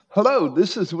Hello,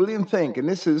 this is William Fink, and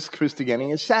this is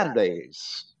Christianity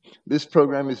Saturdays. This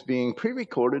program is being pre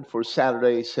recorded for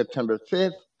Saturday, September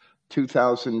 5th,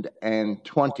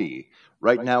 2020.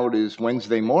 Right now it is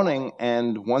Wednesday morning,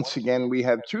 and once again we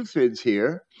have TruthVid's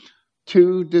here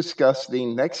to discuss the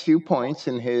next few points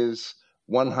in his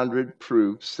 100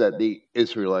 proofs that the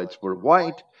Israelites were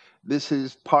white. This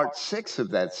is part 6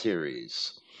 of that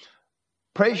series.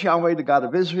 Praise Yahweh, the God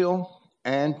of Israel,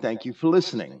 and thank you for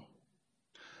listening.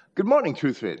 Good morning,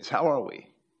 TruthVids. How are we?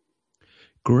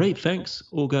 Great, thanks.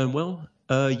 All going well.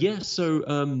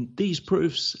 These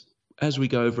proofs, as we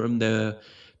go over them, they're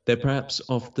perhaps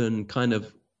often kind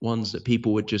of ones that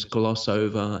people would just gloss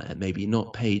over and maybe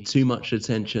not pay too much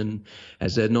attention,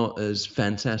 as they're not as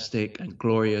fantastic and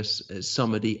glorious as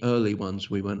some of the early ones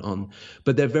we went on.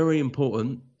 But they're very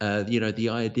important. The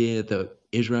idea that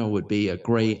Israel would be a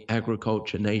great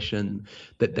agriculture nation,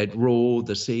 that they'd rule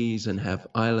the seas and have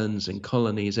islands and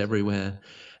colonies everywhere,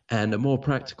 and a more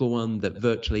practical one that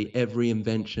virtually every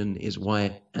invention is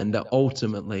white, and that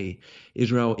ultimately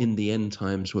Israel in the end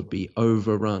times would be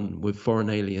overrun with foreign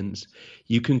aliens.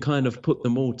 You can kind of put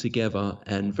them all together,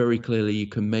 and very clearly you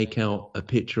can make out a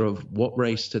picture of what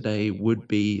race today would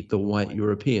be the white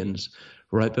Europeans.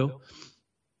 Right, Bill?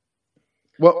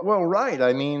 Well, right.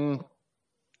 I mean,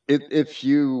 if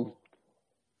you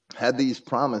had these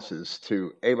promises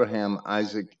to Abraham,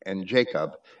 Isaac, and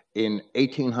Jacob in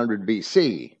 1800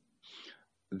 BC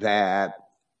that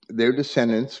their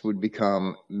descendants would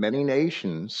become many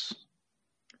nations,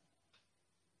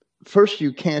 first,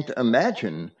 you can't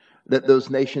imagine that those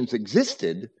nations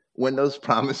existed when those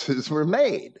promises were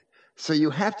made. So you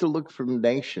have to look for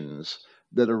nations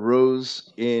that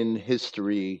arose in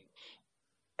history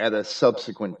at a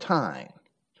subsequent time.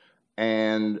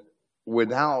 And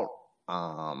without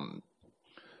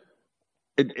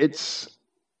it's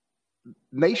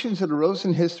nations that arose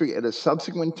in history at a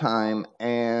subsequent time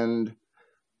and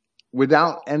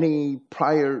without any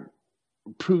prior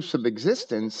proofs of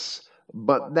existence,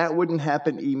 but that wouldn't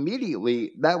happen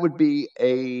immediately. That would be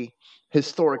a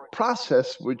historic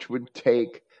process which would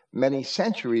take many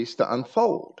centuries to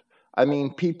unfold. I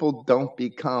mean, people don't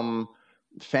become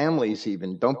families,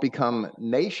 even don't become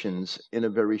nations in a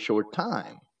very short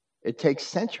time. It takes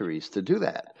centuries to do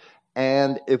that.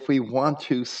 And if we want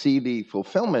to see the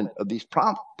fulfillment of these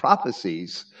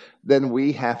prophecies, then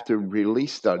we have to really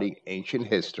study ancient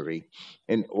history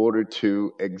in order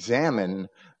to examine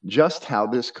just how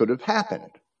this could have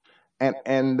happened.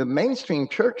 And the mainstream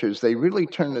churches, they really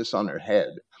turn this on their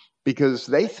head because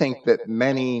they think that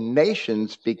many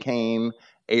nations became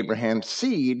Abraham's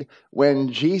seed when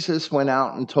Jesus went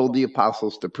out and told the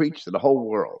apostles to preach to the whole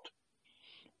world.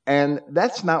 And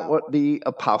that's not what the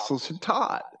apostles had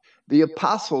taught. The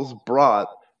apostles brought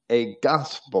a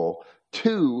gospel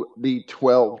to the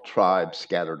 12 tribes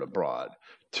scattered abroad,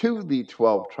 to the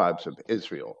 12 tribes of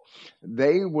Israel.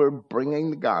 They were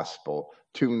bringing the gospel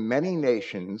to many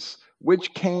nations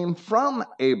which came from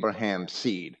Abraham's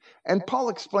seed. And Paul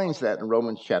explains that in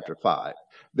Romans chapter 5,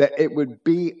 that it would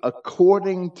be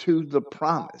according to the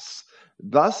promise.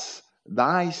 Thus,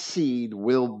 thy seed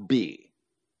will be.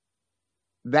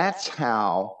 That's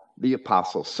how the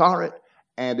apostles saw it.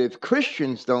 And if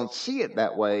Christians don't see it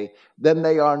that way, then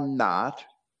they are not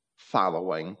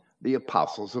following the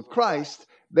apostles of Christ.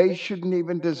 They shouldn't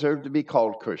even deserve to be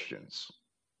called Christians.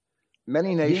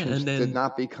 Many nations did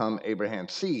not become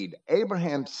Abraham's seed.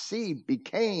 Abraham's seed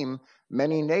became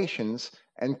many nations,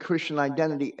 and Christian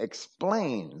identity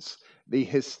explains the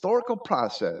historical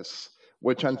process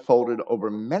which unfolded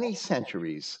over many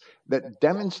centuries that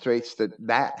demonstrates that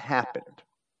that happened.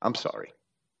 I'm sorry.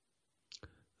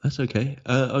 That's okay.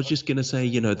 I was just going to say,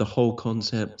 the whole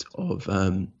concept of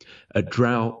a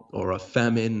drought or a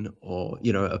famine or,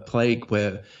 a plague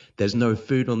where there's no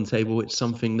food on the table, it's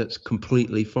something that's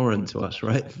completely foreign to us,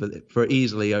 right? For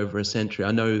easily over a century.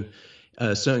 I know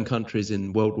certain countries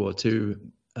in World War II,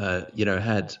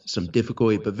 had some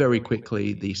difficulty, but very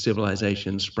quickly the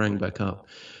civilization sprang back up.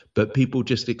 But people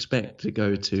just expect to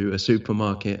go to a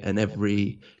supermarket and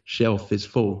every shelf is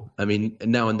full. I mean,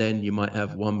 now and then you might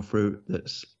have one fruit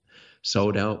that's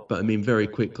sold out, but I mean, very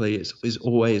quickly it's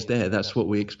always there. That's what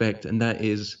we expect. And that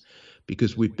is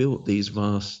because we built these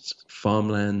vast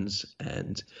farmlands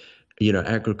and,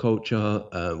 agriculture.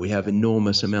 We have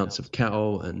enormous amounts of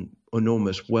cattle and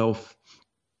enormous wealth.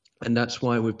 And that's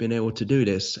why we've been able to do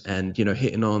this. And,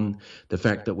 hitting on the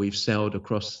fact that we've sailed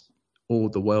across all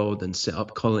the world and set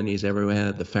up colonies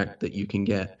everywhere, the fact that you can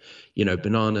get,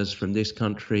 bananas from this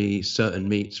country, certain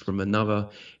meats from another,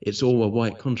 it's all a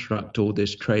white construct, all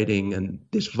this trading and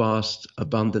this vast,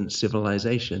 abundant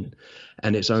civilization.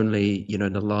 And it's only,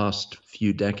 in the last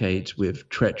few decades with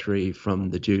treachery from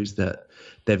the Jews that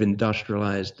they've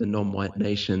industrialized the non-white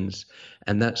nations.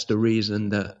 And that's the reason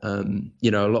that,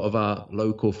 a lot of our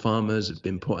local farmers have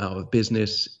been put out of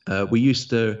business.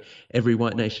 Every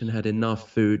white nation had enough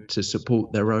food to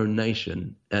support their own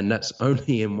nation. And that's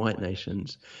only in white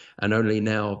nations. And only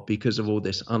now, because of all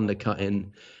this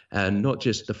undercutting, and not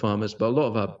just the farmers, but a lot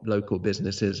of our local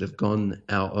businesses have gone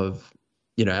out of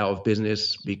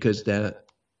business because they're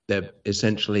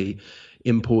essentially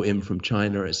importing from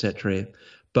China, etc.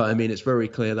 But I mean, it's very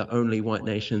clear that only white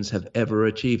nations have ever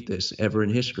achieved this ever in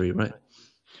history, right?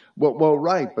 Well,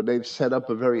 right, but they've set up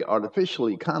a very artificial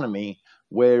economy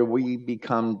where we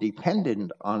become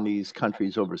dependent on these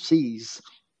countries overseas,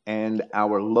 and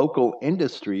our local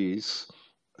industries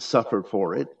suffer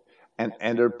for it,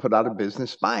 and are put out of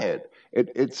business by it.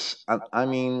 I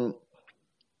mean,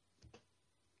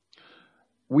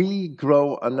 we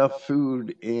grow enough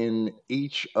food in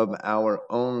each of our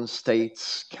own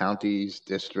states, counties,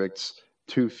 districts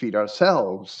to feed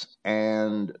ourselves,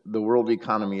 and the world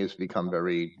economy has become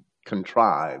very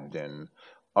contrived and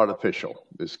artificial,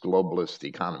 this globalist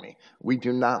economy. We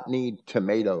do not need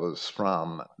tomatoes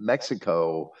from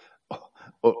Mexico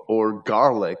or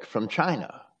garlic from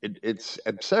China. It's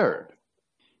absurd.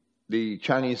 The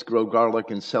Chinese grow garlic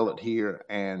and sell it here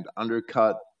and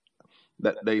undercut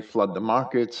that they flood the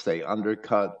markets, they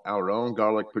undercut our own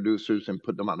garlic producers and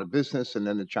put them out of business, and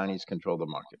then the Chinese control the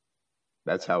market.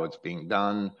 That's how it's being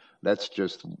done. That's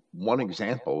just one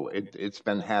example. It's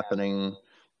been happening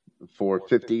for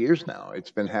 50 years now.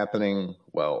 It's been happening,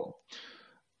 well,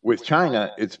 with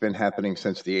China, it's been happening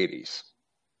since the 80s,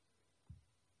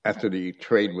 after the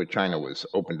trade with China was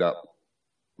opened up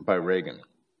by Reagan.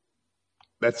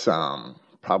 That's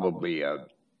probably a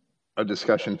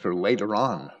discussion for later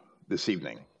on this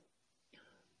evening,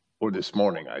 or this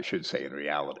morning, I should say, in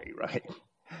reality, right?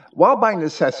 While by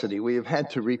necessity we have had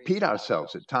to repeat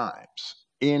ourselves at times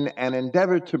in an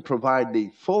endeavor to provide the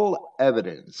full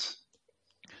evidence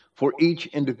for each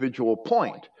individual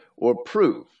point or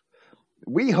proof,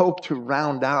 we hope to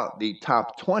round out the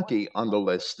top 20 on the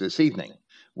list this evening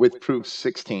with proofs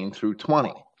 16 through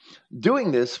 20.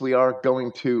 Doing this, we are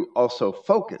going to also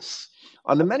focus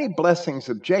on the many blessings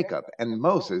of Jacob and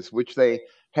Moses, which they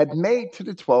had made to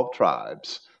the 12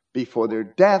 tribes before their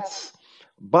deaths.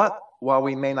 But while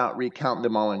we may not recount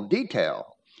them all in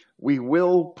detail, we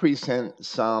will present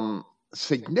some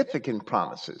significant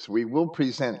promises. We will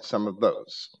present some of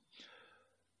those.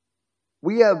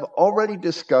 We have already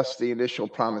discussed the initial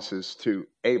promises to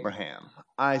Abraham,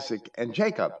 Isaac, and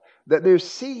Jacob that their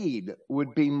seed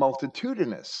would be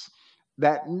multitudinous,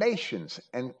 that nations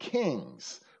and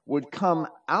kings would come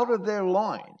out of their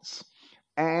loins,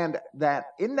 and that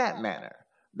in that manner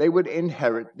they would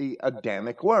inherit the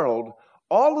Adamic world,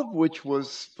 all of which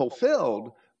was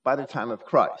fulfilled by the time of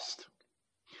Christ.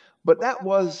 But that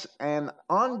was an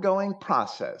ongoing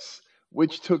process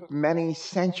which took many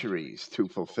centuries to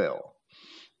fulfill,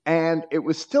 and it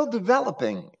was still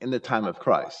developing in the time of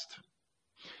Christ.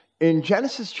 In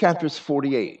Genesis chapters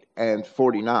 48 and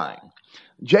 49,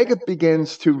 Jacob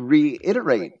begins to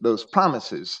reiterate those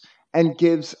promises and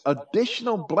gives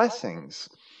additional blessings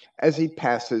as he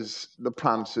passes the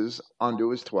promises onto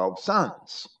his 12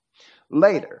 sons.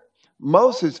 Later,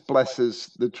 Moses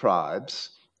blesses the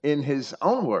tribes in his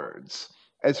own words,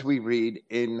 as we read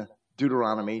in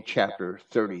Deuteronomy chapter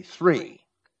 33.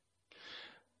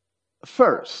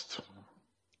 First,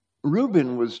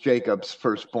 Reuben was Jacob's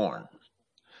firstborn,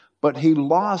 but he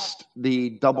lost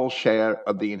the double share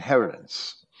of the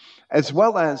inheritance, as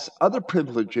well as other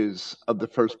privileges of the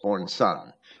firstborn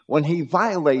son, when he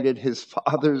violated his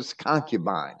father's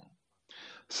concubine.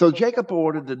 So Jacob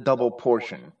ordered the double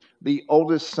portion. The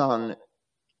oldest son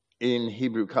in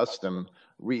Hebrew custom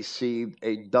received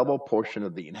a double portion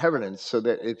of the inheritance, so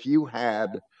that if you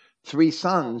had 3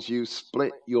 sons, you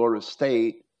split your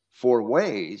estate 4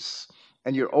 ways,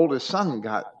 and your oldest son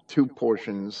got 2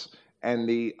 portions, and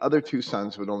the other 2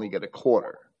 sons would only get a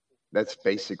quarter. That's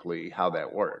basically how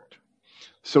that worked.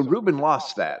 So Reuben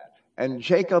lost that, and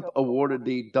Jacob awarded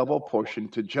the double portion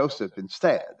to Joseph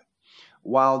instead,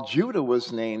 while Judah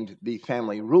was named the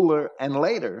family ruler, and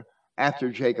later, after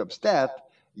Jacob's death,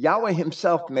 Yahweh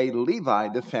himself made Levi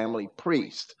the family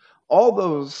priest. All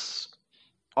those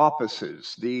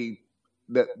offices, the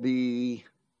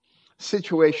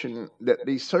situation, that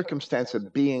the circumstance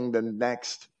of being the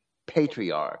next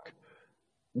patriarch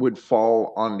would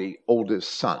fall on the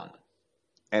oldest son.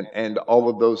 And all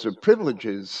of those are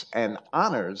privileges and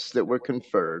honors that were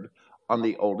conferred on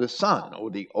the oldest son, or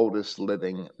the oldest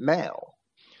living male.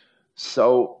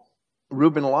 So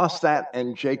Reuben lost that,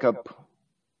 and Jacob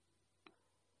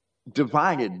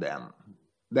divided them,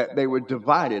 that they were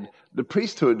divided. The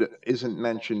priesthood isn't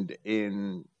mentioned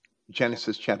in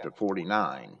Genesis chapter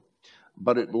 49,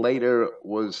 but it later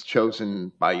was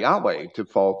chosen by Yahweh to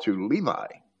fall to Levi,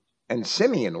 and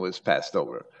Simeon was passed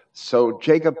over. So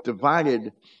Jacob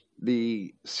divided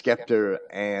the scepter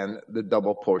and the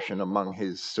double portion among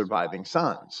his surviving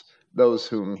sons, those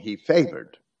whom he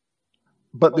favored.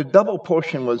 But the double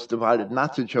portion was divided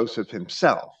not to Joseph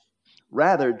himself.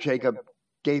 Rather, Jacob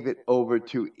gave it over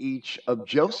to each of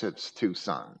Joseph's two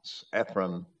sons,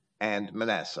 Ephraim and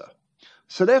Manasseh.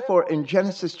 So therefore, in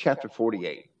Genesis chapter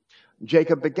 48,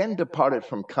 Jacob again departed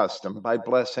from custom by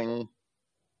blessing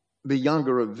the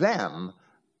younger of them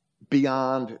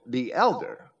beyond the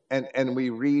elder. And we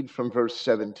read from verse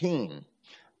 17.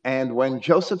 And when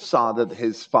Joseph saw that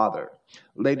his father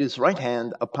laid his right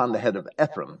hand upon the head of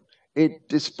Ephraim, it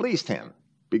displeased him,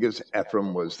 because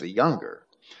Ephraim was the younger.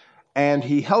 And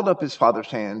he held up his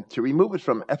father's hand to remove it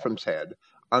from Ephraim's head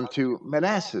unto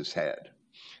Manasseh's head.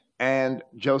 And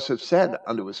Joseph said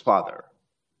unto his father,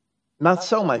 Not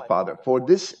so, my father, for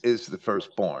this is the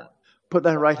firstborn. Put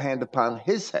thy right hand upon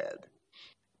his head.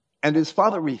 And his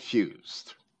father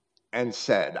refused and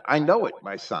said, I know it,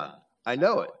 my son, I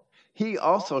know it. He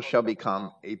also shall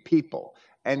become a people,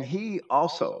 and he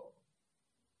also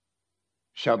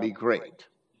shall be great.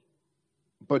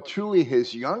 But truly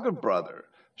his younger brother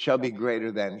shall be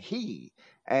greater than he,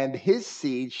 and his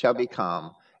seed shall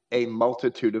become a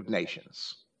multitude of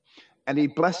nations. And he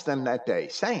blessed them that day,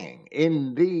 saying,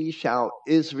 In thee shall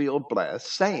Israel bless,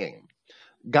 saying,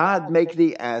 God make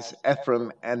thee as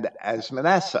Ephraim and as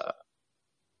Manasseh.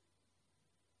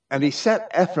 And he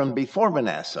set Ephraim before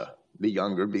Manasseh, the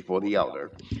younger before the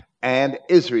elder. And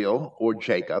Israel, or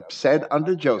Jacob, said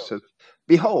unto Joseph,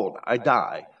 Behold, I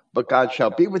die, but God shall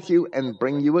be with you and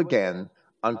bring you again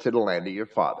unto the land of your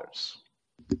fathers.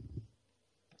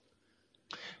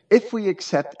 If we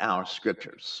accept our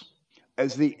scriptures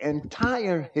as the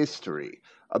entire history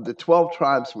of the 12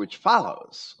 tribes which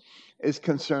follows is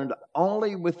concerned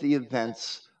only with the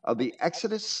events of the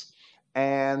Exodus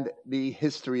and the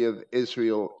history of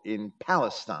Israel in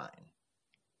Palestine,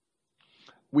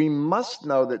 we must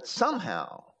know that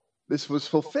somehow this was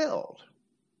fulfilled.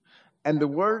 And the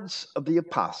words of the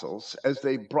apostles, as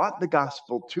they brought the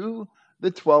gospel to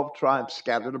the 12 tribes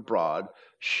scattered abroad,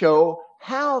 show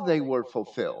how they were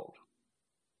fulfilled.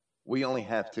 We only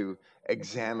have to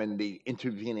examine the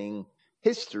intervening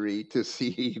history to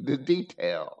see the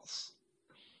details.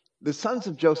 The sons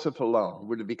of Joseph alone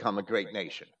were to become a great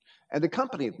nation and a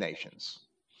company of nations,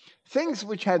 things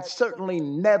which had certainly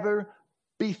never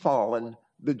befallen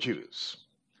the Jews.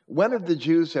 When have the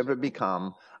Jews ever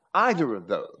become either of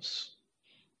those?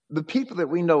 The people that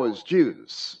we know as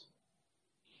Jews,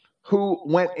 who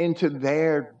went into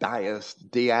their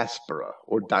diaspora,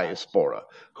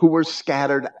 who were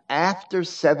scattered after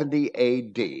 70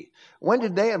 AD. When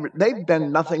did they ever? They've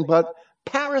been nothing but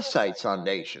parasites on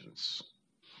nations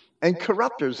and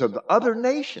corruptors of other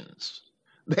nations.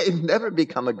 They've never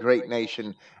become a great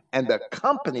nation and a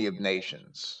company of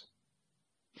nations.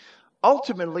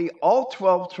 Ultimately, all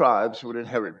 12 tribes would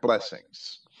inherit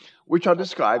blessings, which are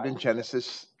described in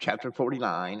Genesis chapter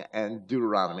 49 and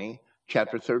Deuteronomy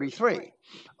chapter 33,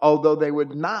 although they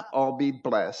would not all be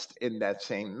blessed in that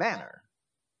same manner.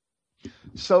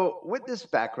 So, with this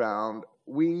background,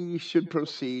 we should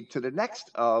proceed to the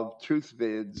next of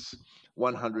TruthVid's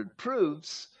 100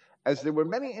 proofs, as there were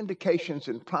many indications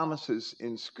and promises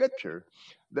in Scripture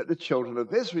that the children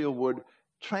of Israel would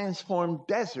transform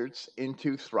deserts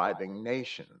into thriving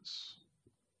nations.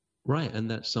 Right, and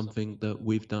that's something that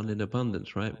we've done in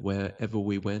abundance, right? Wherever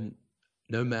we went,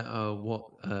 no matter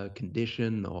what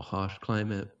condition or harsh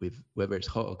climate, whether it's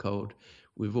hot or cold,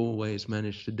 we've always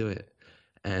managed to do it.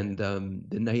 And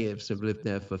the natives have lived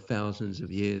there for thousands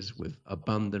of years with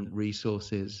abundant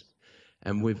resources.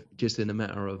 And we've just in a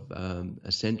matter of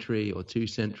a century or 2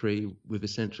 centuries, we've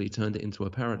essentially turned it into a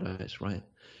paradise, right?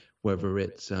 Whether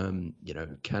it's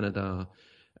Canada,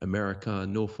 America,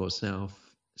 North or South,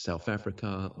 South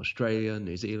Africa, Australia,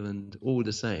 New Zealand, all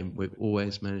the same. We've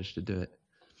always managed to do it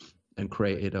and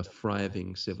created a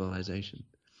thriving civilization.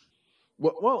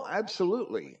 Well,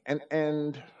 absolutely.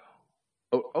 And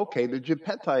okay, the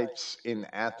Japhethites in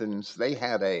Athens, they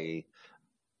had a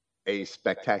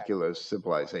spectacular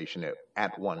civilization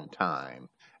at one time.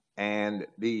 And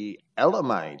the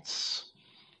Elamites,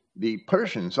 the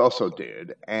Persians also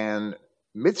did, and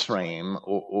Mitzrayim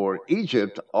or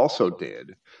Egypt also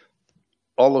did.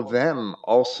 All of them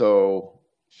also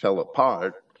fell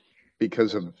apart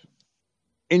because of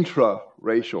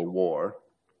intra-racial war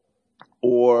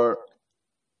or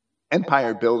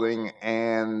empire building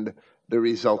and the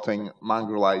resulting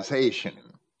Mongolization.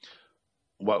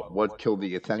 What killed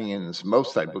the Athenians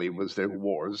most, I believe, was their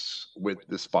wars with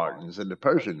the Spartans and the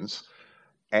Persians,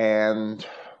 and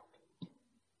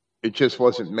it just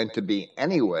wasn't meant to be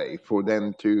anyway for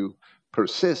them to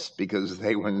persist because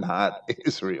they were not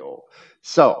Israel.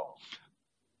 So,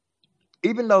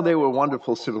 even though they were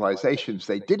wonderful civilizations,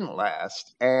 they didn't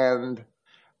last, and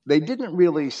they didn't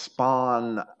really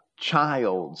spawn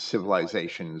child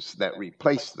civilizations that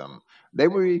replaced them. They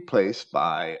were replaced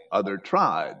by other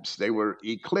tribes. They were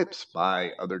eclipsed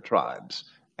by other tribes.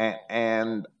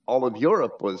 And all of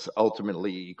Europe was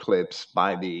ultimately eclipsed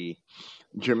by the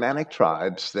Germanic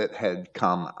tribes that had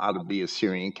come out of the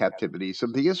Assyrian captivities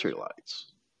of the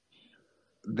Israelites.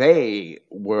 They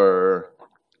were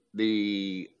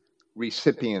the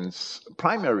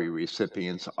primary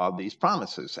recipients of these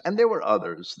promises. And there were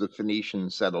others, the Phoenician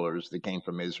settlers that came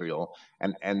from Israel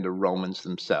and the Romans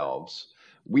themselves.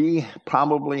 We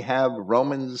probably have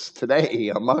Romans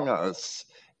today among us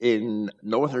in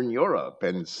Northern Europe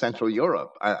and Central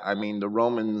Europe. I mean, the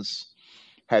Romans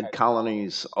had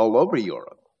colonies all over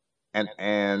Europe.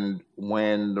 And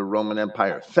when the Roman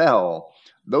Empire fell,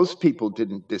 those people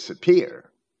didn't disappear.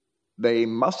 They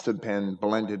must have been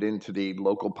blended into the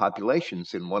local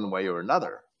populations in one way or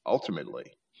another,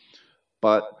 ultimately.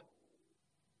 But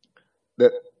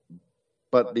the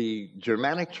but the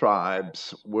Germanic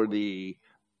tribes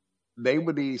they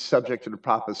were the subject of the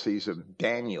prophecies of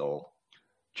Daniel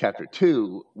chapter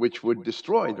 2, which would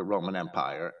destroy the Roman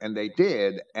Empire, and they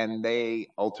did, and they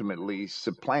ultimately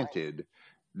supplanted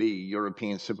the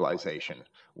European civilization.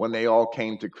 When they all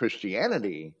came to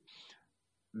Christianity,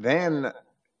 then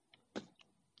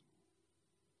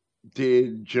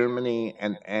did Germany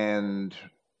and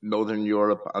Northern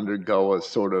Europe undergo a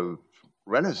sort of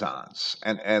renaissance?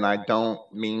 And I don't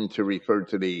mean to refer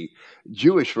to the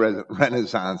Jewish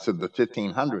renaissance of the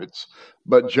 1500s,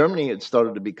 but Germany had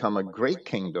started to become a great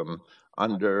kingdom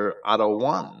under Otto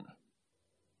I,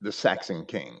 the Saxon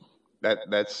king.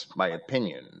 That's my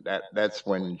opinion. That's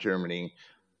when Germany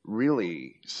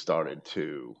really started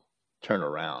to turn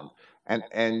around.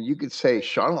 And you could say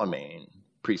Charlemagne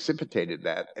precipitated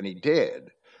that, and he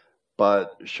did.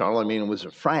 But Charlemagne was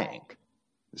a Frank,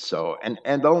 so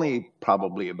and only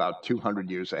probably about 200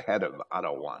 years ahead of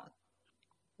Otto I.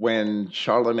 When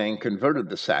Charlemagne converted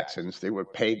the Saxons, they were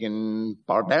pagan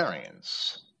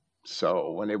barbarians.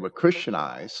 So when they were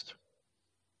Christianized,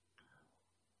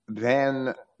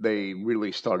 then they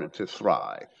really started to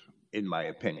thrive, in my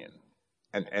opinion,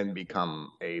 and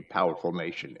become a powerful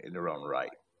nation in their own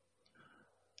right.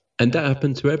 And that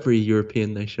happened to every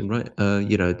European nation, right?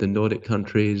 The Nordic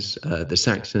countries, the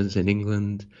Saxons in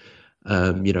England,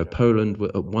 Poland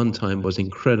at one time was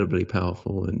incredibly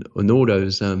powerful, and all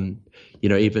those,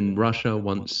 even Russia,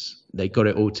 once they got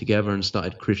it all together and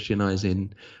started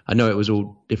Christianizing. I know it was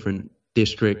all different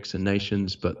districts and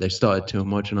nations, but they started to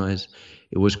homogenize.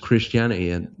 It was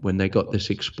Christianity, and when they got this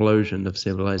explosion of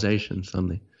civilization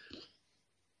suddenly.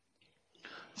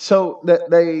 So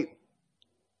that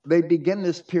they begin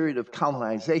this period of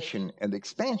colonization and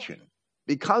expansion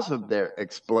because of their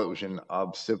explosion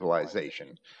of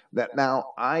civilization. That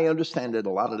now I understand that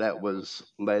a lot of that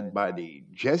was led by the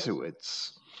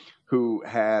Jesuits, who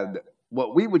had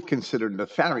what we would consider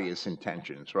nefarious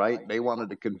intentions, right? They wanted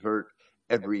to convert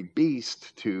every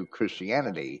beast to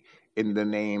Christianity in the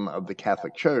name of the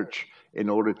Catholic Church in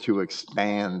order to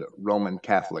expand Roman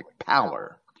Catholic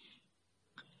power.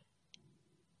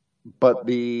 But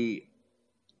the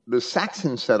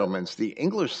Saxon settlements, the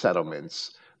English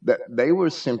settlements, that they were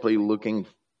simply looking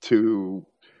to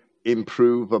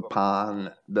improve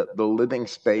upon the living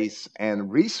space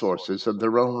and resources of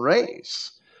their own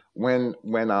race. When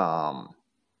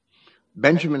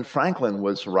Benjamin Franklin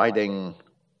was writing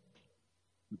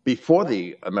before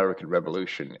the American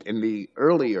Revolution, in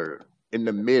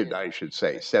the mid, I should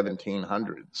say,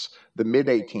 1700s, the mid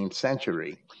 18th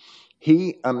century,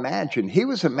 he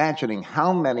was imagining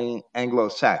how many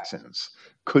Anglo-Saxons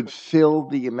could fill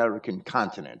the American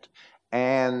continent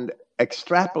and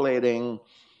extrapolating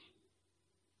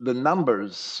the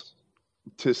numbers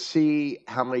to see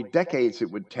how many decades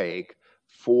it would take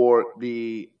for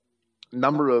the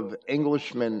number of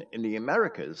Englishmen in the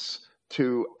Americas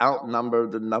to outnumber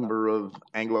the number of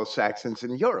Anglo-Saxons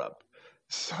in Europe,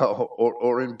 so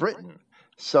or in Britain.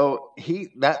 So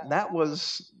that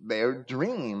was their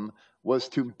dream, was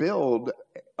to build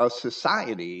a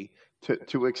society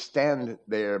to extend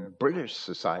their British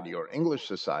society or English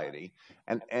society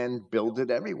and build it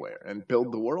everywhere and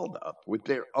build the world up with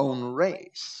their own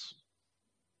race.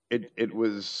 It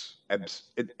was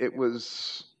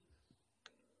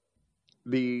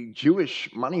the Jewish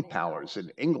money powers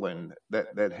in England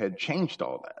that had changed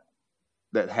all that,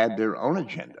 that had their own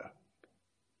agenda.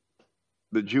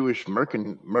 The Jewish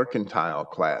mercantile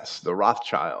class, the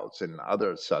Rothschilds and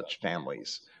other such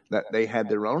families, that they had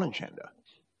their own agenda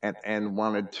and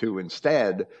wanted to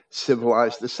instead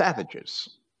civilize the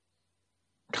savages.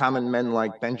 Common men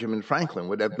like Benjamin Franklin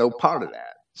would have no part of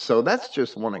that. So that's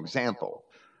just one example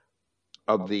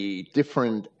of the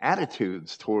different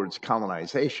attitudes towards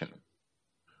colonization.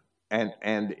 And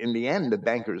in the end, the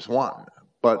bankers won.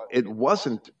 But it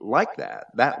wasn't like that.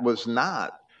 That was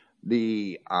not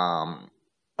the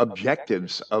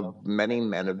objectives of many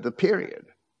men of the period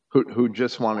who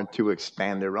just wanted to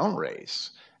expand their own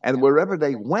race. And wherever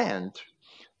they went,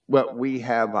 well, we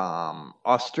have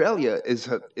Australia is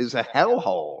a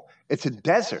hellhole. It's a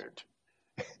desert,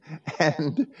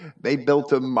 and they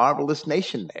built a marvelous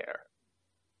nation there.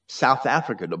 South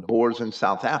Africa, the Boers in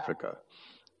South Africa,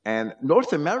 and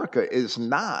North America is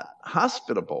not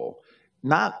hospitable.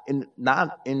 Not in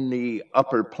the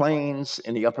upper plains,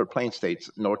 in the upper plain states,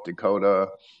 North Dakota,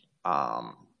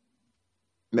 um,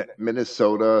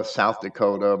 Minnesota, South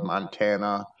Dakota,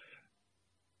 Montana.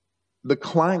 The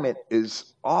climate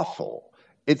is awful.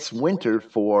 It's winter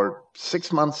for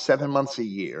 6 months, 7 months a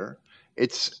year.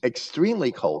 It's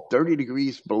extremely cold, 30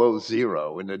 degrees below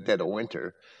zero in the dead of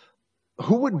winter.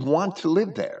 Who would want to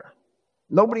live there?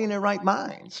 Nobody in their right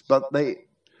minds. But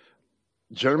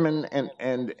German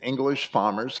and English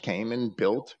farmers came and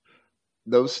built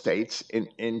those states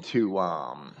into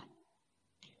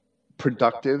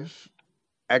productive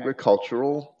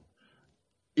agricultural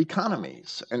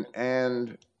economies.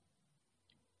 And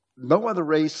no other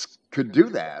race could do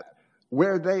that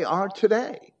where they are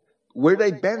today, where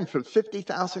they've been for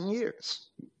 50,000 years.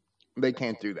 They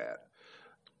can't do that.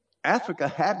 Africa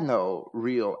had no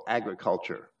real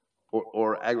agriculture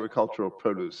or agricultural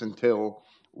produce until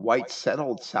whites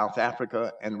settled South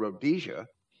Africa and Rhodesia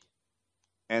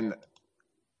and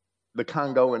the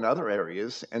Congo and other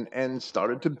areas and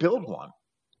started to build one.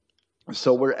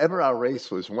 So wherever our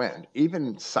race was went,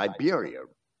 even Siberia,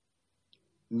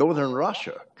 northern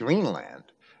Russia, Greenland,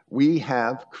 we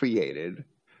have created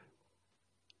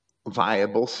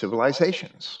viable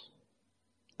civilizations.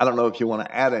 I don't know if you want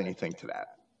to add anything to that.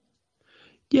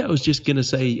 Yeah, I was just going to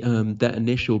say that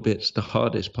initial bit's the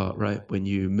hardest part, right? When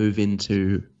you move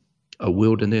into a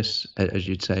wilderness, as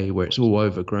you'd say, where it's all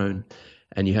overgrown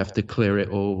and you have to clear it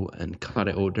all and cut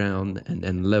it all down and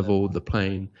then level the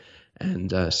plain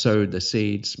and sow the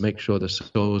seeds, make sure the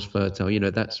soil's fertile.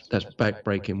 That's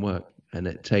backbreaking work and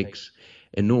it takes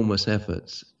enormous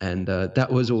efforts. And that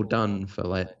was all done for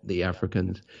like the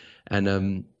Africans.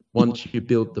 And once you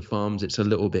build the farms, it's a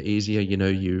little bit easier.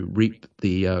 You reap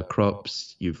the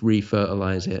crops, you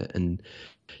refertilize it, and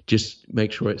just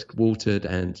make sure it's watered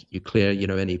and you clear,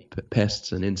 any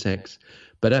pests and insects.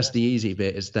 But that's the easy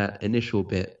bit, is that initial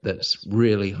bit that's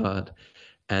really hard.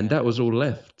 And that was all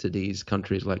left to these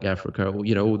countries like Africa.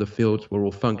 All the fields were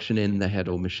all functioning, they had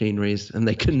all machineries, and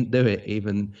they couldn't do it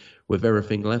even with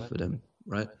everything left for them,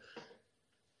 right?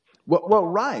 Well,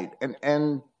 right,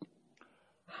 and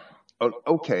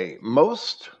okay,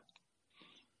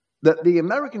 the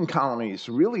American colonies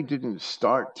really didn't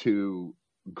start to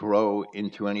grow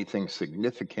into anything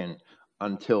significant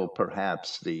until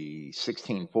perhaps the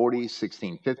 1640s,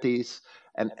 1650s,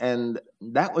 and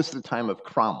that was the time of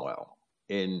Cromwell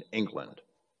in England.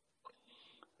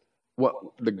 What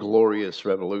the glorious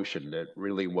revolution that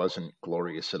really wasn't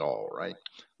glorious at all, right?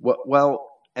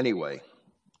 Well, anyway,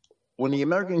 when the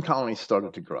American colonies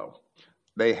started to grow,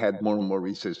 they had more and more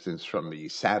resistance from the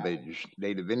savage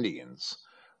native Indians.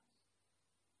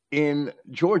 In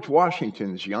George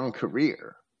Washington's young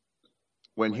career,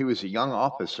 when he was a young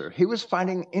officer, he was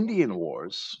fighting Indian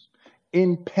wars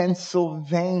in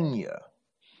Pennsylvania.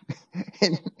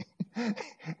 In,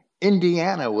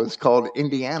 Indiana was called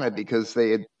Indiana because they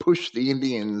had pushed the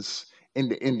Indians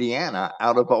into Indiana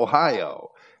out of Ohio.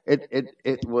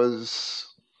 It was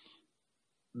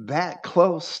that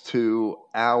close to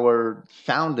our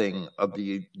founding of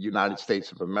the United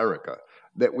States of America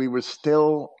that we were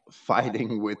still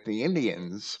fighting with the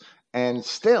Indians and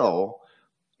still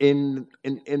in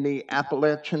the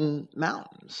Appalachian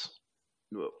Mountains.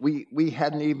 We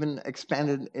hadn't even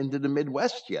expanded into the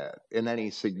Midwest yet in any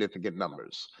significant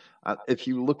numbers. If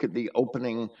you look at the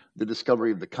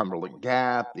discovery of the Cumberland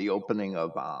Gap, the opening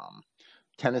of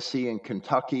Tennessee and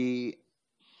Kentucky,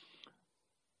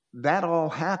 that all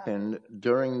happened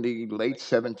during the late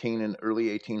 17 and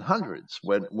early 1800s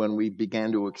when we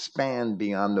began to expand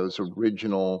beyond those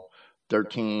original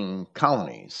 13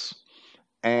 colonies.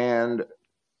 And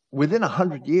within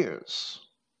 100 years,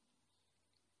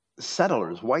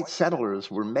 settlers, white settlers,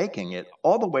 were making it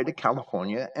all the way to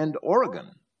California and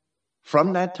Oregon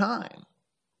from that time,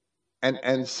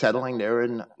 and settling there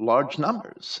in large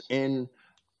numbers in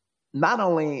not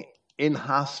only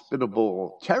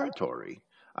inhospitable territory.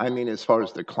 I mean, as far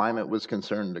as the climate was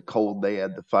concerned, the cold they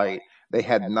had to fight, they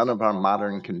had none of our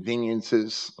modern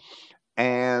conveniences.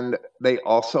 And they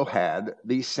also had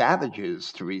these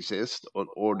savages to resist,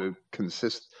 or to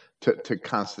to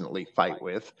constantly fight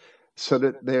with, so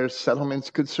that their settlements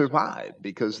could survive,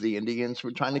 because the Indians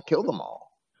were trying to kill them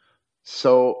all.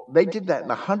 So they did that in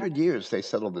 100 years. They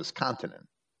settled this continent,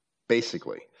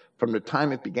 basically, from the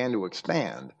time it began to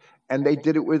expand. And they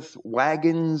did it with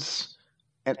wagons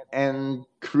and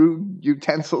crude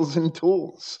utensils and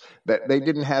tools. That they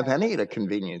didn't have any of the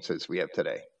conveniences we have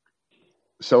today.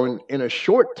 So in a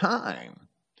short time,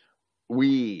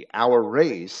 our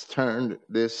race, turned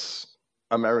this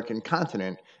American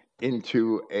continent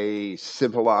into a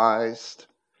civilized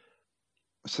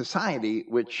society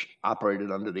which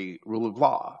operated under the rule of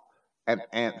law,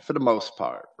 and for the most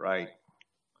part, right?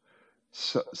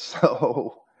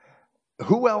 So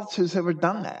who else has ever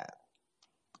done that?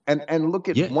 And look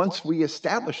at, Yeah. once we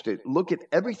established it, look at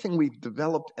everything we've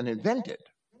developed and invented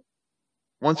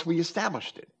once we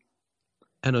established it.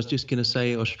 And I was just going to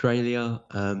say, Australia,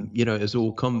 it was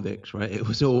all convicts, right? It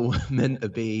was all meant to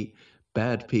be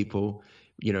bad people,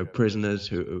 prisoners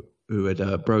who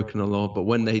had broken the law. But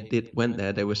when they went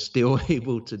there, they were still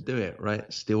able to do it,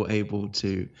 right? Still able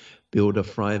to build a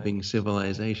thriving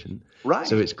civilization. So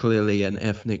Right. it's clearly an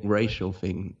ethnic, racial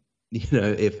thing.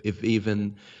 If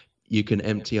even you can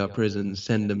empty our prisons,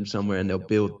 send them somewhere, and they'll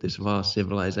build this vast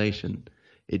civilization.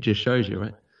 It just shows you,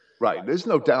 right? Right. There's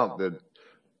no doubt that,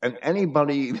 and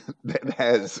anybody that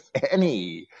has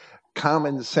any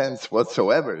common sense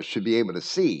whatsoever should be able to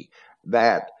see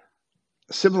that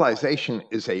civilization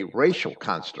is a racial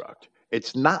construct.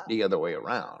 It's not the other way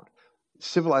around.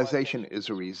 Civilization is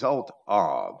a result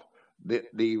of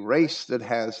the race that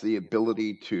has the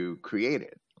ability to create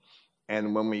it.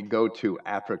 And when we go to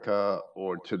Africa,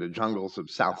 or to the jungles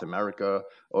of South America,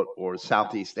 or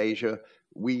Southeast Asia,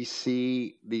 we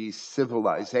see the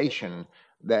civilization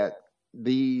that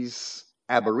these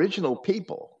Aboriginal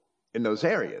people in those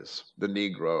areas, the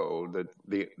Negro,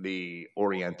 the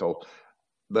Oriental,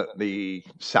 the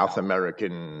South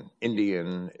American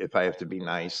Indian, if I have to be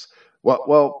nice,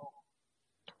 well,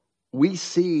 we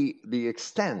see the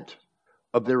extent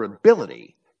of their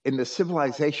ability in the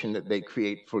civilization that they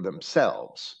create for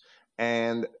themselves.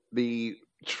 And the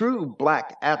true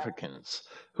Black Africans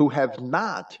who have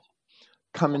not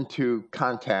come into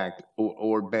contact,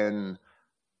 or been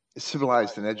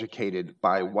civilized and educated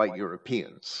by white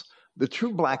Europeans. The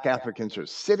true Black Africans are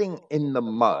sitting in the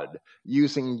mud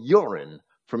using urine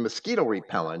for mosquito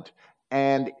repellent,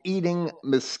 and eating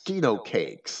mosquito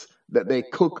cakes that they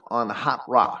cook on hot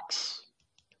rocks.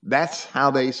 That's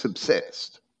how they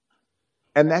subsist.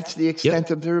 And that's the extent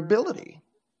Yep. of their ability.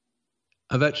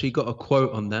 I've actually got a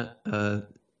quote on that.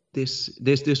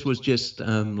 This was just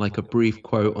like a brief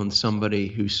quote on somebody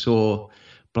who saw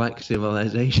black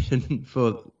civilization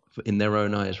in their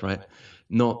own eyes, right?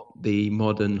 Not the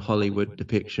modern Hollywood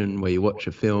depiction where you watch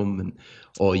a film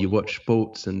or you watch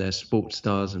sports and there's sports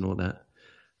stars and all that.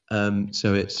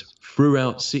 So it's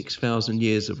throughout 6,000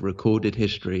 years of recorded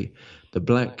history, the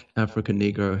black African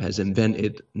Negro has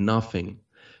invented nothing,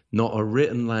 not a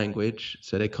written language,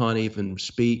 so they can't even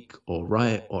speak or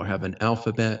write or have an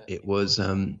alphabet. It was,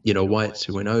 whites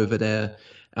who went over there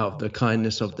out of the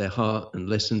kindness of their heart and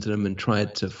listened to them and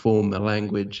tried to form a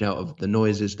language out of the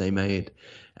noises they made,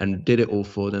 and did it all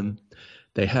for them.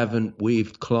 They haven't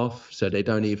weaved cloth, so they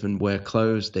don't even wear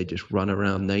clothes. They just run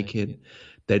around naked.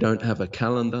 They don't have a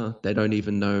calendar. They don't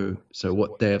even know, so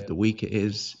what day of the week it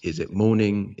is. Is it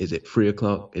morning? Is it 3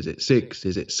 o'clock? Is it 6?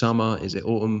 Is it summer? Is it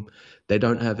autumn? They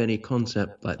don't have any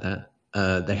concept like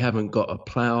that. They haven't got a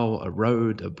plow, a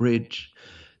road, a bridge.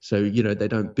 So, they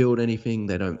don't build anything.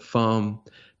 They don't farm.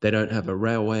 They don't have a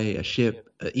railway, a ship,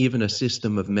 even a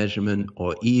system of measurement,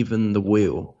 or even the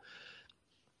wheel.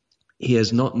 He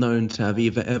is not known to have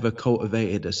either ever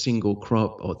cultivated a single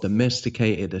crop or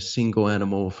domesticated a single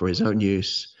animal for his own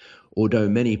use, although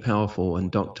many powerful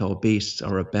and docile beasts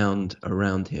are abound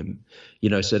around him.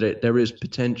 So that there is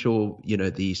potential.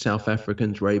 The South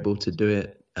Africans were able to do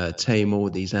it, tame all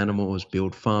these animals,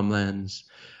 build farmlands,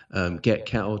 get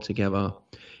cattle together.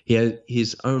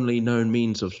 His only known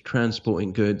means of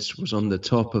transporting goods was on the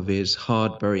top of his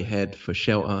hard, very head for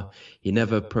shelter. He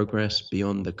never progressed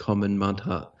beyond the common mud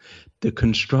hut, the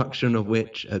construction of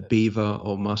which a beaver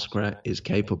or muskrat is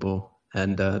capable.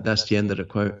 And that's the end of the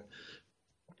quote.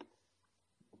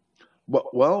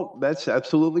 Well, that's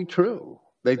absolutely true.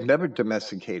 They've never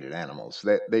domesticated animals.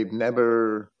 They've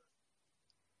never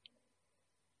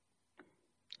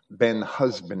been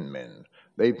husbandmen.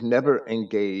 They've never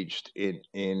engaged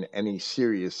in any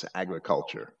serious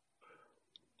agriculture.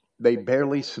 They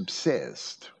barely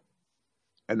subsist,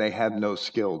 and they have no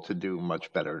skill to do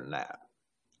much better than that.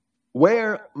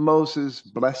 Where Moses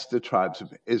blessed the tribes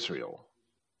of Israel,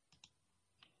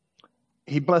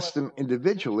 he blessed them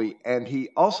individually, and he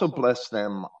also blessed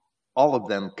them, all of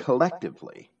them,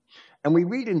 collectively. And we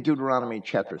read in Deuteronomy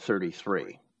chapter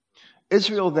 33,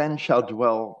 Israel then shall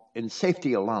dwell in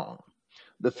safety alone.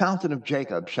 The fountain of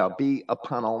Jacob shall be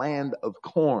upon a land of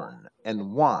corn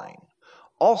and wine.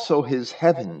 Also his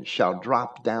heavens shall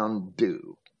drop down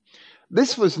dew.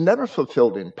 This was never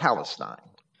fulfilled in Palestine,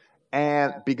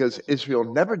 and because Israel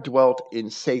never dwelt in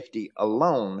safety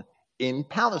alone in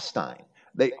Palestine,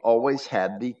 they always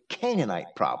had the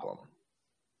Canaanite problem.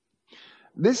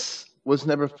 This was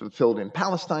never fulfilled in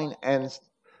Palestine, and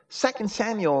 2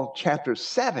 Samuel chapter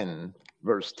 7,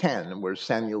 verse 10, where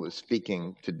Samuel is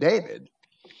speaking to David,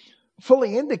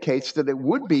 fully indicates that it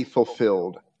would be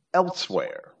fulfilled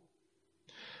elsewhere.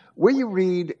 Where you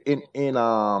read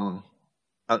I'm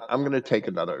going to take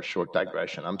another short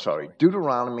digression. I'm sorry.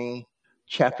 Deuteronomy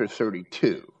chapter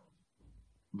 32,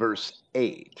 verse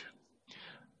 8.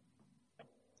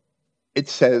 It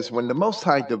says, when the Most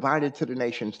High divided to the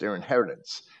nations their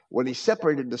inheritance, when he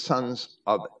separated the sons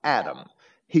of Adam,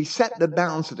 he set the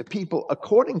bounds of the people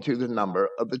according to the number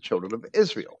of the children of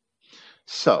Israel.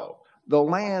 So, the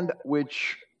land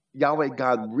which Yahweh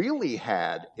God really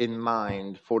had in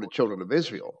mind for the children of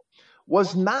Israel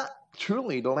was not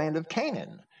truly the land of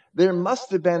Canaan. There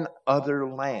must have been other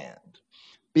land,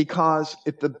 because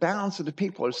if the bounds of the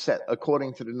people are set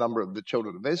according to the number of the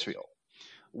children of Israel,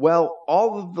 well,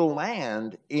 all of the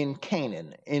land in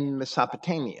Canaan, in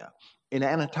Mesopotamia, in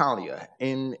Anatolia,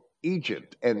 in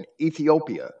Egypt and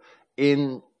Ethiopia,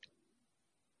 in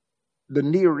the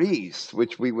Near East,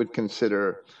 which we would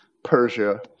consider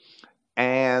Persia,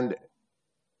 and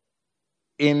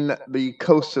in the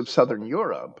coasts of southern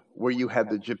Europe, where you had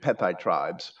the Japhethite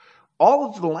tribes, all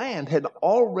of the land had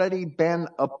already been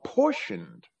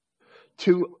apportioned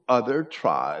to other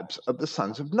tribes of the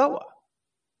sons of Noah.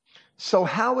 So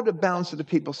how were the bounds of the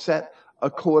people set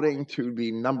according to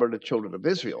the number of the children of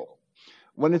Israel?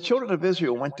 When the children of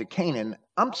Israel went to Canaan,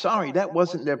 I'm sorry, that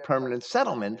wasn't their permanent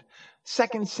settlement.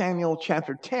 2 Samuel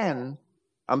chapter 10,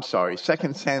 I'm sorry,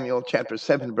 2 Samuel chapter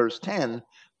 7, verse 10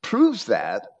 proves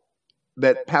that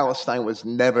Palestine was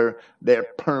never their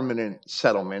permanent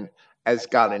settlement as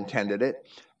God intended it.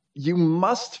 You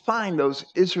must find those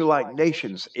Israelite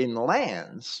nations in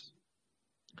lands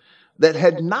that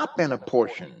had not been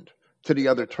apportioned to the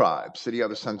other tribes, to the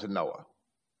other sons of Noah.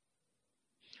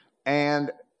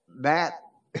 And that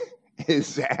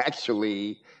is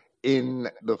actually in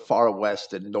the far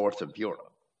west and north of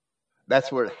Europe.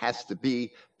 That's where it has to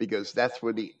be, because that's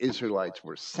where the Israelites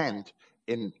were sent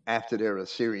in after their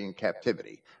Assyrian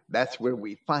captivity. That's where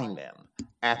we find them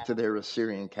after their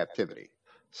Assyrian captivity.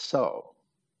 So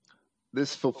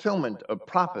this fulfillment of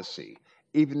prophecy,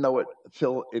 even though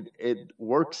it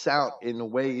works out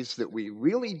in ways that we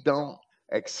really don't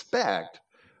expect,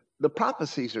 the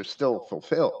prophecies are still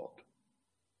fulfilled.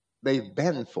 They've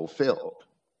been fulfilled.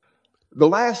 The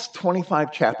last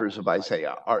 25 chapters of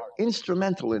Isaiah are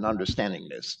instrumental in understanding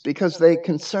this, because they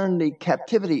concern the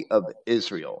captivity of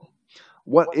Israel,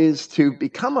 what is to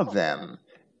become of them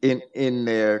in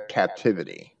their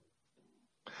captivity,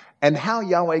 and how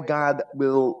Yahweh God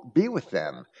will be with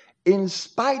them in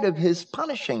spite of his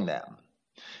punishing them.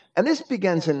 And this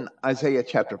begins in Isaiah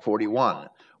chapter 41,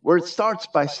 where it starts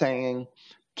by saying,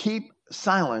 keep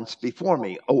silence before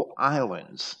me, O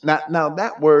islands. Now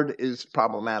that word is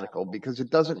problematical, because it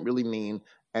doesn't really mean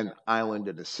an island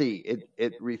in the sea.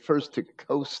 It refers to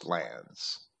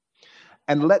coastlands.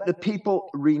 And let the people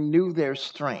renew their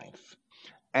strength,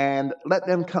 and let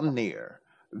them come near.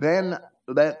 Then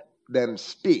let them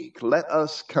speak. Let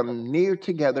us come near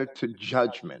together to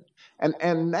judgment.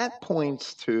 And that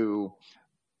points to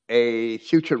a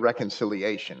future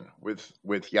reconciliation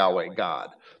with Yahweh God,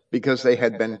 because they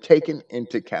had been taken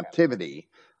into captivity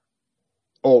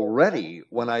already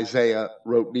when Isaiah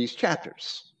wrote these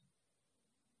chapters.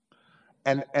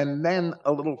 And then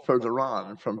a little further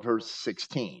on from verse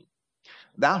 16,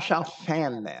 thou shalt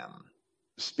fan them,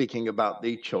 speaking about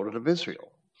the children of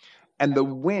Israel, and the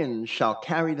wind shall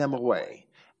carry them away,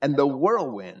 and the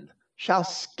whirlwind shall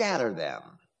scatter them.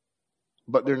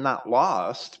 But they're not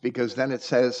lost, because then it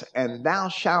says, and thou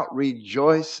shalt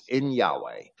rejoice in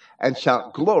Yahweh, and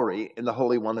shalt glory in the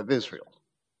Holy One of Israel.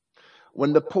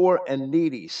 When the poor and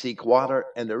needy seek water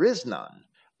and there is none,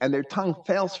 and their tongue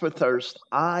fails for thirst,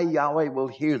 I, Yahweh, will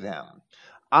hear them.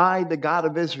 I, the God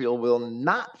of Israel, will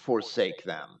not forsake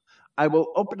them. I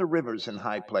will open the rivers in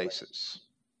high places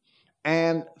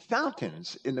and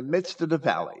fountains in the midst of the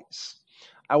valleys.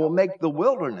 I will make the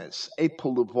wilderness a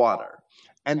pool of water,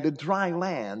 and the dry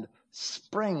land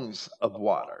springs of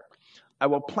water. I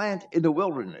will plant in the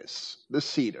wilderness the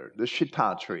cedar, the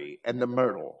shittah tree, and the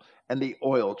myrtle, and the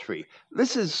oil tree.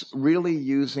 This is really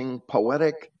using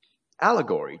poetic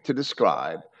allegory to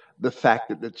describe the fact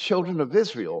that the children of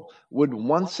Israel would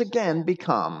once again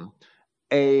become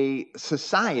a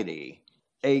society,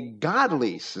 a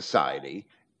godly society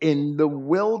in the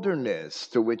wilderness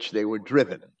to which they were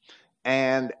driven.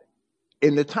 And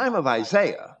in the time of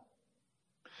Isaiah,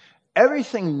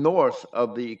 everything north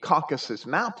of the Caucasus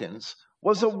Mountains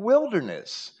was a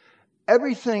wilderness.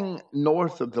 Everything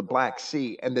north of the Black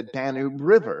Sea and the Danube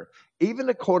River, even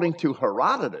according to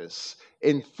Herodotus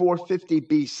in 450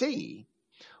 BC,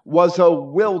 was a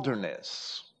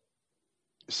wilderness.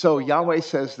 So Yahweh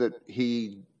says that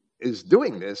he is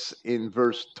doing this in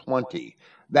verse 20,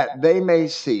 that they may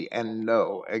see and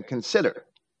know and consider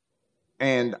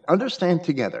and understand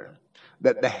together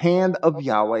that the hand of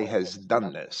Yahweh has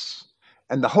done this,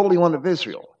 and the Holy One of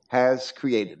Israel has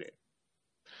created it.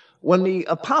 When the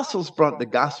apostles brought the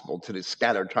gospel to the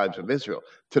scattered tribes of Israel,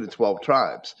 to the 12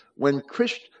 tribes,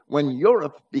 when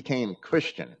Europe became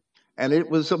Christian, and it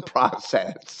was a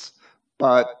process,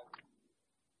 but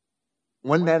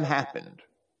when that happened,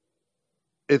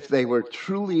 if they were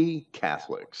truly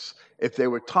Catholics, if they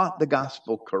were taught the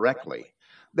gospel correctly,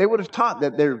 they would have taught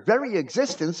that their very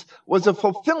existence was a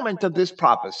fulfillment of this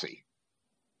prophecy.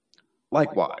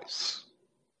 Likewise,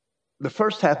 the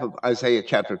first half of Isaiah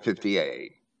chapter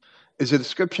 58 is a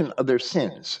description of their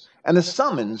sins and a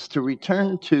summons to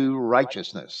return to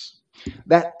righteousness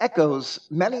that echoes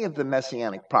many of the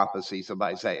messianic prophecies of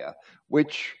Isaiah,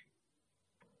 which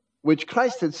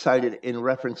Christ had cited in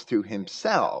reference to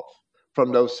himself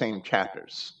from those same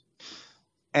chapters.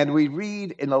 And we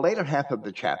read in the later half of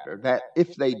the chapter that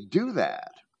if they do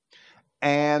that,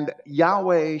 and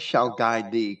Yahweh shall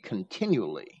guide thee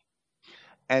continually,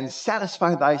 and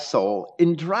satisfy thy soul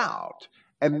in drought,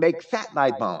 and make fat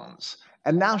thy bones,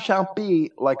 and thou shalt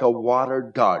be like a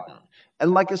watered garden,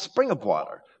 and like a spring of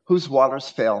water, whose waters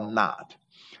fail not.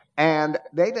 And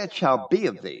they that shall be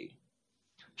of thee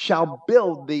shall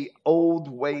build the old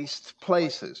waste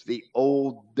places, the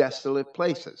old desolate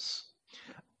places.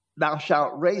 Thou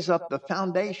shalt raise up the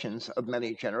foundations of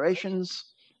many generations,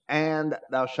 and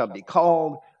thou shalt be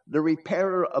called the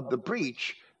repairer of the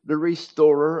breach, the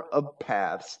restorer of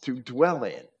paths to dwell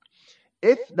in.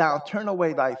 If thou turn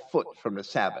away thy foot from the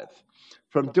Sabbath,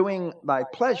 from doing thy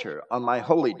pleasure on my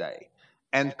holy day,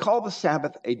 and call the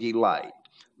Sabbath a delight,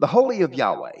 the holy of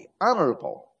Yahweh,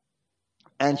 honorable,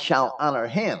 and shall honor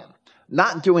him,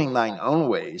 not doing thine own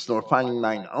ways, nor finding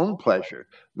thine own pleasure,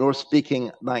 nor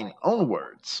speaking thine own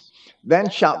words. Then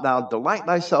shalt thou delight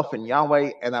thyself in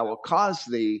Yahweh, and I will cause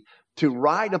thee to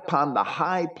ride upon the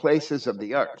high places of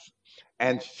the earth,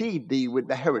 and feed thee with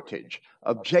the heritage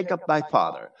of Jacob thy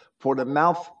father, for the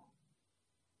mouth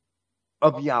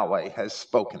of Yahweh has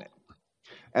spoken it.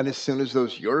 And as soon as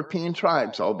those European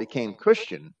tribes all became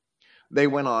Christian, they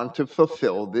went on to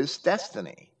fulfill this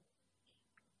destiny.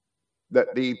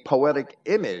 That the poetic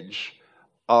image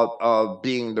of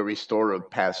being the restorer of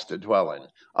paths to dwell in,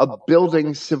 of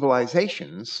building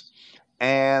civilizations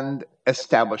and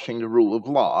establishing the rule of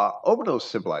law over those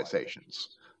civilizations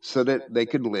so that they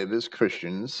could live as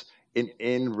Christians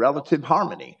in relative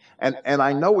harmony. And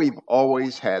I know we've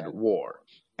always had war,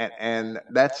 and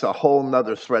that's a whole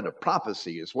nother thread of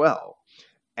prophecy as well.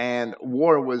 And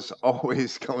war was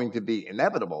always going to be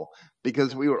inevitable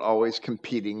because we were always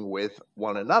competing with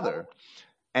one another.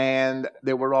 And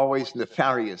there were always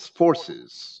nefarious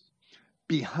forces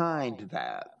behind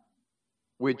that,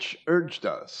 which urged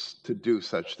us to do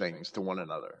such things to one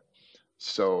another.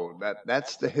 So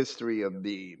that's the history of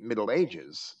the Middle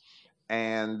Ages.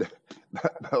 And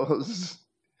those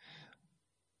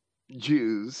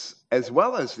Jews, as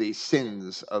well as the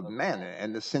sins of men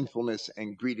and the sinfulness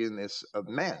and greediness of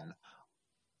men,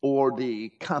 or the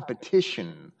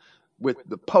competition with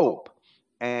the Pope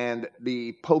and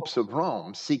the popes of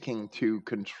Rome seeking to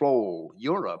control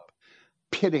Europe,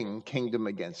 pitting kingdom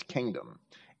against kingdom,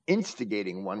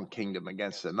 instigating one kingdom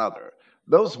against another.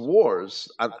 Those wars,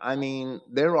 I mean,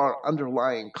 there are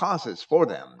underlying causes for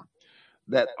them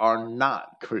that are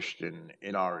not Christian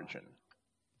in origin.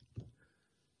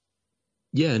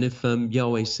 Yeah, and if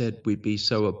Yahweh said we'd be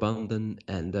so abundant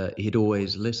and he'd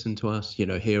always listen to us,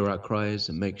 hear our cries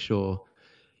and make sure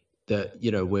that,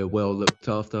 we're well looked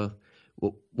after.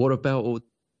 Well, what about all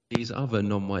these other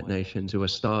non-white nations who are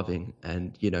starving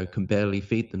and, can barely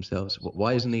feed themselves?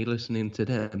 Why isn't he listening to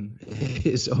them?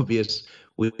 It's obvious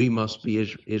we must be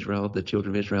Israel, the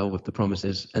children of Israel with the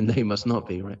promises, and they must not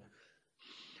be, right?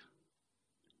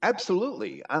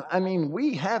 Absolutely. I mean,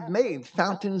 we have made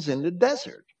fountains in the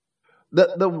desert.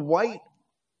 The white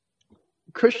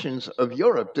Christians of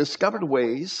Europe discovered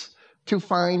ways to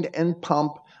find and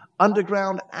pump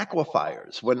underground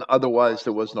aquifers when otherwise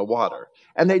there was no water.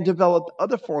 And they developed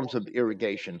other forms of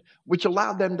irrigation, which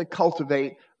allowed them to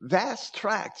cultivate vast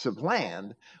tracts of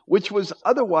land, which was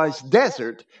otherwise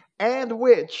desert, and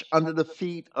which, under the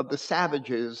feet of the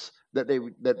savages that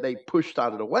they pushed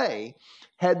out of the way,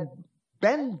 had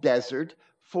been desert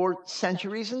for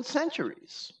centuries and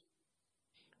centuries.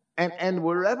 And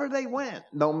wherever they went,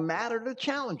 no matter the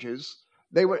challenges,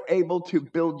 they were able to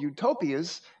build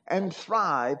utopias and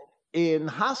thrive in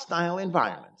hostile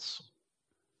environments.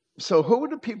 So, who are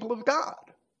the people of God?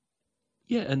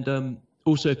 Yeah, and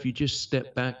also if you just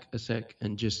step back a sec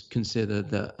and just consider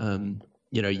that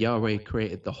Yahweh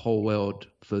created the whole world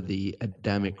for the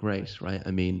Adamic race, right?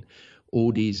 I mean,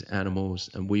 all these animals,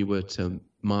 and we were to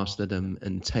master them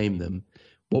and tame them.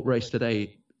 What race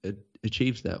today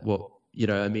achieves that?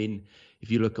 I mean, if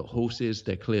you look at horses,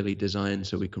 they're clearly designed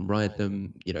so we can ride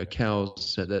them. Cows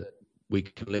so that we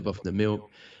can live off the milk.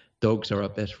 Dogs are our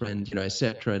best friend,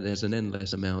 etc. There's an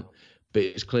endless amount. But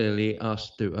it's clearly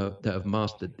us that have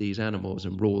mastered these animals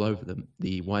and rule over them,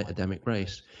 the white Adamic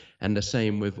race. And the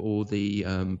same with all the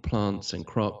plants and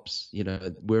crops.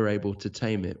 We're able to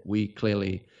tame it. We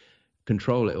clearly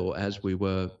control it all as we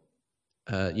were,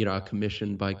 are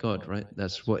commissioned by God, right?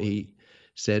 That's what he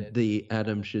said the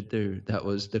Adam should do. That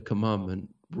was the commandment,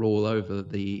 rule over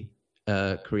the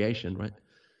creation, right?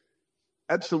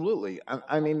 Absolutely.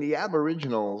 I mean, the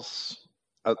Aboriginals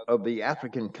of the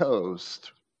African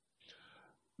coast,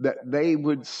 that they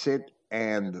would sit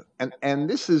and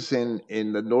this is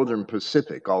in the northern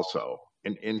Pacific also.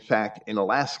 In fact, in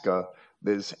Alaska,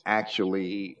 there's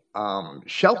actually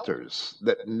shelters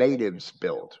that natives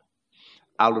built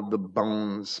out of the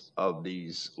bones of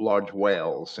these large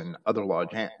whales and other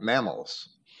large mammals.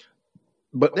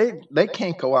 But they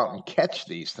can't go out and catch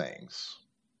these things.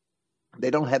 They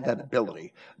don't have that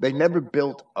ability. They never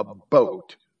built a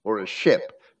boat or a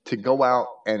ship to go out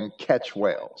and catch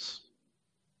whales.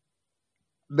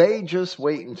 They just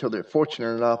wait until they're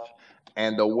fortunate enough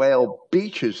and the whale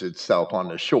beaches itself on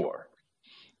the shore.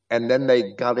 And then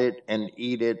they gut it and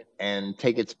eat it and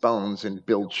take its bones and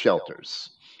build shelters.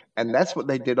 And that's what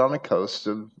they did on the coast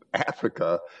of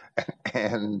Africa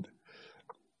and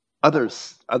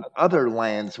other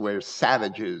lands where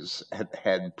savages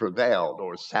had prevailed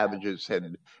or savages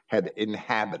had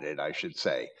inhabited, I should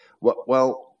say.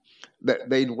 Well,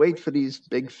 they'd wait for these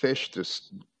big fish to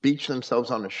beach themselves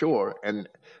on the shore, and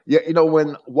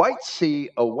when whites see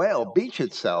a whale beach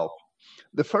itself,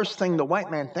 the first thing the white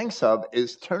man thinks of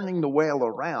is turning the whale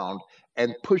around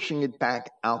and pushing it back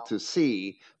out to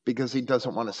sea because he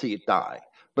doesn't want to see it die.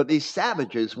 But these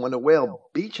savages, when a whale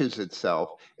beaches itself,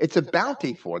 it's a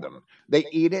bounty for them. They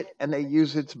eat it and they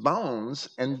use its bones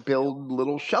and build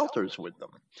little shelters with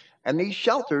them. And these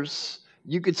shelters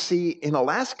you could see in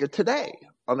Alaska today,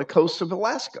 on the coast of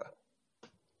Alaska.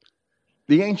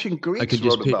 The ancient I Greeks could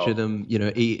just wrote picture about. them,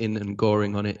 eating and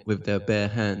goring on it with their bare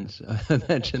hands. I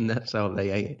imagine that's how they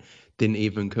ate it. Didn't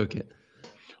even cook it.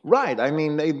 Right. I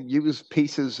mean, they use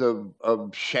pieces of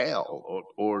shale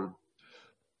or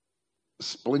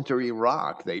splintery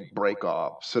rock they'd break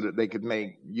off so that they could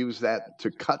use that to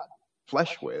cut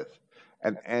flesh with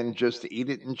and just eat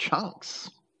it in chunks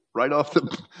right off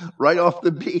the right off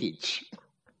the beach.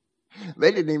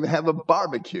 They didn't even have a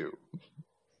barbecue.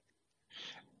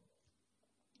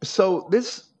 So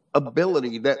this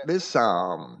ability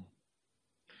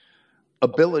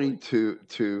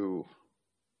to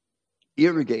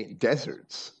irrigate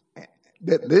deserts,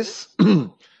 that this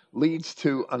leads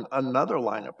to another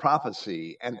line of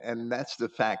prophecy, and that's the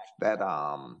fact that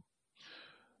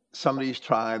some of these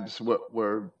tribes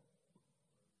were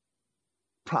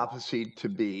prophesied to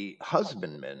be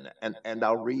husbandmen, and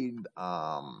I'll read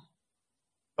a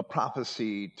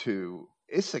prophecy to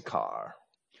Issachar,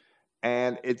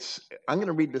 and I'm going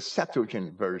to read the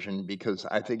Septuagint version because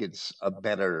I think it's a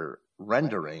better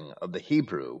rendering of the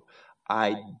Hebrew.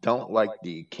 I don't like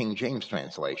the King James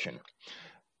translation.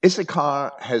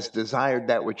 Issachar has desired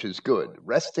that which is good,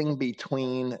 resting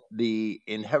between the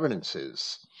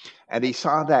inheritances. And he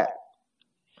saw that,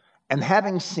 and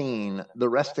having seen the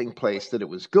resting place that it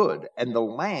was good, and the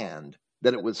land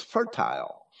that it was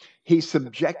fertile, he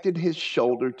subjected his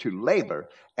shoulder to labor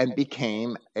and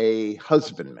became a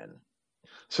husbandman.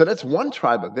 So that's one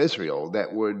tribe of Israel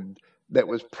that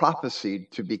was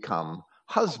prophesied to become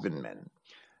husbandmen.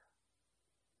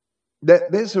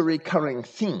 There's a recurring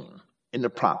theme in the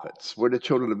prophets where the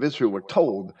children of Israel were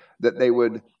told that they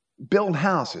would build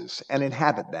houses and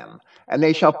inhabit them, and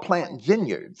they shall plant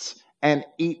vineyards and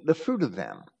eat the fruit of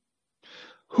them.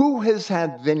 Who has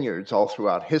had vineyards all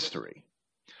throughout history?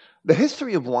 The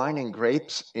history of wine and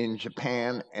grapes in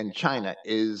Japan and China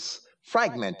is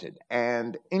fragmented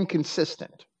and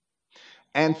inconsistent,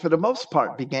 and for the most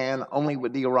part began only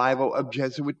with the arrival of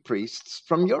Jesuit priests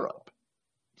from Europe.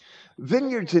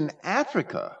 Vineyards in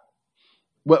Africa,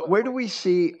 where do we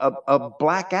see a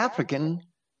black African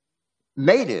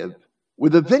native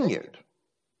with a vineyard?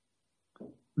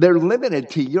 They're limited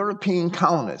to European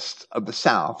colonists of the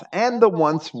South and the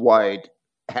once white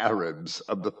Arabs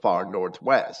of the far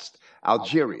Northwest.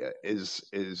 Algeria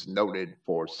is noted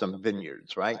for some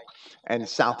vineyards, right? And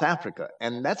South Africa,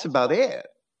 and that's about it.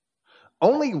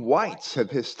 Only whites have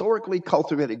historically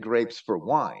cultivated grapes for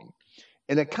wine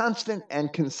in a constant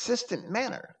and consistent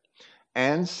manner.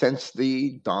 And since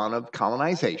the dawn of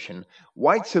colonization,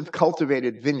 whites have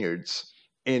cultivated vineyards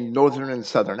in northern and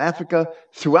southern Africa,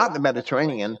 throughout the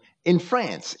Mediterranean, in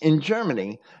France, in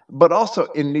Germany, but also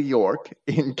in New York,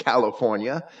 in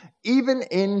California, even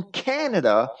in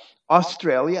Canada,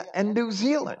 Australia, and New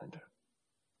Zealand.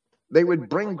 They would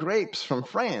bring grapes from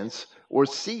France or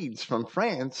seeds from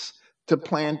France to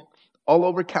plant all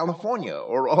over California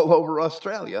or all over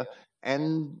Australia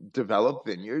and develop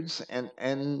vineyards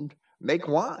and make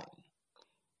wine.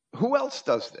 Who else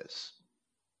does this?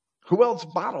 Who else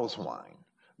bottles wine?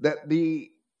 That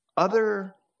the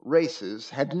other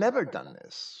races had never done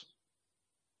this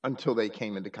until they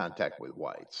came into contact with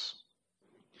whites.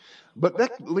 But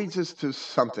that leads us to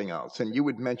something else, and you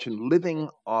would mention living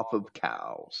off of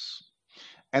cows.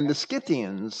 And the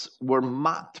Scythians were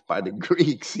mocked by the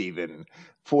Greeks even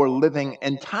for living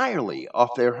entirely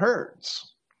off their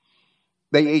herds.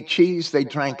 They ate cheese, they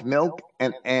drank milk,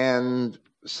 and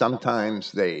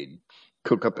sometimes they'd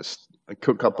cook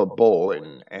up a bowl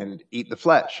and eat the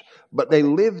flesh. But they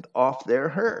lived off their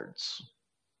herds.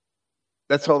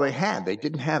 That's all they had. They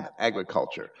didn't have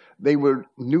agriculture. They were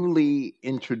newly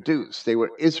introduced. They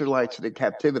were Israelites in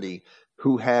captivity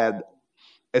who had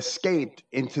escaped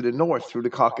into the north through the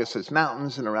Caucasus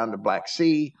Mountains and around the Black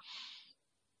Sea,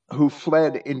 who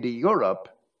fled into Europe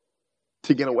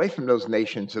to get away from those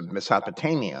nations of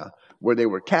Mesopotamia where they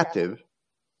were captive,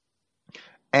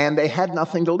 and they had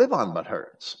nothing to live on but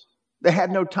herds. They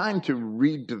had no time to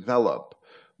redevelop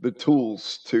the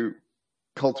tools to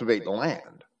cultivate the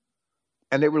land.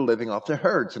 And they were living off their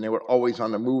herds, and they were always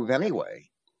on the move anyway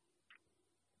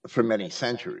for many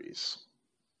centuries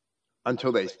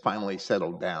until they finally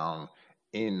settled down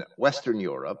in Western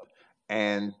Europe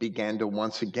and began to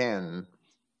once again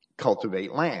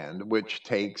cultivate land, which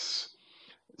takes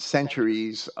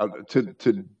centuries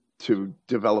to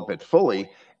develop it fully.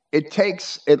 It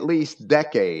takes at least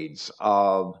decades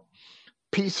of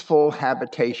peaceful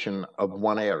habitation of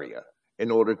one area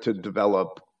in order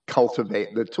to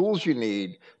cultivate the tools you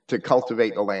need to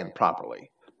cultivate the land properly.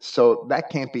 So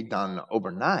that can't be done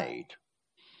overnight.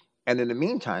 And in the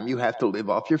meantime, you have to live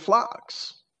off your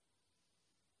flocks,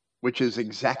 which is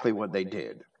exactly what they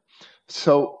did.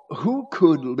 So who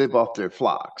could live off their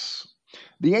flocks?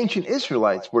 The ancient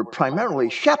Israelites were primarily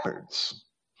shepherds,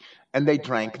 and they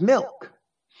drank milk.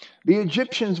 The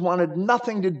Egyptians wanted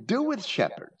nothing to do with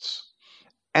shepherds.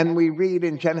 And we read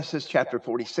in Genesis chapter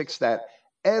 46 that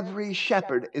every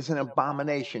shepherd is an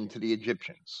abomination to the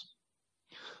Egyptians.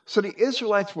 So the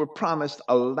Israelites were promised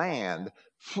a land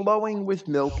flowing with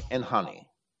milk and honey,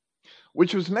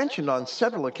 which was mentioned on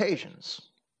several occasions.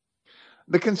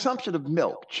 The consumption of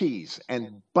milk, cheese,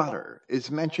 and butter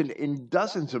is mentioned in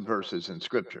dozens of verses in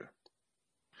Scripture.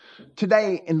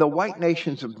 Today, in the white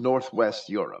nations of Northwest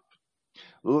Europe,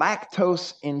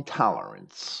 lactose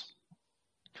intolerance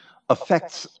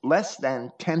affects less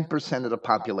than 10% of the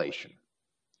population.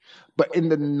 But in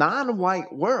the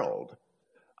non-white world,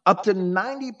 up to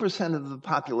 90% of the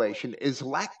population is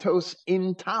lactose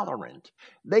intolerant.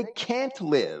 They can't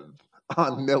live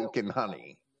on milk and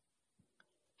honey.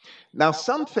 Now,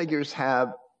 some figures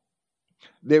have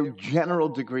their general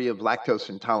degree of lactose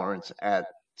intolerance at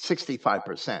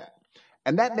 65%.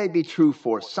 And that may be true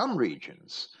for some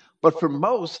regions, but for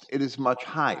most, it is much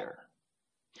higher.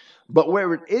 But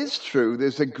where it is true,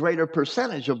 there's a greater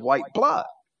percentage of white blood.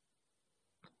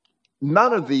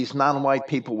 None of these non-white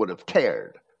people would have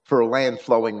cared for a land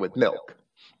flowing with milk,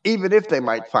 even if they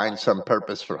might find some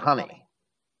purpose for honey.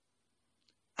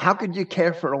 How could you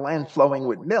care for a land flowing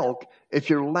with milk if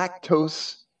you're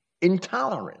lactose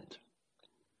intolerant?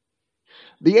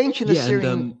 The ancient Yeah, and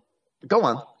Assyrian, go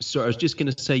on. so I was just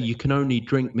going to say you can only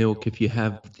drink milk if you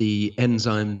have the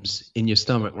enzymes in your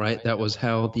stomach, right? That was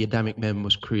how the Adamic man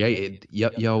was created.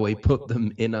 Yahweh put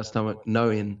them in our stomach,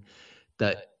 knowing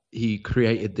that He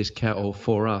created this cattle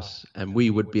for us, and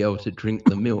we would be able to drink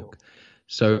the milk.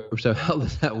 So how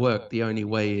does that work? The only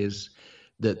way is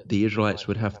that the Israelites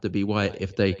would have to be white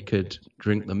if they could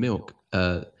drink the milk.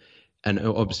 And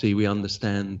obviously, we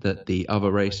understand that the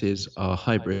other races are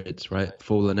hybrids, right?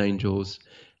 Fallen angels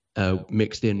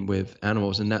mixed in with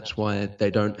animals, and that's why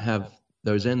they don't have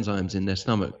those enzymes in their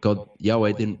stomach. God,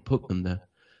 Yahweh didn't put them there.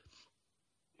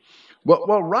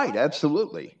 Well, right,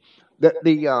 absolutely.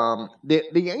 The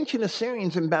ancient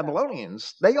Assyrians and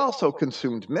Babylonians, they also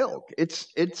consumed milk.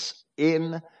 It's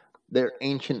in their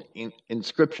ancient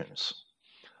inscriptions.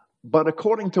 But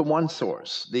according to one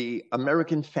source, the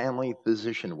American Family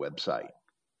Physician website,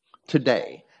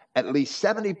 today, at least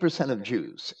 70% of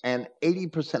Jews and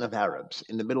 80% of Arabs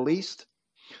in the Middle East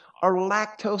are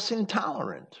lactose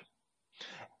intolerant.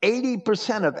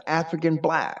 80% of African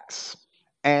blacks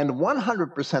and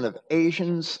 100% of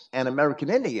Asians and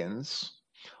American Indians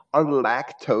are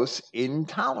lactose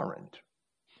intolerant.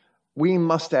 We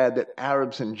must add that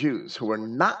Arabs and Jews who are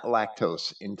not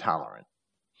lactose intolerant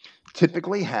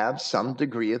typically have some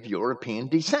degree of European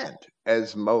descent,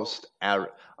 as most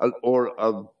or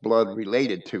of blood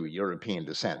related to European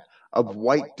descent, of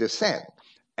white descent,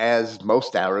 as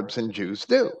most Arabs and Jews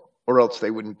do, or else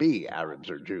they wouldn't be Arabs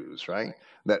or Jews, right?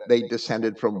 That they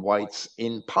descended from whites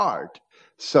in part.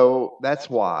 So that's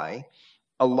why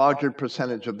a larger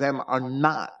percentage of them are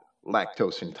not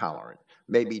lactose intolerant.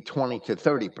 Maybe 20 to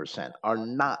 30% are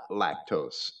not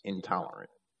lactose intolerant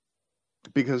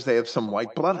because they have some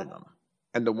white blood in them.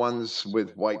 And the ones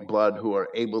with white blood who are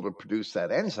able to produce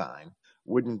that enzyme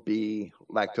wouldn't be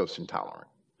lactose intolerant.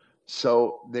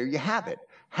 So there you have it.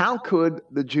 How could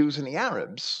the Jews and the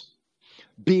Arabs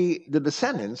be the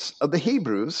descendants of the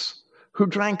Hebrews who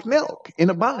drank milk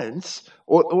in abundance,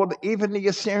 or even the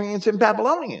Assyrians and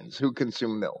Babylonians who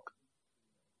consumed milk?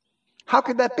 How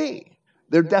could that be?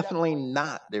 They're definitely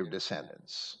not their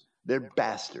descendants. They're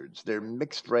bastards. They're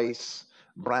mixed race,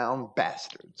 brown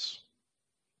bastards.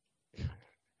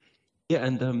 Yeah,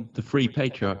 and the three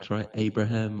patriarchs, right?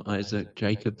 Abraham, Isaac,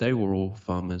 Jacob, they were all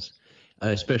farmers.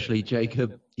 Especially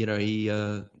Jacob, he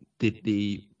did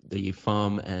the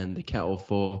farm and the cattle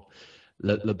for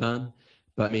Laban.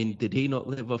 But I mean, did he not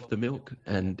live off the milk?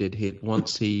 And did he,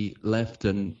 once he left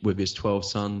and with his 12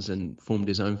 sons and formed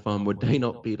his own farm, would they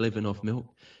not be living off milk?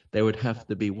 They would have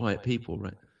to be white people,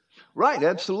 right? Right,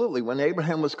 absolutely. When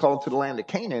Abraham was called to the land of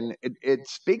Canaan, it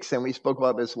speaks, and we spoke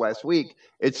about this last week,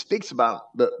 it speaks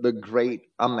about the great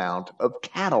amount of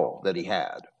cattle that he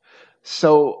had.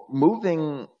 So,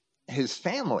 moving his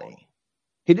family,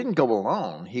 he didn't go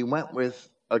alone. He went with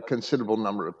a considerable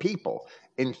number of people.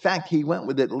 In fact, he went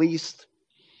with at least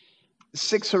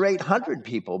 600 or 800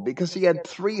 people because he had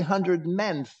 300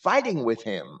 men fighting with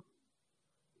him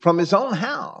from his own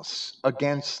house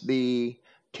against the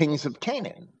kings of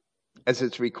Canaan, as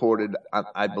it's recorded,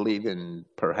 I believe, in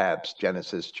perhaps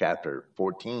Genesis chapter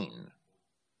 14.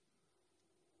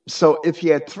 So if he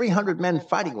had 300 men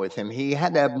fighting with him, he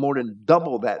had to have more than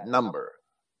double that number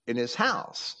in his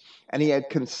house. And he had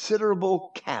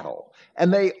considerable cattle.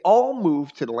 And they all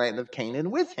moved to the land of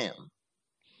Canaan with him.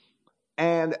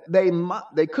 And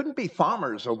they couldn't be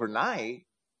farmers overnight.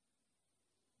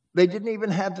 They didn't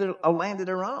even have a land of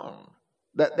their own.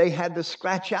 That they had to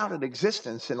scratch out an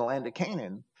existence in the land of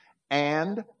Canaan.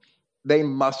 And they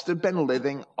must have been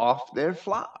living off their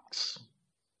flocks.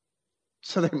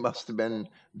 So they must have been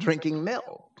drinking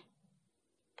milk.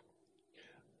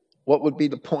 What would be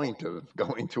the point of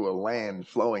going to a land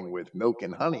flowing with milk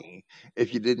and honey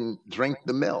if you didn't drink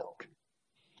the milk?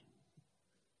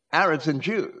 Arabs and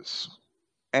Jews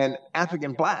and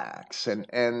African blacks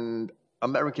and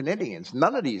American Indians,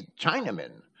 none of these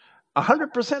Chinamen,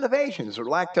 100% of Asians are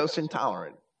lactose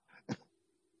intolerant.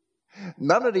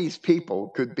 None of these people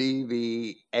could be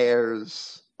the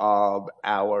heirs of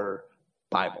our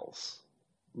Bibles.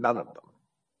 None of them.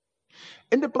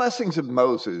 In the blessings of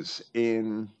Moses,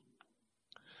 and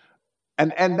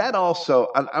that also,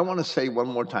 I want to say one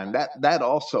more time, that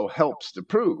also helps to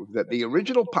prove that the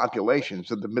original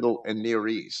populations of the Middle and Near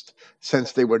East,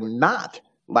 since they were not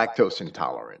lactose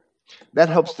intolerant, that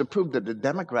helps to prove that the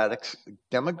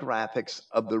demographics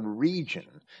of the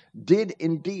region did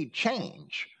indeed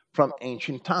change from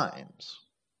ancient times.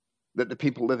 That the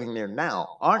people living there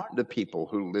now aren't the people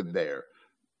who lived there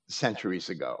centuries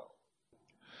ago.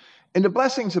 In the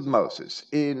blessings of Moses,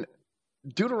 in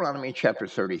Deuteronomy chapter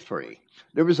 33,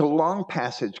 there is a long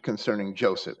passage concerning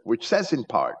Joseph, which says in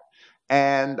part,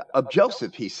 and of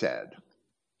Joseph he said,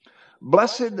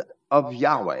 "Blessed of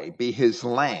Yahweh be his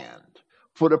land,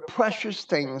 for the precious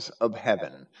things of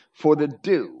heaven, for the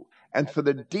dew, and for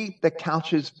the deep that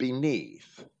couches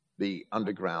beneath the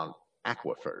underground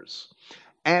aquifers,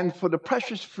 and for the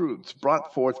precious fruits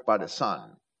brought forth by the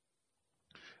sun,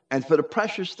 and for the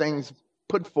precious things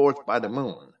put forth by the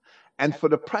moon, and for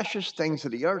the precious things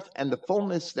of the earth and the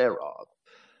fullness thereof."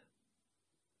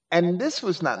 And this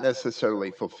was not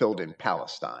necessarily fulfilled in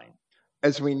Palestine.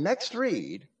 As we next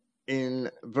read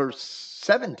in verse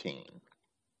 17,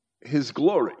 his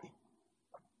glory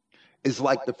is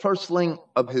like the firstling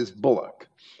of his bullock,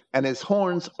 and his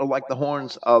horns are like the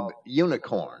horns of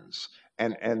unicorns.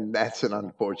 And that's an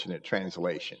unfortunate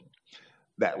translation,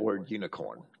 that word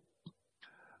unicorn.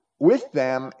 With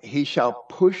them he shall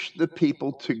push the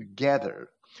people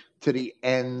together to the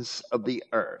ends of the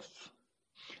earth.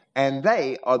 And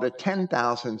they are the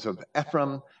 10,000s of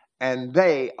Ephraim, and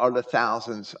they are the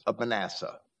thousands of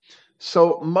Manasseh.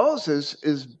 So Moses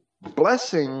is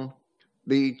blessing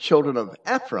the children of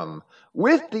Ephraim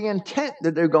with the intent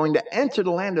that they're going to enter the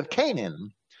land of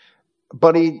Canaan,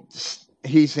 but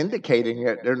he's indicating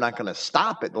that they're not going to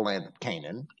stop at the land of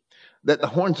Canaan, that the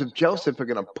horns of Joseph are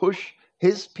going to push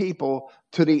his people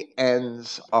to the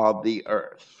ends of the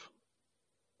earth.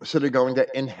 So they're going to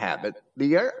inhabit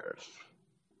the earth.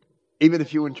 Even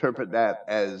if you interpret that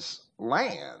as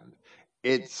land,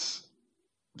 it's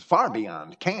far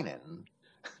beyond Canaan,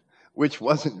 which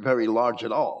wasn't very large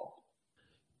at all.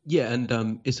 Yeah,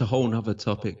 and it's a whole nother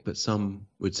topic, but some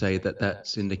would say that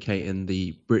that's indicating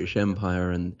the British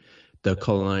Empire and the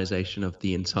colonization of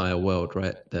the entire world,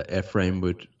 right? That Ephraim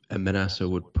would and Manasseh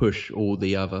would push all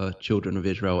the other children of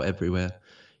Israel everywhere,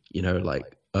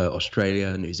 like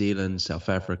Australia, New Zealand, South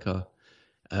Africa,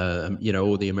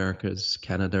 all the Americas,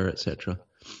 Canada, etc.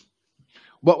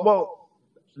 Well,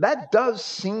 that does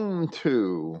seem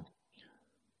to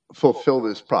fulfill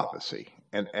this prophecy,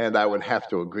 and I would have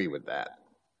to agree with that.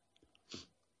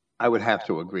 I would have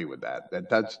to agree with that.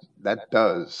 That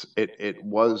does it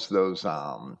was those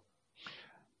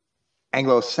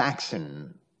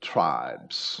Anglo-Saxon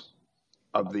tribes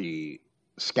of the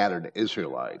scattered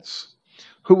Israelites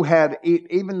who had,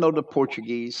 even though the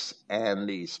Portuguese and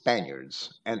the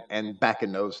Spaniards, and back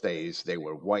in those days they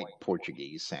were white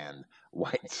Portuguese and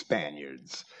white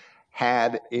Spaniards,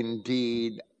 had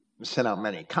indeed sent out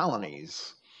many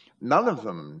colonies, none of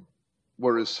them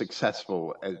were as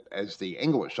successful as the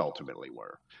English ultimately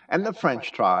were. And the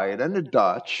French tried, and the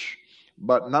Dutch,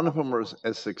 but none of them were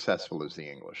as successful as the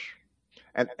English.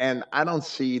 And I don't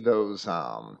see those.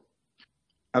 I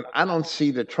don't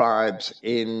see the tribes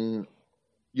in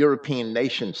European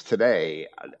nations today,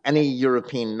 any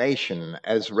European nation,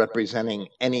 as representing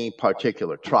any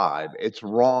particular tribe. It's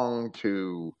wrong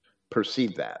to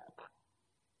perceive that.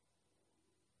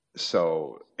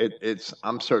 So it's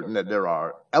I'm certain that there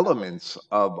are elements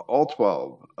of all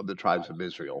 12 of the tribes of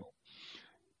Israel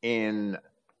in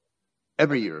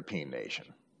every European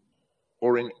nation,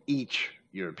 or in each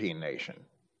European nation.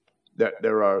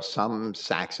 There are some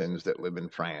Saxons that live in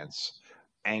France,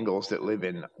 Angles that live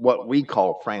in what we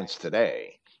call France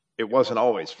today. It wasn't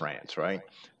always France, right?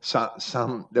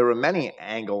 Some there are many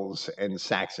Angles and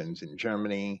Saxons in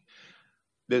Germany.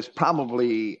 There's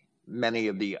probably many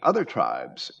of the other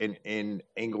tribes in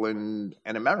England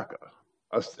and America,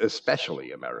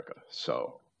 especially America.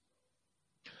 So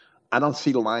I don't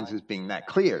see the lines as being that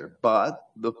clear, but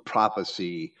the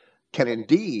prophecy can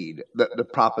indeed, the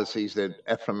prophecies that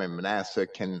Ephraim and Manasseh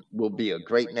will be a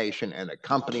great nation and a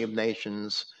company of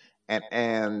nations,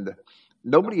 and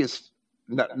nobody is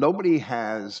nobody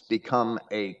has become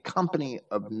a company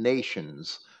of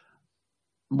nations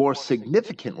more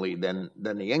significantly than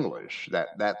the English.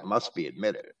 That must be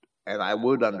admitted, and I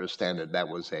would understand that that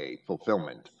was a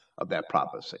fulfillment of that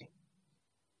prophecy.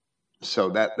 So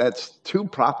that's two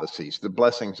prophecies: the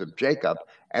blessings of Jacob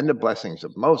and the blessings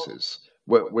of Moses,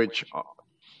 which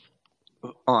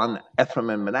on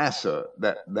Ephraim and Manasseh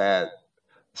that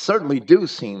certainly do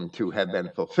seem to have been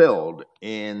fulfilled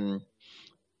in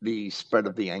the spread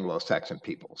of the Anglo-Saxon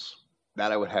peoples.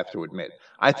 That I would have to admit.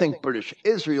 I think British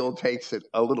Israel takes it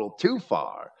a little too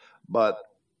far, but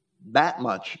that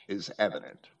much is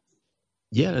evident.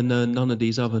 Yeah, and none of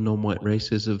these other non-white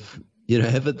races have,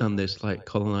 ever done this, like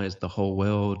colonized the whole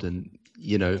world and,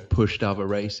 pushed other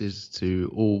races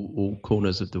to all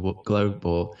corners of the globe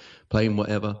or playing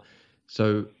whatever.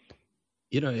 So,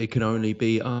 it can only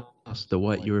be us, the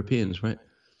white Europeans, right?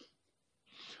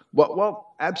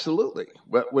 Well, absolutely,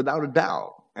 without a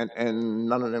doubt. and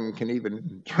none of them can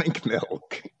even drink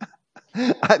milk.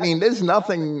 I mean, there's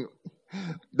nothing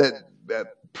that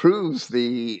proves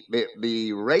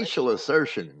the racial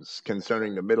assertions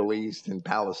concerning the Middle East and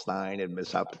Palestine and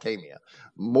Mesopotamia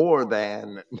more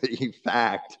than the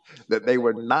fact that they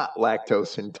were not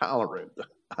lactose intolerant.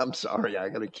 I'm sorry, I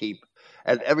got to keep.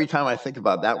 And every time I think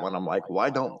about that one, I'm like, why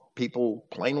don't people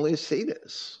plainly see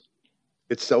this?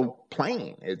 It's so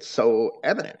plain. It's so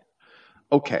evident.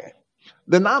 Okay,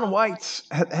 the non-whites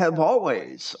have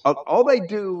always all they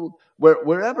do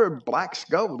wherever blacks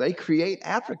go, they create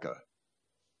Africa.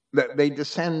 That they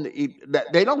descend,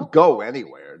 that they don't go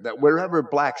anywhere. That wherever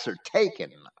blacks are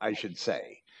taken, I should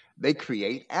say, they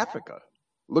create Africa.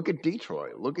 Look at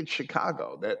Detroit. Look at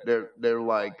Chicago. That they're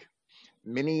like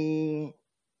mini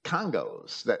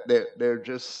Congos. That they're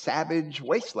just savage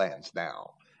wastelands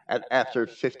now. After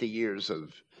 50 years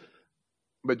of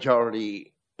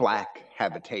majority black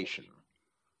habitation,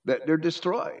 that they're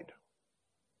destroyed.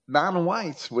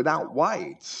 Non-whites without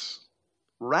whites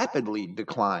rapidly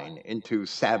decline into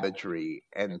savagery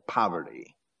and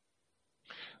poverty.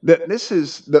 That this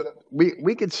is the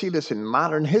we could see this in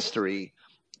modern history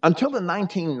until the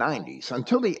 1990s,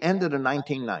 until the end of the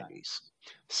 1990s.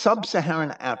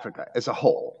 Sub-Saharan Africa as a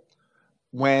whole,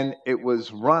 when it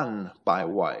was run by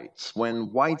whites,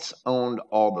 when whites owned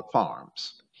all the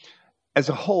farms, as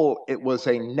a whole, it was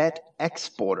a net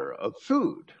exporter of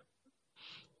food,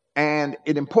 and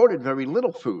it imported very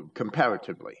little food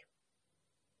comparatively.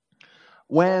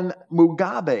 When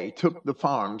Mugabe took the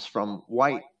farms from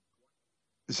white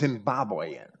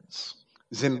Zimbabweans,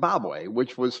 Zimbabwe,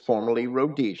 which was formerly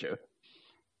Rhodesia,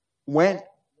 went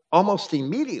almost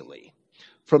immediately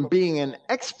from being an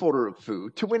exporter of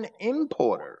food to an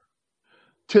importer,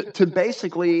 to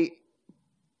basically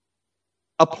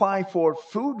apply for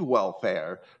food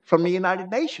welfare from the United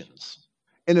Nations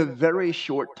in a very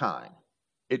short time.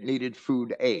 It needed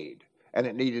food aid and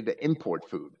it needed to import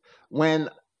food. When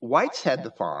whites had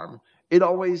the farm, it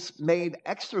always made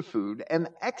extra food and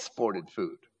exported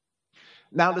food.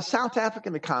 Now, the South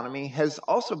African economy has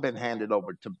also been handed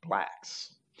over to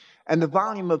blacks, and the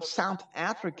volume of South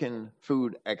African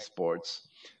food exports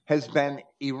has been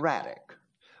erratic,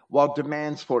 while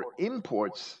demands for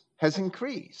imports has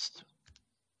increased.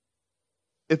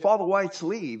 If all the whites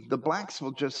leave, the blacks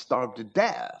will just starve to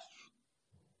death.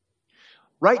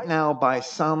 Right now, by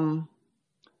some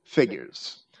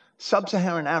figures, Sub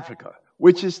Saharan Africa,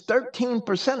 which is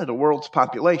 13% of the world's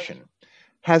population,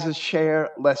 has a share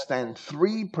less than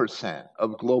 3%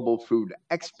 of global food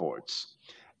exports,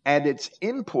 and its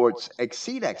imports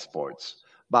exceed exports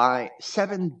by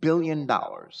 $7 billion.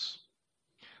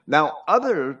 Now,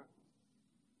 other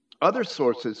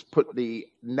sources put the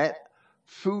net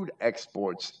food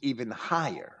exports even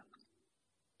higher.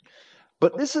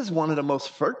 But this is one of the most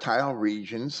fertile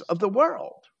regions of the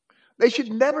world. They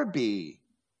should never be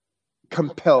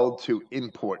compelled to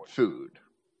import food.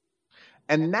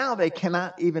 And now they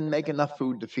cannot even make enough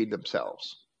food to feed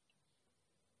themselves.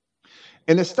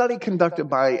 In a study conducted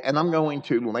by, and I'm going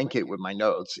to link it with my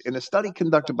notes, in a study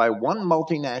conducted by one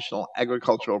multinational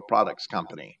agricultural products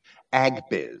company,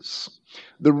 AgBiz,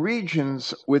 the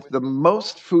regions with the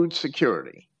most food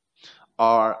security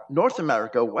are North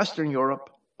America, Western Europe,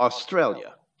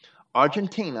 Australia,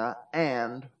 Argentina,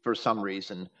 and, for some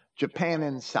reason, Japan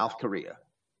and South Korea.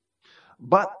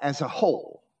 But as a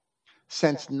whole,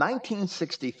 since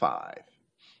 1965,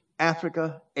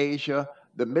 Africa, Asia,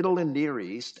 the Middle and Near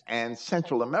East, and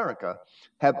Central America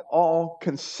have all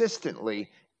consistently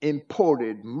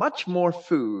imported much more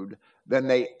food than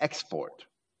they export.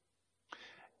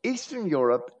 Eastern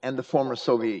Europe and the former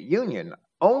Soviet Union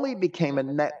only became a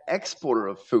net exporter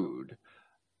of food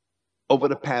over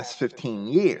the past 15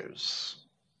 years.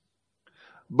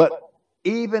 But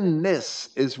even this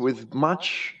is with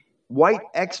much white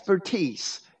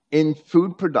expertise in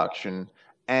food production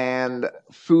and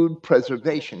food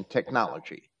preservation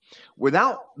technology.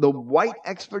 Without the white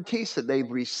expertise that they've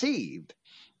received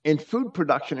in food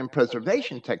production and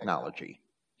preservation technology,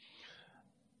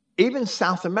 even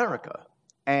South America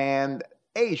and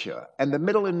Asia and the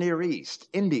Middle and Near East,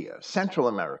 India, Central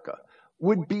America,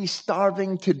 would be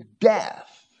starving to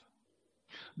death.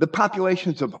 The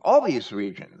populations of all these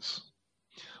regions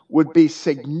would be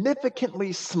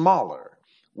significantly smaller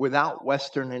without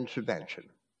Western intervention.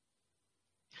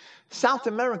 South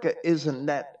America is a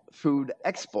net food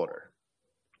exporter,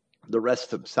 the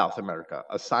rest of South America,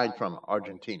 aside from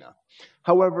Argentina.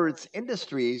 However, its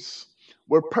industries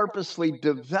were purposely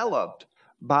developed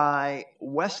by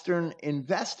Western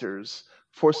investors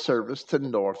for service to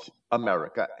North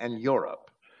America and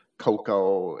Europe.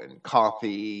 Cocoa and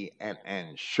coffee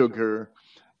and sugar.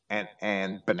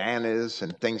 and bananas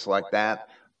and things like that.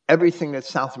 Everything that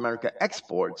South America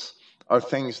exports are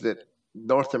things that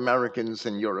North Americans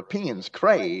and Europeans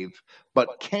crave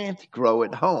but can't grow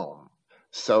at home.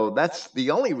 So that's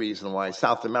the only reason why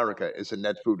South America is a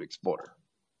net food exporter.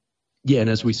 Yeah, and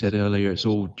as we said earlier, it's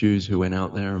all Jews who went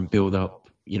out there and build up,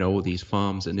 all these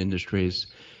farms and industries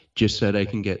just so they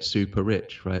can get super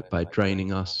rich, right? By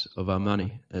draining us of our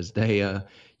money as they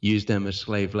use them as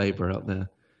slave labor out there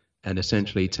and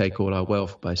essentially take all our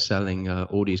wealth by selling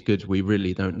all these goods we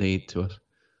really don't need to us.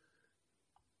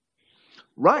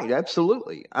 Right,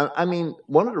 absolutely. I mean,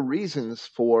 one of the reasons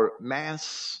for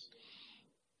mass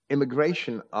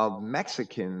immigration of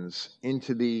Mexicans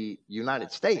into the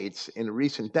United States in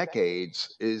recent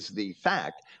decades is the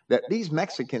fact that these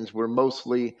Mexicans were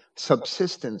mostly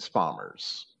subsistence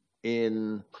farmers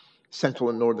in central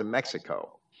and northern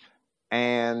Mexico.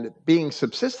 And being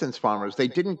subsistence farmers, they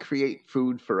didn't create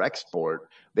food for export,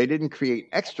 they didn't create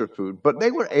extra food, but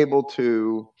they were able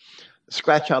to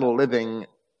scratch out a living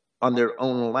on their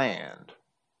own land.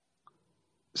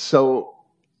 So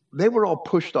they were all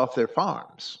pushed off their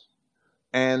farms.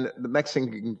 And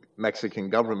the Mexican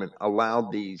government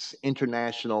allowed these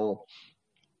international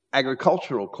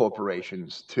agricultural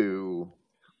corporations to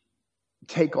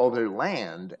take all their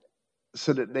land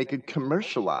so that they could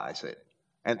commercialize it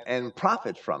and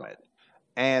profit from it.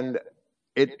 And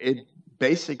it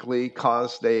basically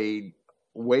caused a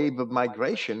wave of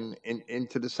migration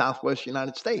into the Southwest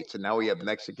United States. And now we have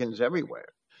Mexicans everywhere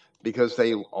because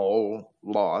they all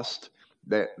lost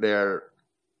their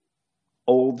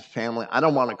old family. I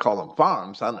don't want to call them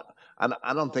farms.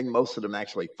 I don't think most of them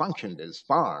actually functioned as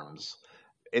farms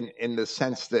in the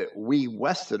sense that we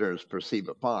Westerners perceive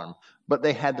a farm, but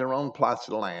they had their own plots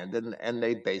of land and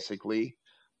they basically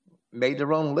made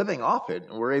their own living off it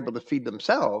and were able to feed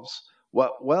themselves.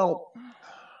 Well,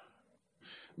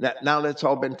 now that's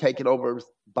all been taken over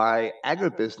by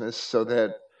agribusiness so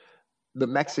that the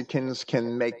Mexicans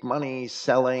can make money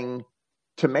selling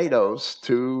tomatoes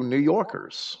to New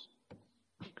Yorkers.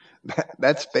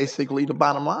 That's basically the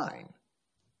bottom line.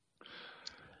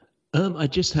 I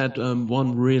just had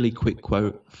one really quick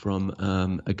quote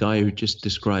from a guy who just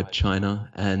described China,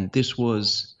 and this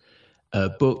was a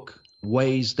book,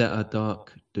 Ways That Are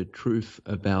Dark, The Truth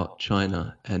About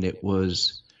China, and it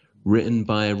was written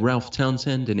by Ralph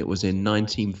Townsend, and it was in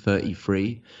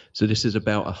 1933. So this is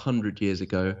about 100 years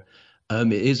ago.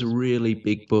 It is a really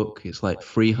big book. It's like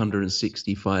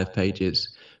 365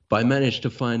 pages. But I managed to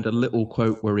find a little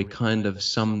quote where he kind of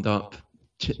summed up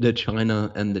the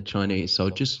China and the Chinese. So I'll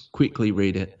just quickly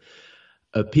read it.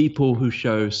 A people who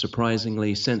show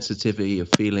surprisingly sensitivity of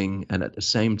feeling and at the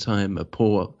same time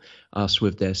appall us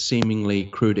with their seemingly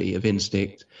crudity of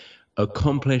instinct,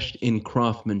 accomplished in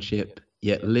craftsmanship,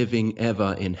 yet living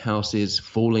ever in houses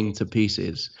falling to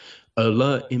pieces,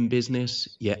 alert in business,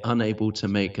 yet unable to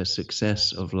make a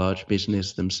success of large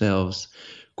business themselves,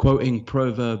 quoting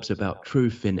proverbs about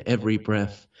truth in every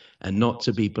breath and not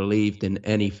to be believed in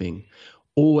anything,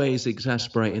 always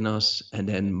exasperating us and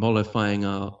then mollifying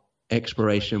our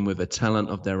expiration with a talent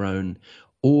of their own,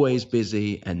 always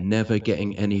busy and never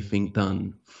getting anything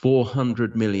done.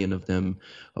 400 million of them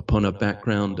upon a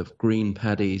background of green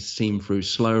paddies seen through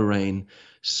slow rain,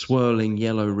 swirling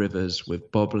yellow rivers with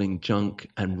bobbling junk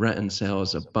and rattan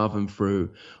sails above and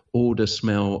through all the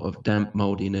smell of damp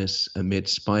moldiness amid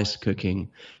spice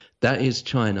cooking. That is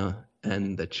China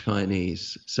and the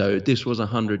Chinese. So this was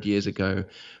 100 years ago,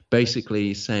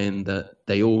 basically saying that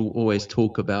they all always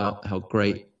talk about how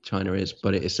great China is,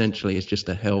 but it essentially is just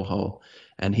a hellhole.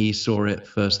 And he saw it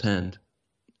firsthand,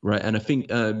 right? And I think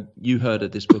you heard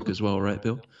of this book as well, right,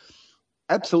 Bill?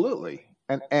 Absolutely.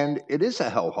 And it is a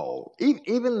hellhole.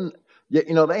 Even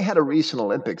they had a recent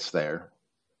Olympics there.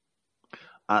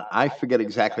 I forget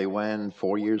exactly when,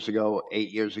 4 years ago,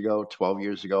 8 years ago, 12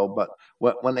 years ago, but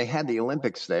when they had the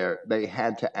Olympics there, they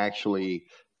had to actually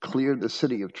clear the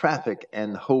city of traffic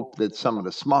and hope that some of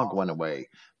the smog went away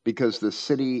because the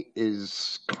city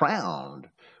is crowned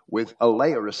with a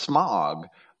layer of smog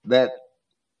that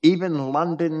even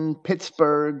London,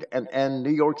 Pittsburgh, and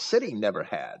New York City never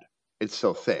had. It's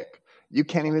so thick. You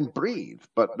can't even breathe,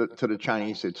 but to the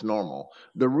Chinese, it's normal.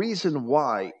 The reason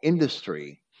why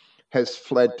industry has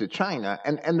fled to China,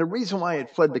 and the reason why it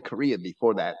fled to Korea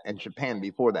before that and Japan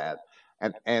before that,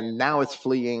 and now it's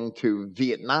fleeing to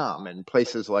Vietnam and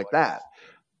places like that.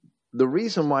 The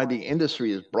reason why the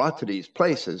industry is brought to these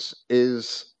places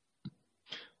is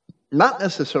not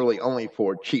necessarily only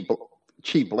for cheap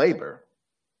labor,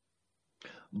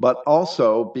 but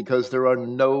also because there are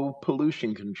no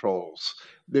pollution controls.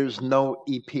 There's no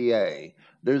EPA.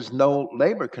 There's no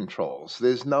labor controls.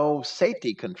 There's no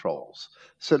safety controls.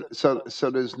 So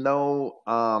there's no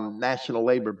National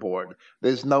Labor Board.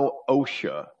 There's no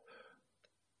OSHA.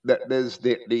 There's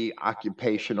the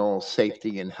Occupational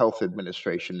Safety and Health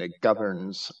Administration that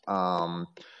governs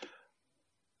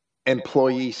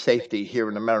employee safety here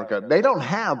in America. They don't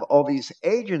have all these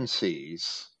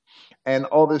agencies and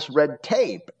all this red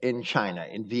tape in China,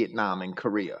 in Vietnam, in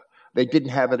Korea. They didn't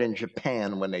have it in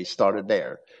Japan when they started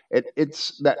there.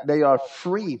 It's that they are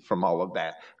free from all of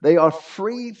that. They are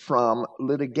free from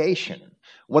litigation.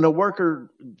 When a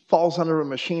worker falls under a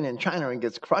machine in China and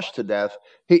gets crushed to death,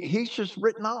 he's just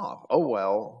written off. Oh,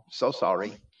 well, so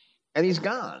sorry. And he's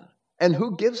gone. And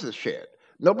who gives a shit?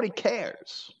 Nobody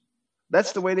cares.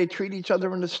 That's the way they treat each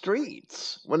other in the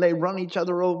streets. When they run each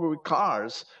other over with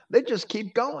cars, they just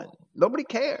keep going. Nobody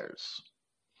cares.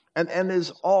 And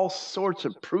there's all sorts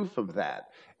of proof of that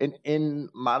in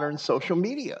modern social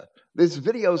media. There's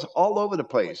videos all over the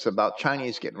place about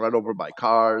Chinese getting run over by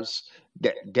cars,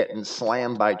 getting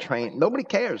slammed by train. Nobody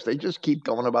cares. They just keep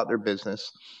going about their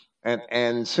business.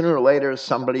 And sooner or later,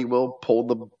 somebody will pull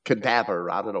the cadaver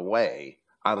out of the way,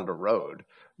 out of the road.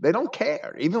 They don't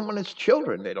care. Even when it's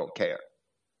children, they don't care.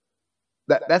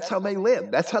 That's how they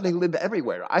live. That's how they live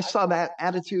everywhere. I saw that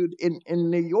attitude in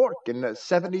New York in the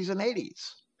 70s and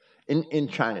 80s in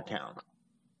Chinatown.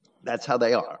 That's how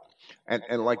they are.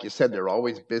 And like you said, they're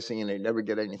always busy and they never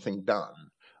get anything done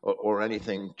or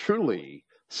anything truly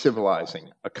civilizing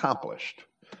accomplished.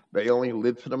 They only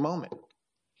live for the moment.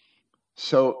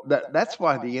 So that's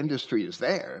why the industry is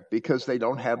there, because they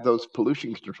don't have those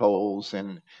pollution controls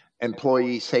and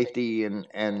employee safety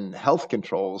and health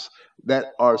controls that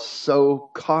are so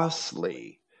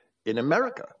costly in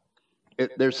America.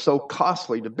 They're so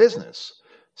costly to business.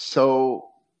 So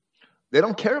they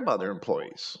don't care about their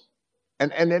employees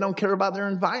and they don't care about their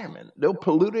environment. They'll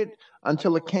pollute it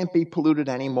until it can't be polluted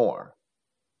anymore.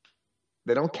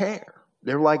 They don't care.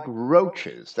 They're like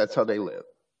roaches. That's how they live.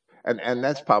 And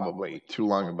that's probably too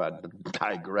long about the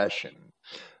digression.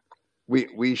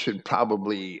 We should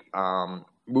probably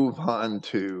move on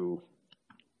to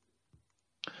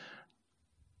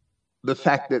the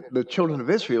fact that the children of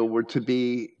Israel were to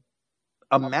be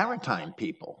a maritime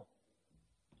people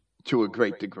to a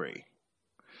great degree.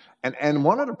 And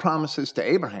one of the promises to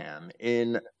Abraham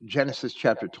in Genesis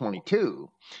chapter 22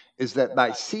 is that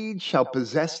thy seed shall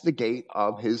possess the gate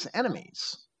of his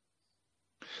enemies.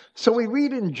 So we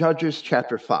read in Judges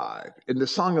chapter 5, in the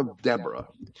Song of Deborah,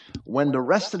 when the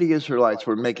rest of the Israelites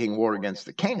were making war against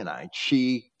the Canaanites,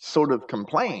 she sort of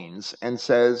complains and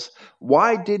says,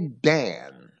 why did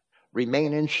Dan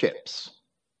remain in ships?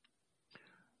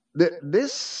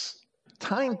 This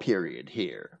time period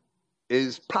here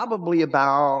is probably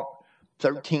about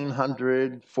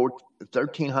 1300,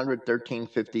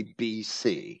 1350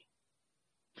 BC.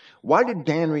 Why did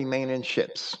Dan remain in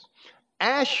ships?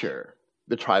 Asher,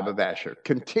 the tribe of Asher,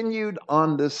 continued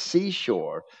on the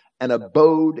seashore and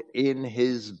abode in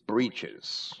his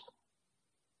breeches.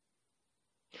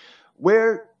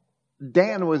 Where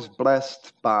Dan was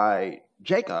blessed by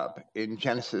Jacob in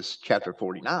Genesis chapter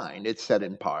 49, it said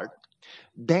in part,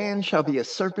 Dan shall be a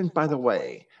serpent by the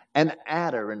way, an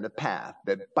adder in the path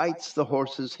that bites the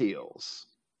horse's heels,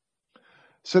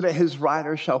 so that his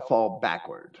rider shall fall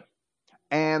backward.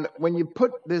 And when you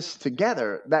put this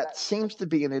together, that seems to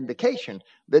be an indication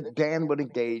that Dan would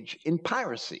engage in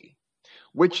piracy,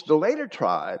 which the later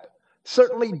tribe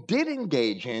certainly did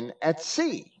engage in at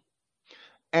sea.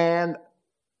 And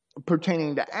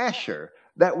pertaining to Asher,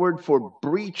 that word for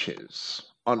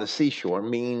breaches on the seashore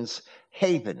means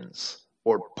havens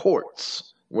or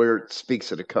ports, where it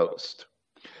speaks of the coast.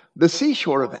 The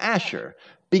seashore of Asher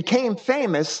became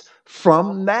famous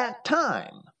from that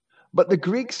time, but the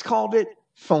Greeks called it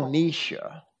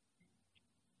Phoenicia.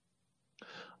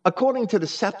 According to the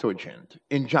Septuagint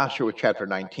in Joshua chapter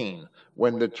 19,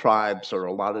 when the tribes are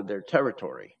allotted their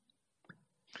territory,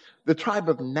 the tribe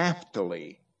of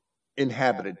Naphtali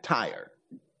inhabited Tyre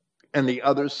and the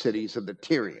other cities of the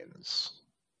Tyrians.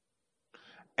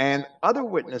 And other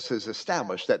witnesses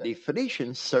established that the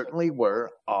Phoenicians certainly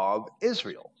were of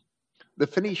Israel.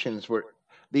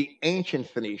 The ancient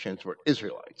Phoenicians were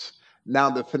Israelites. Now,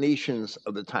 the Phoenicians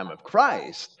of the time of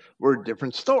Christ were a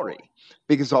different story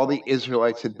because all the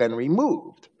Israelites had been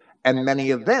removed, and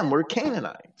many of them were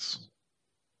Canaanites.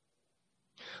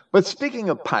 But speaking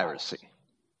of piracy,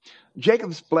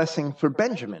 Jacob's blessing for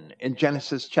Benjamin in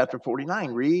Genesis chapter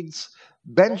 49 reads,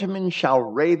 Benjamin shall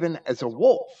raven as a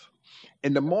wolf.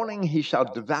 In the morning he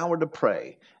shall devour the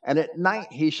prey, and at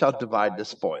night he shall divide the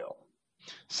spoil.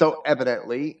 So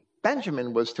evidently,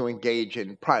 Benjamin was to engage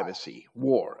in privacy,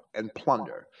 war, and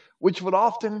plunder, which would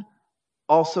often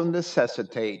also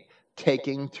necessitate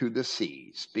taking to the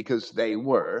seas because they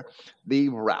were the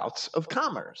routes of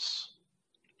commerce.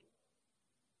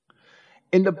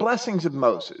 In the blessings of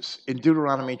Moses, in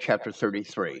Deuteronomy chapter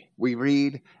 33, we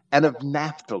read, "And of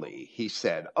Naphtali, he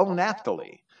said, O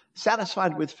Naphtali,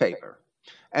 satisfied with favor,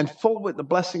 and full with the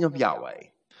blessing of Yahweh,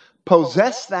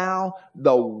 possess thou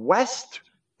the west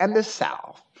and the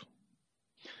south."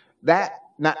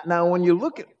 Now, when you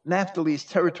look at Naphtali's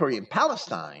territory in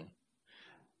Palestine,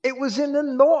 it was in the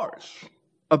north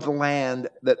of the land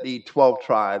that the 12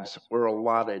 tribes were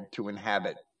allotted to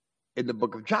inhabit in the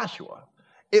book of Joshua.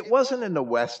 It wasn't in the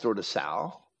west or the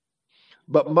south,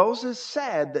 but Moses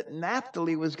said that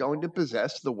Naphtali was going to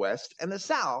possess the west and the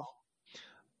south.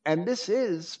 And this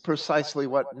is precisely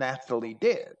what Naphtali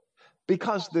did,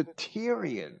 because the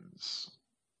Tyrians,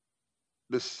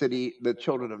 the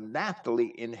children of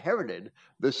Naphtali, inherited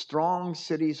the strong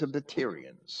cities of the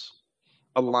Tyrians,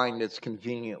 a line that's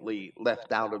conveniently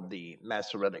left out of the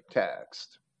Masoretic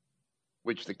text,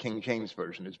 which the King James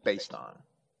Version is based on.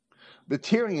 The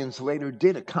Tyrians later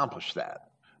did accomplish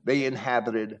that. They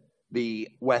inhabited the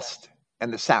west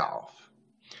and the south.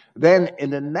 Then in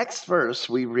the next verse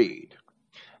we read,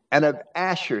 "And of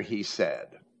Asher he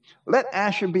said, Let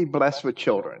Asher be blessed with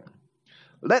children.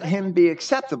 Let him be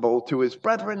acceptable to his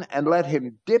brethren, and let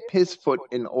him dip his foot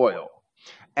in oil."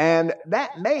 And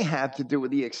that may have to do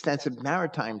with the extensive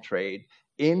maritime trade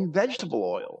in vegetable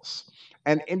oils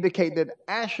and indicate that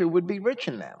Asher would be rich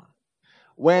in them.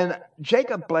 When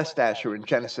Jacob blessed Asher in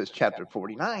Genesis chapter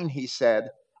 49, he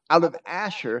said, "Out of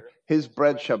Asher his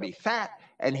bread shall be fat,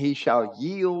 and he shall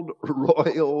yield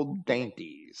royal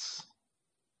dainties."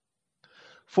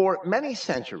 For many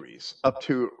centuries, up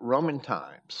to Roman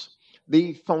times,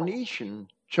 the Phoenician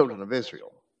children of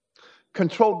Israel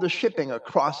controlled the shipping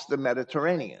across the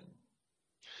Mediterranean.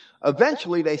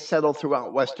 Eventually, they settled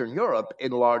throughout Western Europe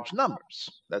in large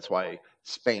numbers. That's why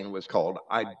Spain was called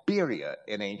Iberia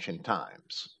in ancient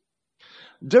times.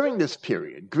 During this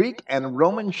period, Greek and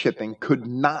Roman shipping could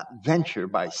not venture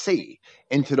by sea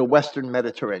into the Western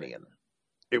Mediterranean.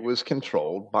 It was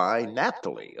controlled by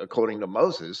Naphtali. According to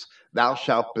Moses, "Thou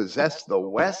shalt possess the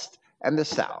west and the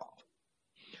south."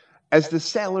 As the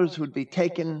sailors would be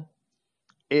taken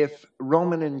if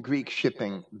Roman and Greek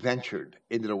shipping ventured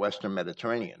into the Western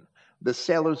Mediterranean, the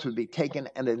sailors would be taken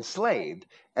and enslaved,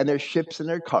 and their ships and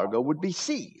their cargo would be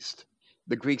seized.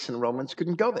 The Greeks and Romans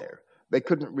couldn't go there. They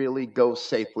couldn't really go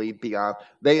safely beyond.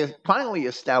 They finally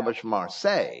established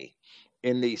Marseille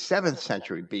in the 7th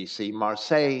century BC.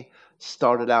 Marseille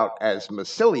started out as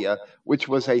Massilia, which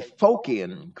was a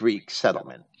Phocian Greek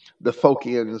settlement. The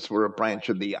Phocians were a branch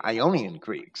of the Ionian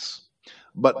Greeks,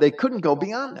 but they couldn't go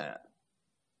beyond that.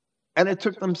 And it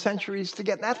took them centuries to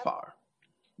get that far,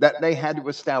 that they had to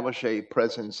establish a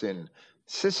presence in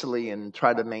Sicily and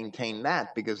try to maintain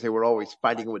that because they were always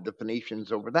fighting with the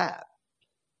Phoenicians over that.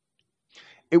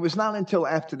 It was not until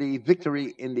after the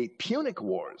victory in the Punic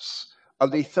Wars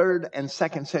of the 3rd and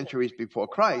 2nd centuries before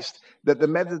Christ that the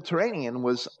Mediterranean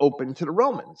was open to the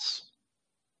Romans.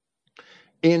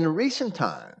 In recent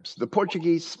times, the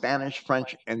Portuguese, Spanish,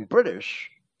 French, and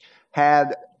British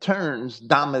had turns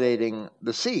dominating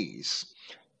the seas,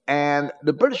 and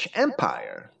the British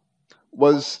Empire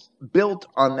was built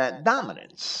on that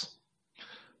dominance.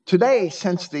 Today,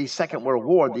 since the Second World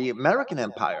War, the American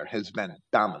empire has been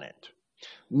dominant.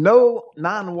 No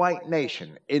non-white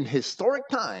nation in historic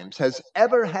times has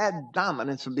ever had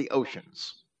dominance of the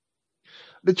oceans.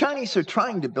 The Chinese are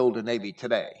trying to build a navy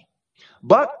today,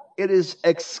 but it is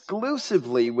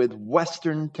exclusively with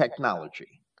Western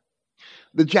technology.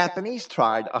 The Japanese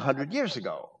tried 100 years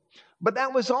ago, but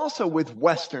that was also with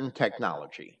Western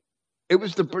technology. It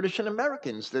was the British and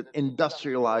Americans that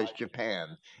industrialized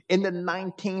Japan in the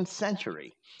 19th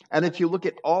century. And if you look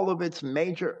at all of its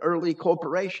major early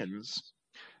corporations,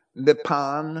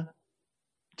 Nippon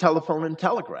Telephone and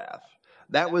Telegraph,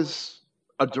 that was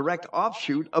a direct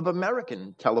offshoot of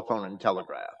American Telephone and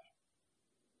Telegraph.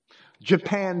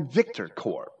 Japan Victor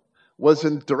Corp was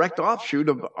a direct offshoot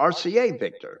of RCA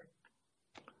Victor.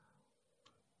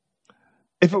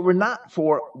 If it were not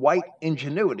for white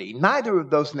ingenuity, neither of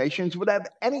those nations would have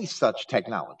any such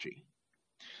technology.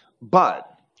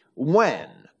 But when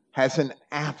has an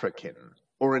African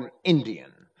or an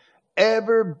Indian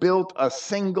ever built a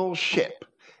single ship,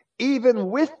 even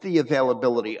with the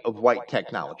availability of white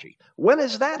technology? When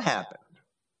has that happened?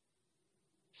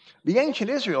 The ancient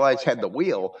Israelites had the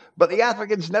wheel, but the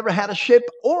Africans never had a ship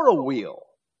or a wheel,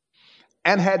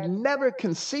 and had never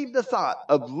conceived the thought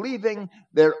of leaving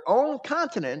their own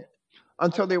continent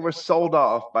until they were sold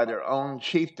off by their own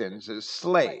chieftains as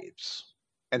slaves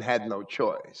and had no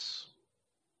choice.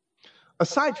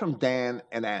 Aside from Dan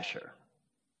and Asher,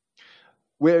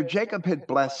 where Jacob had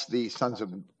blessed the sons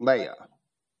of Leah,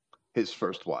 his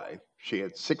first wife, she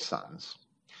had 6 sons,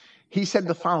 he said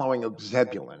the following of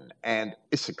Zebulun and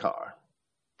Issachar: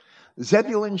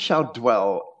 Zebulun shall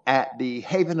dwell at the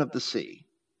haven of the sea,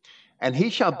 and he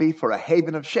shall be for a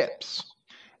haven of ships,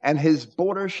 and his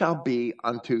border shall be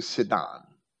unto Sidon.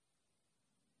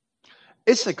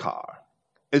 Issachar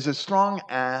is a strong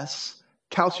ass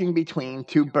couching between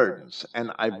two burdens,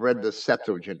 and I've read the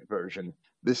Septuagint version.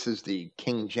 This is the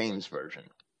King James version,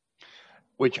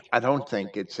 which I don't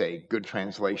think it's a good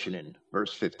translation in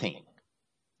verse 15,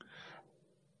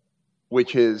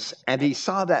 which is, and he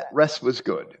saw that rest was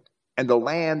good, and the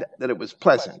land that it was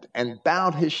pleasant, and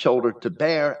bowed his shoulder to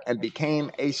bear, and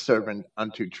became a servant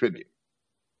unto tribute.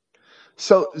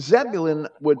 So Zebulun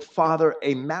would father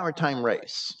a maritime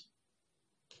race.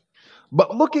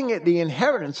 But looking at the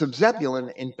inheritance of Zebulun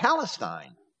in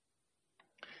Palestine,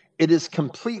 it is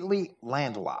completely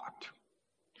landlocked.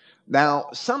 Now,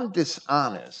 some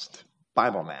dishonest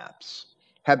Bible maps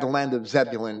have the land of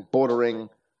Zebulun bordering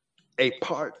a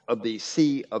part of the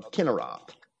Sea of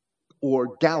Kinneroth,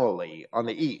 or Galilee on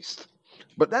the east.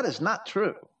 But that is not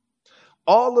true.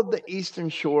 All of the eastern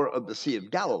shore of the Sea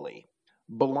of Galilee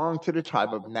belonged to the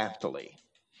tribe of Naphtali,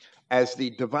 as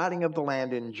the dividing of the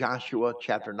land in Joshua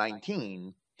chapter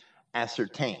 19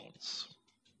 ascertains.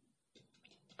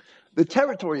 The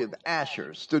territory of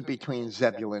Asher stood between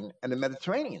Zebulun and the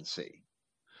Mediterranean Sea.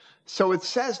 So it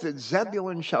says that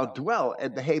Zebulun shall dwell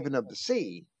at the haven of the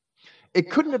sea. It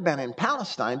couldn't have been in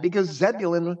Palestine because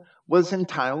Zebulun was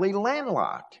entirely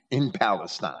landlocked in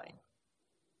Palestine.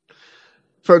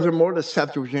 Furthermore, the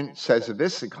Septuagint says of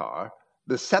Issachar,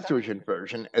 the Septuagint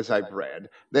version, as I've read,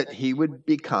 that he would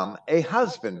become a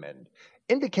husbandman,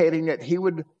 indicating that he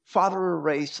would father a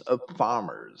race of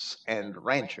farmers and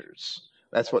ranchers.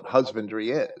 That's what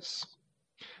husbandry is.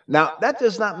 Now, that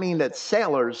does not mean that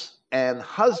sailors and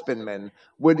husbandmen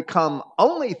would come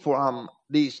only from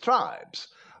these tribes,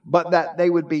 but that they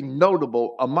would be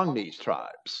notable among these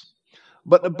tribes.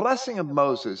 But the blessing of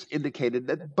Moses indicated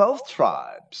that both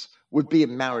tribes would be a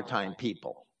maritime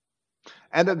people.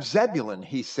 And of Zebulun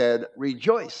he said,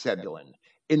 Rejoice, Zebulun,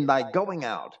 in thy going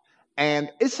out,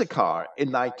 and Issachar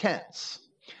in thy tents.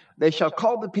 They shall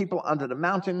call the people unto the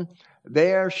mountain,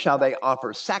 there shall they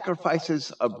offer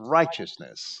sacrifices of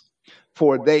righteousness,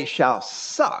 for they shall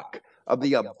suck of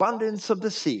the abundance of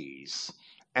the seas,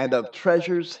 and of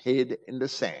treasures hid in the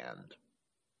sand.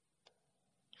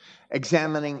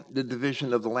 Examining the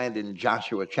division of the land in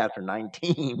Joshua chapter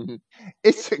 19,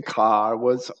 Issachar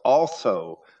was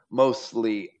also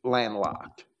mostly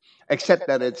landlocked, except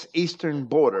that its eastern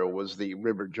border was the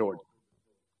River Jordan.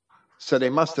 So they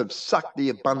must have sucked the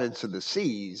abundance of the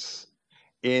seas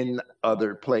in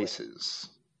other places.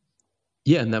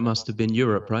 Yeah, and that must have been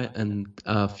Europe, right? And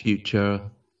future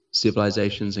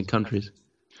civilizations and countries.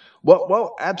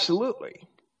 Well, absolutely.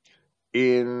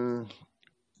 In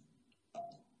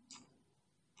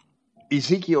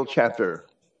Ezekiel chapter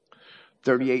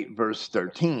 38, verse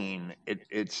 13,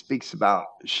 it speaks about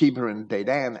Sheba and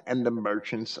Dedan and the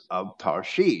merchants of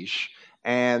Tarshish.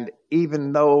 And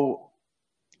even though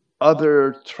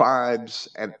other tribes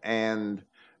and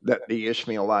that the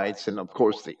Ishmaelites and of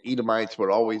course the Edomites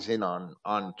were always in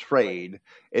on trade,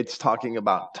 it's talking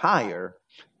about Tyre,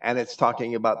 and it's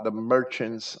talking about the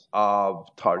merchants of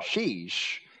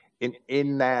Tarshish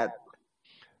in that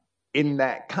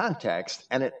context.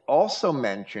 And it also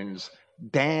mentions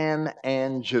Dan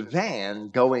and Javan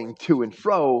going to and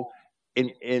fro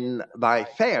in thy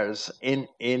fairs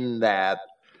in that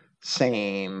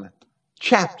same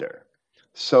chapter.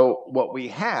 So what we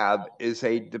have is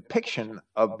a depiction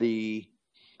of the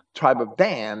tribe of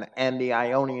Dan and the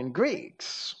Ionian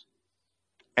Greeks,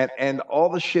 and all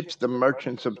the ships, the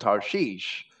merchants of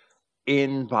Tarshish,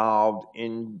 involved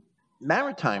in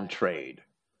maritime trade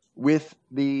with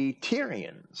the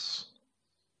Tyrians.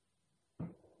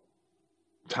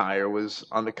 Tyre was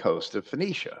on the coast of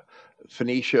Phoenicia.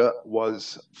 Phoenicia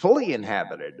was fully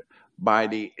inhabited by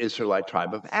the Israelite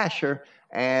tribe of Asher,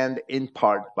 and in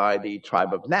part by the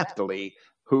tribe of Naphtali,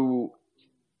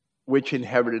 which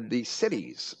inherited the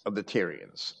cities of the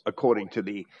Tyrians, according to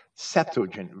the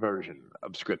Septuagint version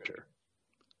of Scripture.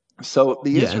 So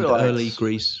the Yeah, and Israelites, early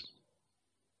Greece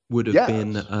would have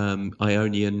been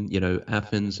Ionian,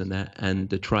 Athens and that, and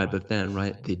the tribe of Dan,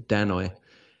 right? The Danoi.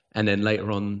 And then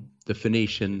later on, the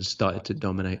Phoenicians started to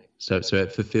dominate. So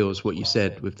it fulfills what you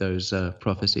said with those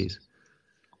prophecies.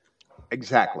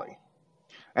 Exactly.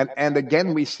 And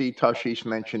again, we see Tarshish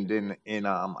mentioned in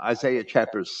Isaiah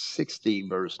chapter 60,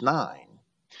 verse 9.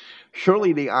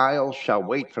 Surely the isles shall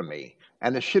wait for me,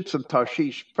 and the ships of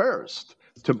Tarshish first,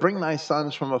 to bring thy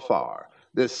sons from afar,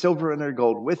 their silver and their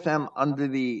gold with them under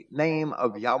the name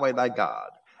of Yahweh thy God,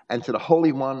 and to the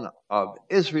Holy One of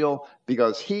Israel,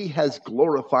 because he has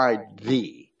glorified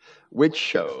thee, which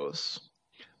shows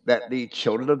that the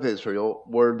children of Israel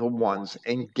were the ones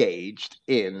engaged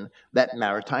in that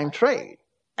maritime trade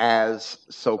as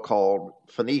so-called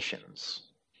Phoenicians.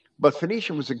 But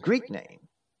Phoenician was a Greek name,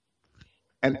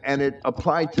 and it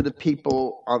applied to the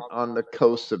people on the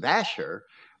coast of Asher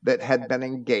that had been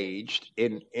engaged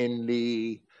in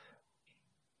the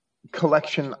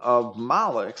collection of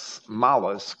mollusks,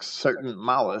 certain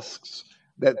mollusks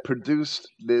that produced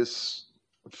this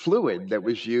fluid that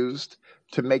was used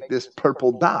to make this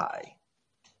purple dye.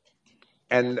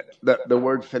 And the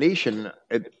word Phoenician,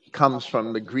 it comes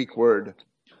from the Greek word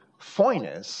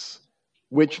phoinus,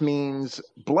 which means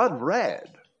blood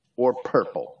red or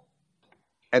purple.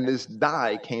 And this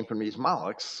dye came from these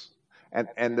mollusks,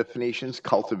 and the Phoenicians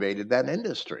cultivated that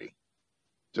industry.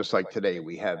 Just like today,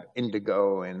 we have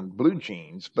indigo and blue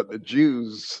jeans, but the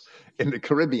Jews in the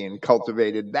Caribbean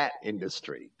cultivated that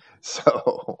industry.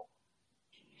 So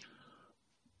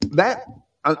that,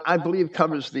 I believe,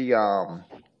 covers the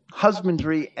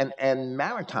husbandry and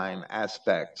maritime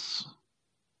aspects,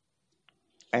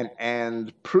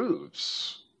 and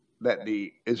proves that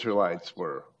the Israelites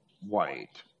were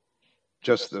white.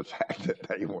 Just the fact that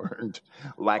they weren't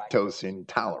lactose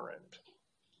intolerant.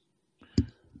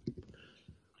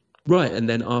 Right, and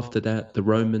then after that, the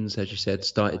Romans, as you said,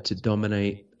 started to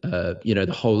dominate,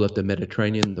 the whole of the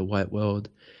Mediterranean, the white world.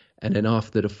 And then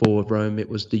after the fall of Rome, it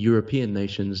was the European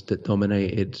nations that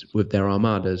dominated with their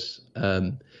armadas.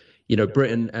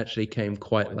 Britain actually came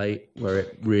quite late, where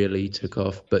it really took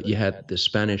off. But you had the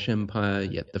Spanish Empire,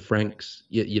 you had the Franks,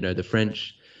 the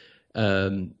French.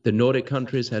 The Nordic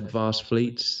countries had vast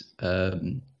fleets.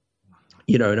 And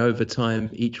over time,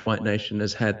 each white nation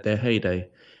has had their heyday.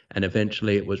 And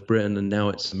eventually it was Britain, and now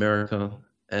it's America.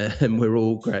 And we're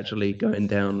all gradually going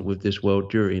down with this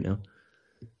world jury now.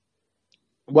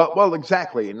 Well,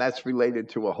 exactly, and that's related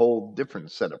to a whole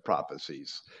different set of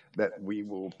prophecies that we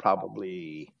will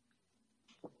probably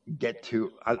get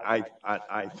to.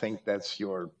 I think that's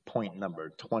your point number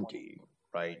 20,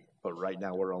 right? But right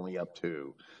now we're only up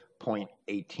to point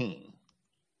 18.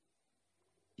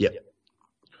 Yep.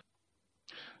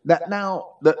 That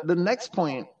now the next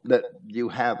point that you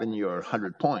have in your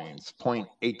 100 points, point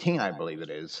 18, I believe it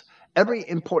is. Every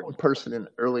important person in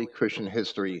early Christian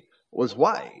history was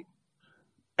white.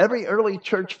 Every early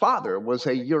church father was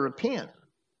a European.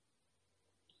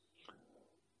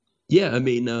 Yeah, I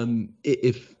mean,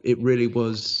 if it really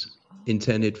was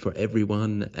intended for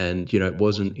everyone, and it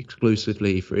wasn't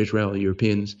exclusively for Israel or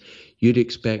Europeans, you'd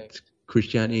expect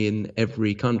Christianity in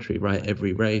every country, right?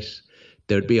 Every race.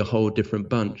 There'd be a whole different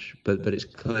bunch, but it's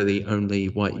clearly only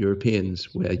white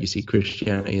Europeans where you see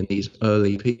Christianity and these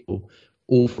early people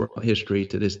all throughout history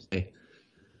to this day.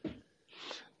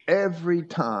 Every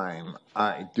time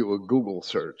I do a Google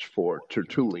search for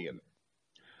Tertullian,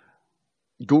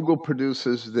 Google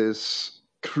produces this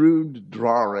crude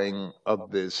drawing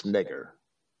of this nigger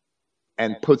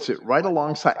and puts it right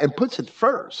alongside, and puts it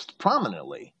first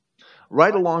prominently,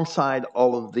 right alongside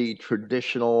all of the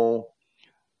traditional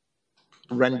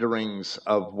renderings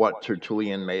of what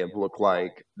Tertullian may have looked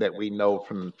like that we know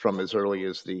from as early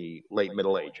as the late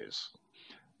Middle Ages.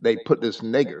 They put this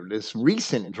nigger, this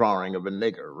recent drawing of a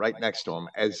nigger, right next to him,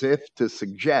 as if to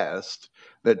suggest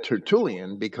that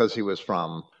Tertullian, because he was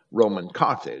from Roman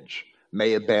Carthage,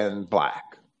 may have been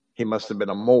black. He must have been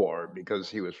a Moor because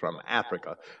he was from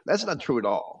Africa. That's not true at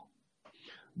all.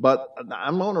 But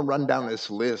I'm going to run down this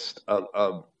list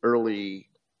of early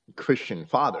Christian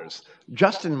fathers.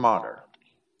 Justin Martyr,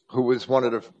 who was one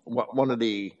of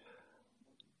the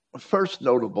first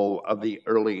notable of the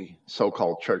early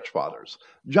so-called church fathers.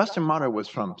 Justin Martyr was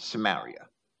from Samaria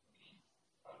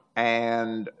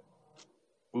and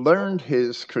learned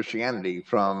his Christianity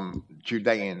from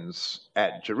Judeans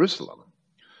at Jerusalem.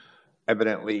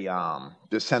 Evidently,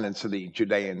 descendants of the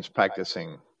Judeans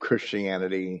practicing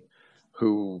Christianity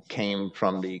who came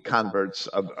from the converts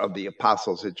of the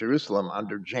apostles at Jerusalem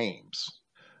under James.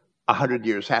 100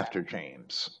 years after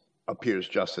James appears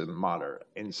Justin Martyr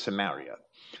in Samaria.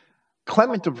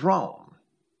 Clement of Rome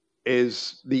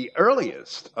is the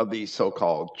earliest of these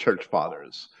so-called church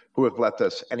fathers who have left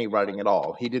us any writing at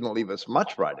all. He didn't leave us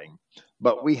much writing,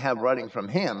 but we have writing from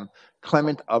him.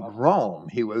 Clement of Rome,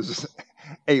 he was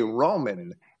a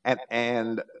Roman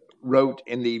and wrote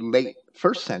in the late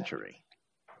first century.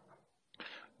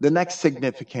 The next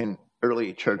significant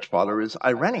early church father is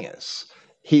Irenaeus.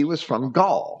 He was from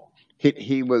Gaul.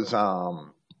 He was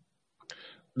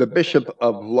the bishop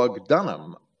of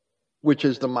Lugdunum, which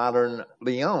is the modern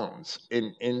Lyons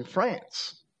in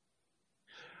France.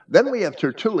 Then we have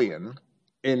Tertullian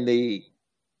in the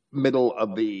middle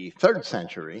of the third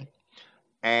century,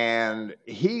 and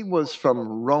he was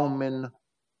from Roman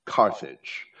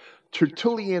Carthage.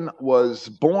 Tertullian was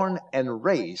born and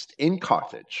raised in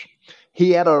Carthage.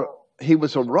 He had a he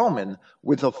was a Roman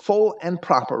with a full and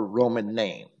proper Roman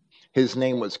name. His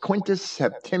name was Quintus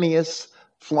Septimius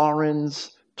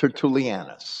Florens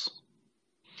Tertullianus.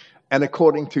 And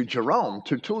according to Jerome,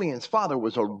 Tertullian's father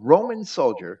was a Roman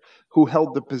soldier who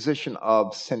held the position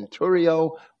of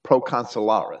centurio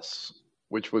proconsularis,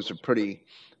 which was a pretty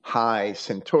high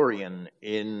centurion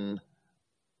in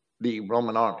the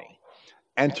Roman army.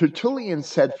 And Tertullian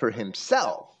said for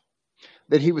himself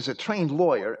that he was a trained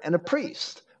lawyer and a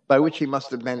priest, by which he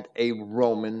must have meant a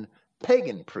Roman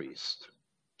pagan priest.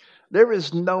 There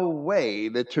is no way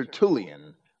that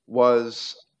Tertullian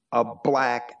was a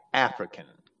black African.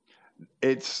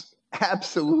 It's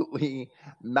absolutely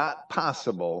not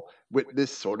possible with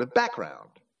this sort of background.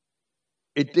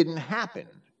 It didn't happen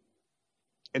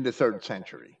in the third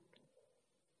century.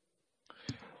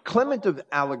 Clement of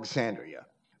Alexandria.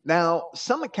 Now,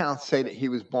 some accounts say that he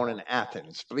was born in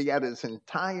Athens, but he had his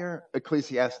entire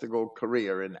ecclesiastical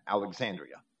career in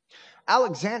Alexandria.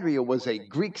 Alexandria was a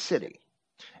Greek city.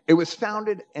 It was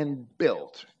founded and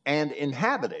built and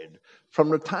inhabited from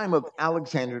the time of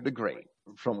Alexander the Great,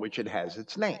 from which it has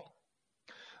its name.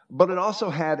 But it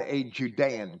also had a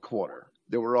Judean quarter.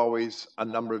 There were always a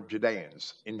number of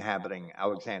Judeans inhabiting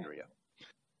Alexandria.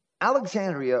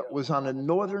 Alexandria was on the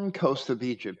northern coast of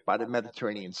Egypt by the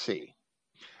Mediterranean Sea,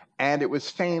 and it was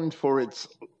famed for its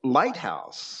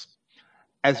lighthouse,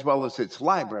 as well as its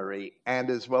library, and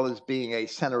as well as being a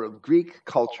center of Greek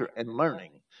culture and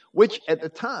learning, which at the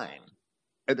time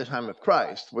of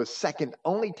Christ, was second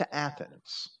only to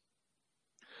Athens.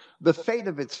 The fate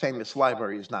of its famous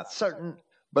library is not certain,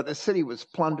 but the city was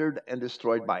plundered and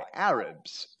destroyed by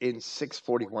Arabs in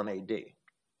 641 AD.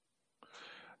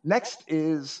 Next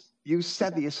is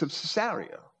Eusebius of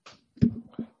Caesarea.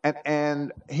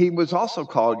 And he was also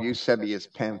called Eusebius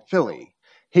Pamphili.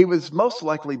 He was most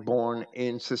likely born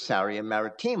in Caesarea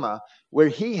Maritima, where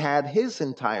he had his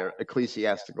entire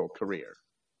ecclesiastical career.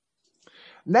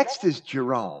 Next is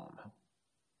Jerome,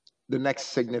 the next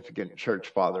significant church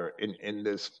father in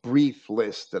this brief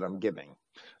list that I'm giving.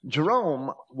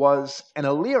 Jerome was an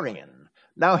Illyrian.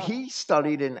 Now, he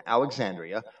studied in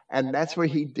Alexandria, and that's where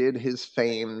he did his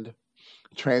famed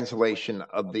translation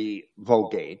of the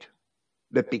Vulgate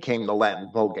that became the Latin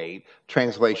Vulgate,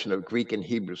 translation of Greek and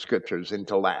Hebrew scriptures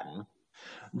into Latin.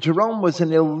 Jerome was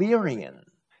an Illyrian.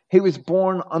 He was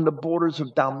born on the borders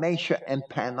of Dalmatia and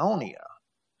Pannonia,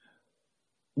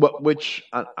 which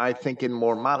I think in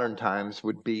more modern times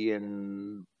would be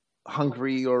in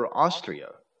Hungary or Austria.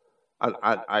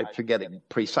 I forget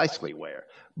precisely where,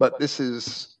 but this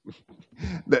is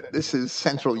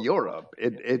Central Europe.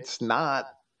 It's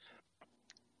not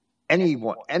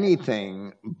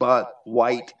anything but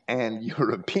white and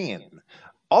European.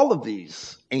 All of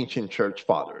these ancient church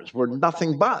fathers were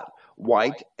nothing but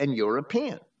white and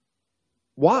European.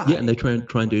 Why? Yeah, and they try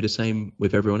and do the same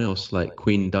with everyone else, like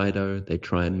Queen Dido. They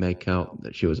try and make out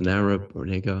that she was an Arab or a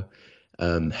nigger.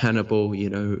 Hannibal,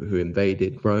 who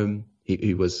invaded Rome,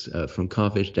 he was from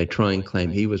Carthage. They try and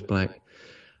claim he was black.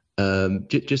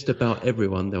 Just about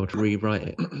everyone, they'll rewrite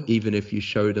it. Even if you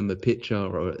show them a picture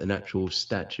or an actual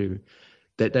statue,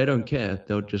 they don't care.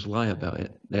 They'll just lie about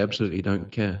it. They absolutely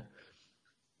don't care.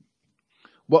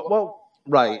 Well,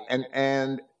 right,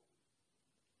 and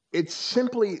it's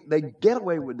simply they get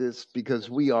away with this because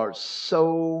we are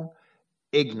so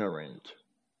ignorant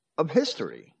of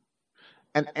history.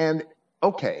 And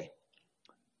okay,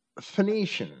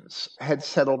 Phoenicians had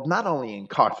settled not only in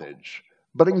Carthage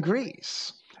but in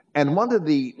Greece. And one of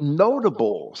the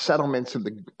notable settlements of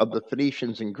the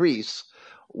Phoenicians in Greece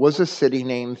was a city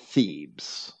named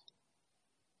Thebes.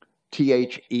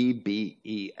 Thebes.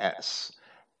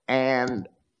 And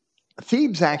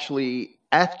Thebes actually,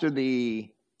 after the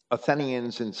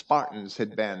Athenians and Spartans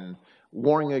had been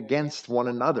warring against one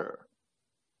another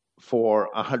for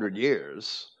 100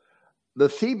 years, the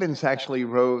Thebans actually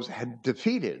had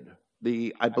defeated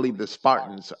I believe the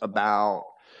Spartans about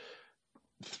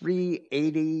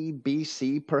 380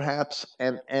 BC perhaps,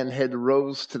 and had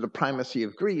rose to the primacy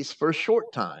of Greece for a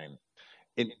short time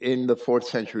in the 4th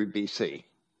century BC.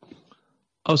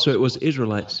 Oh, so it was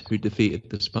Israelites who defeated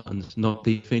the Spartans, not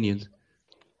the Athenians.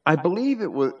 I believe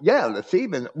it was, yeah, the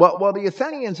Thebans. Well, the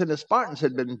Athenians and the Spartans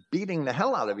had been beating the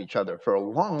hell out of each other for a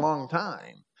long, long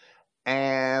time.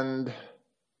 And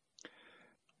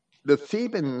the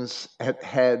Thebans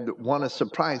had won a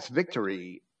surprise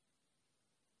victory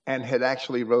and had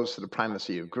actually rose to the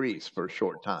primacy of Greece for a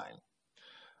short time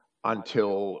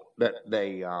until that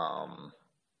they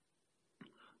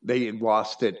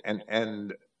lost it,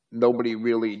 and nobody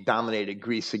really dominated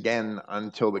Greece again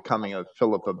until the coming of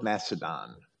Philip of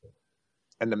Macedon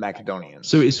and the Macedonians.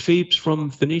 So is Thebes from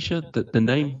Phoenicia? The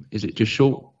name, is it just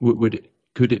short?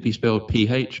 Could it be spelled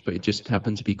PH, but it just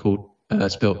happened to be called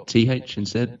spelled TH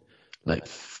instead, like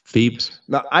Thebes?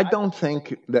 Now, I don't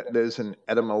think that there's an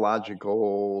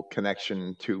etymological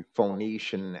connection to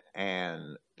Phoenician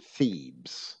and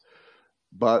Thebes,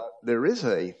 but there is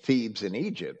a Thebes in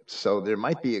Egypt, so there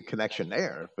might be a connection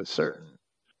there for certain.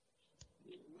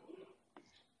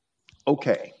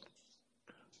 Okay,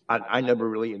 I never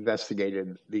really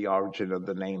investigated the origin of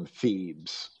the name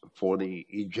Thebes for the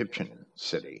Egyptian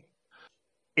city.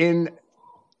 In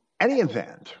any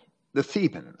event, the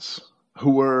Thebans,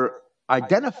 who were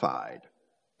identified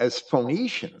as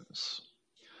Phoenicians,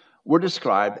 were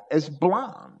described as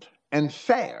blonde and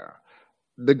fair.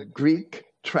 The Greek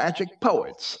tragic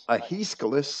poets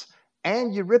Aeschylus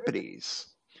and Euripides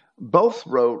both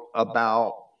wrote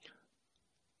about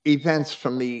events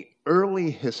from the early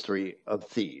history of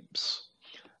Thebes,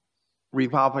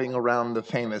 revolving around the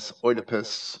famous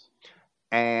Oedipus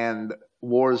and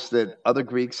wars that other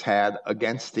Greeks had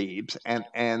against Thebes.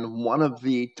 And one of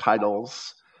the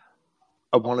titles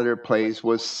of one of their plays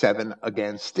was Seven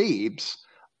Against Thebes,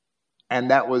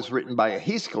 and that was written by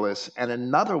Aeschylus. And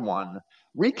another one,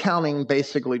 recounting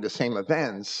basically the same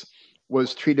events,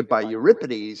 was treated by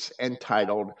Euripides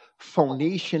entitled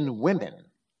Phoenician Women.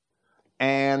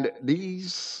 And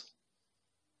these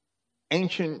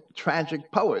ancient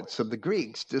tragic poets of the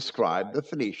Greeks described the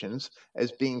Phoenicians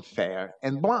as being fair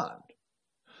and blonde.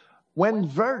 When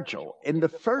Virgil, in the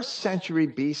first century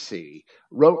BC,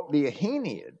 wrote the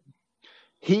Aeneid,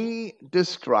 he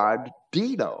described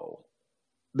Dido,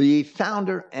 the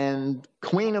founder and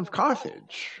queen of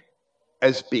Carthage,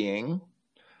 as being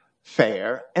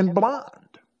fair and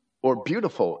blonde, or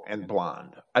beautiful and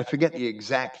blonde. I forget the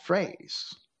exact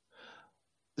phrase.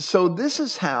 So, this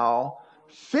is how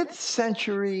 5th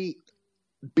century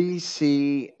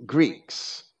BC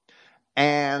Greeks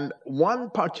and one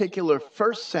particular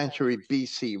 1st century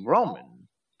BC Roman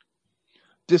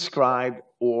described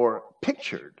or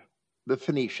pictured the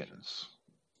Phoenicians.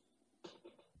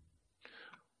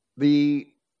 The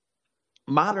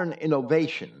modern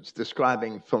innovations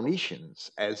describing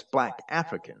Phoenicians as black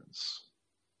Africans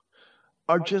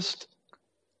are just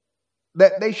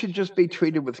that they should just be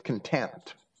treated with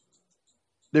contempt.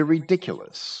 They're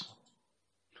ridiculous.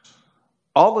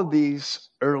 All of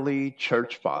these early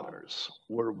church fathers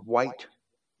were white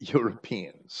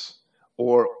Europeans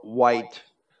or white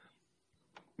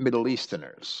Middle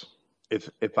Easterners,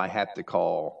 if I had to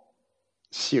call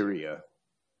Syria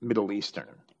Middle Eastern.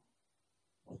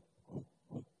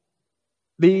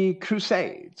 The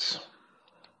Crusades,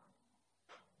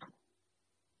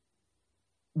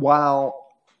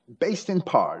 while based in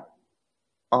part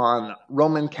on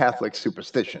Roman Catholic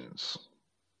superstitions,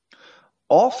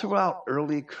 all throughout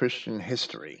early Christian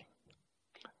history,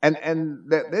 and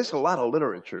there's a lot of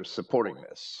literature supporting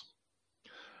this,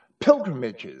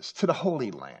 pilgrimages to the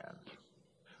Holy Land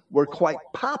were quite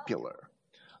popular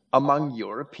among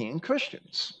European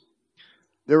Christians.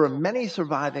 There are many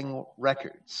surviving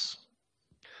records.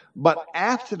 But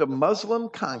after the Muslim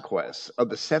conquests of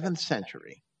the 7th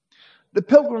century, the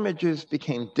pilgrimages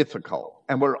became difficult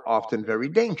and were often very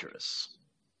dangerous.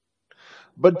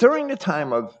 But during the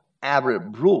time of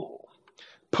Arab rule,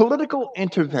 political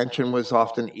intervention was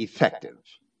often effective,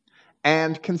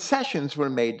 and concessions were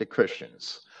made to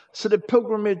Christians, so that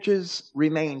pilgrimages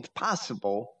remained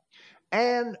possible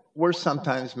and were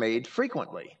sometimes made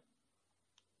frequently.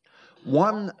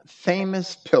 One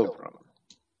famous pilgrim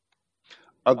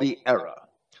of the era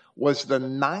was the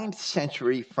 9th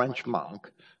century French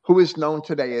monk who is known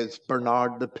today as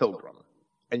Bernard the Pilgrim.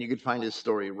 And you can find his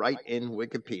story right in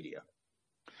Wikipedia.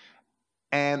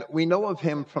 And we know of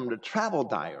him from the travel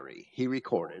diary he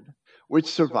recorded, which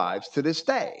survives to this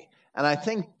day. And I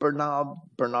think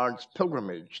Bernard's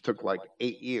pilgrimage took like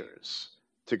 8 years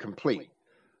to complete.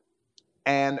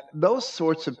 And those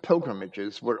sorts of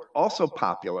pilgrimages were also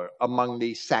popular among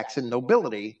the Saxon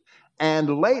nobility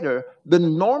and later the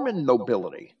Norman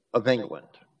nobility of England.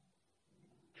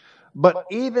 But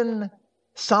even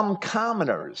some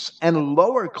commoners and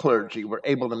lower clergy were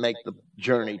able to make the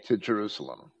journey to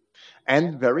Jerusalem.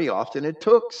 And very often it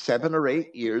took 7 or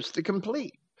 8 years to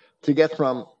complete, to get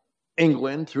from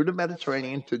England through the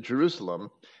Mediterranean to Jerusalem,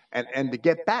 and to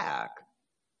get back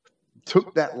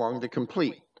took that long to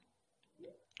complete.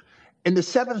 In the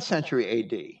 7th century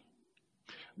AD,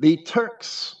 the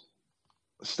Turks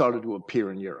started to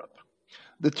appear in Europe.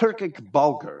 The Turkic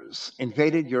Bulgars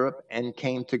invaded Europe and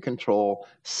came to control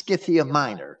Scythia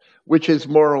Minor, which is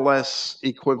more or less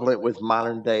equivalent with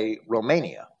modern day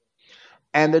Romania.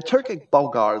 And the Turkic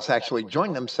Bulgars actually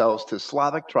joined themselves to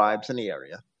Slavic tribes in the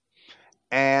area,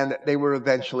 and they were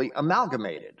eventually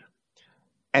amalgamated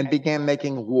and began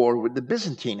making war with the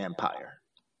Byzantine Empire.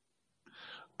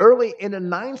 Early in the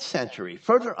 9th century,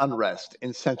 further unrest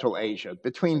in Central Asia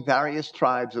between various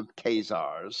tribes of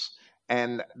Khazars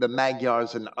and the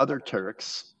Magyars and other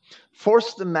Turks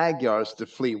forced the Magyars to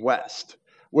flee west,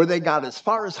 where they got as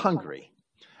far as Hungary,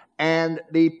 and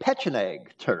the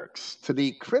Pecheneg Turks to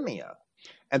the Crimea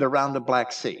and around the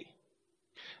Black Sea.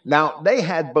 Now, they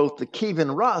had both the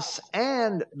Kievan Rus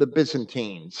and the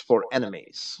Byzantines for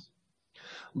enemies.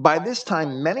 By this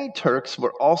time, many Turks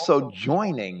were also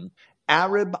joining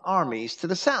Arab armies to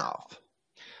the south.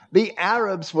 The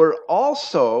Arabs were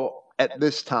also, at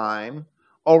this time,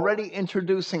 already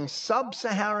introducing sub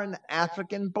Saharan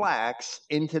African blacks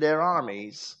into their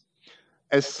armies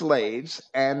as slaves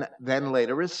and then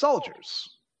later as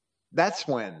soldiers. That's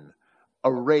when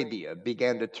Arabia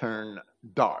began to turn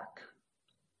dark.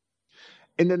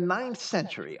 In the 9th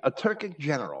century, a Turkic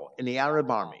general in the Arab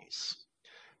armies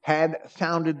had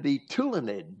founded the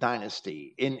Tulanid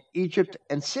dynasty in Egypt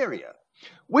and Syria,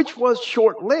 which was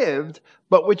short lived,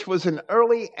 but which was an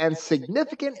early and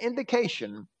significant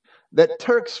indication that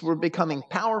Turks were becoming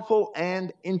powerful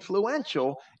and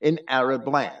influential in Arab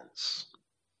lands.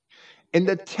 In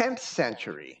the 10th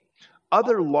century,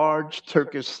 other large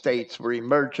Turkish states were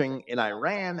emerging in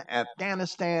Iran,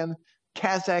 Afghanistan,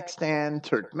 Kazakhstan,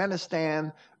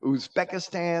 Turkmenistan,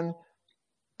 Uzbekistan,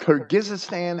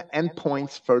 Kyrgyzstan, and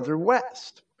points further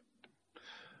west.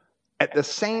 At the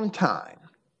same time,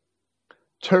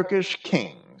 Turkish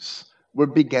kings were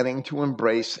beginning to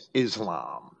embrace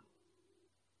Islam.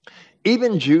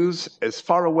 Even Jews as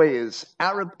far away as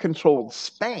Arab controlled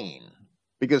Spain,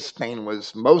 because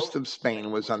most of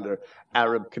Spain was under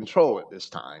Arab control at this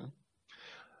time,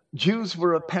 Jews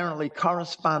were apparently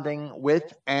corresponding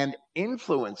with and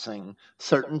influencing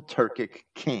certain Turkic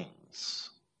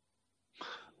kings.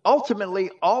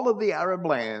 Ultimately, all of the Arab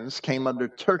lands came under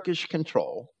Turkish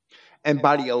control, and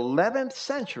by the 11th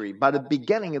century, by the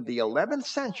beginning of the 11th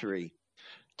century,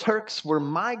 Turks were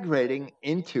migrating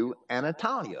into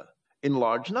Anatolia in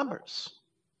large numbers.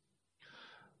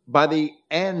 By the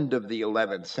end of the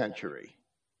 11th century,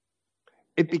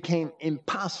 it became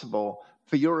impossible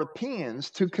for Europeans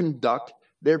to conduct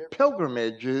their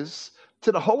pilgrimages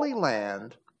to the Holy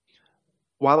Land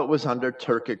while it was under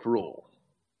Turkic rule.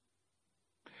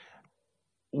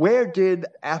 Where did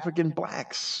African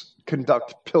blacks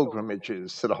conduct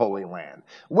pilgrimages to the Holy Land?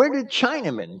 Where did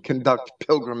Chinamen conduct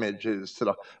pilgrimages to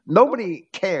the... Nobody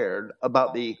cared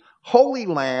about the Holy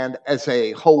Land as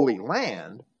a holy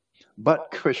land,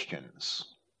 but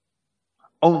Christians.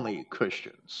 Only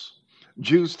Christians.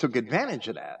 Jews took advantage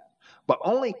of that, but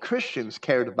only Christians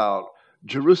cared about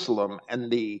Jerusalem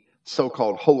and the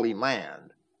so-called Holy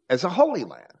Land as a holy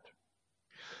land.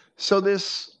 So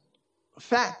this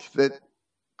fact that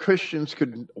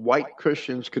white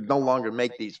Christians could no longer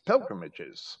make these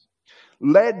pilgrimages,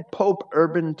 led Pope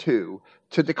Urban II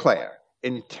to declare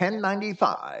in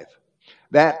 1095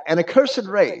 that an accursed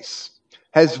race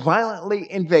has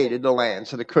violently invaded the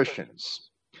lands of the Christians.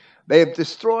 They have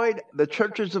destroyed the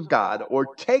churches of God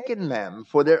or taken them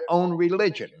for their own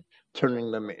religion,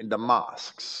 turning them into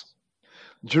mosques.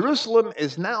 Jerusalem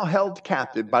is now held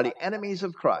captive by the enemies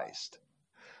of Christ,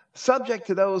 subject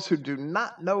to those who do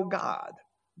not know God,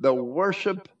 the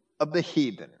worship of the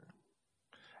heathen.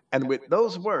 And with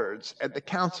those words, at the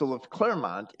Council of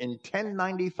Clermont in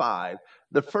 1095,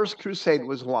 the First Crusade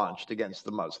was launched against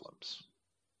the Muslims.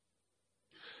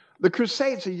 The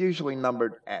Crusades are usually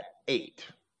numbered at 8,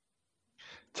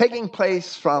 taking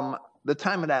place from the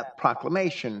time of that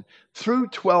proclamation through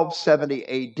 1270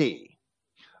 AD.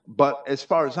 But as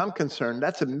far as I'm concerned,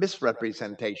 that's a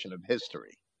misrepresentation of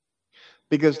history.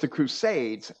 Because the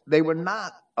Crusades, they were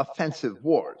not offensive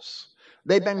wars.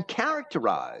 They've been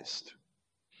characterized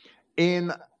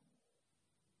in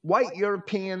white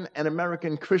European and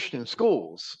American Christian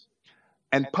schools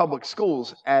and public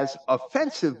schools as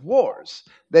offensive wars.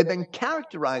 They've been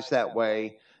characterized that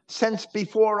way since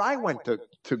before I went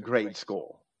to grade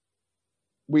school.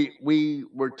 We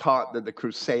were taught that the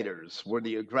Crusaders were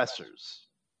the aggressors.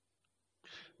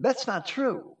 That's not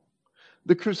true.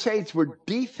 The Crusades were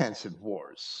defensive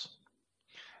wars,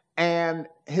 and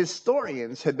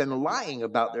historians have been lying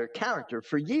about their character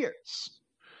for years.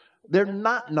 They're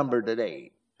not numbered at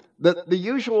eight. The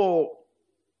usual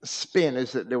spin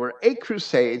is that there were eight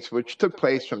crusades which took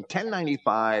place from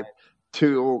 1095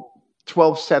 to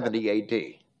 1270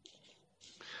 AD.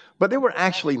 But there were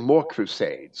actually more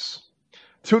crusades.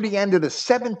 Through the end of the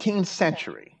 17th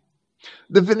century,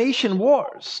 the Venetian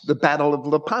Wars, the Battle of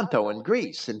Lepanto in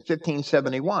Greece in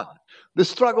 1571, the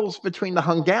struggles between the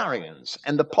Hungarians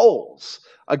and the Poles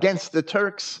against the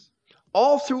Turks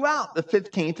all throughout the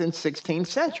 15th and 16th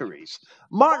centuries.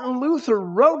 Martin Luther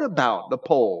wrote about the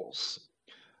Poles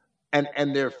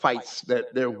and their fights,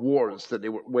 their wars that they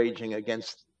were waging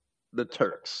against the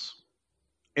Turks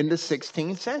in the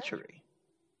 16th century.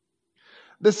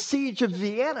 The siege of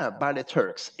Vienna by the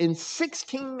Turks in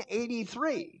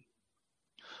 1683.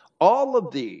 All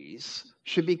of these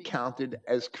should be counted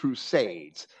as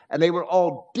crusades, and they were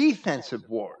all defensive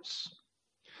wars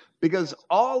because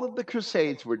all of the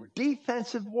crusades were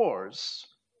defensive wars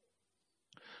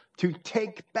to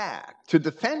take back, to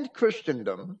defend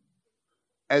Christendom,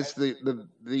 as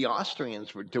the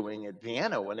Austrians were doing at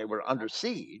Vienna when they were under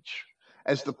siege,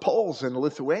 as the Poles and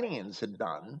Lithuanians had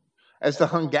done, as the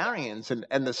Hungarians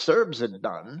and the Serbs had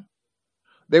done.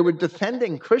 They were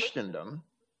defending Christendom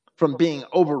from being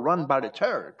overrun by the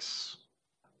Turks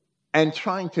and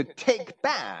trying to take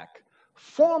back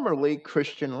formerly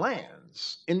Christian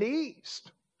lands in the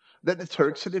East that the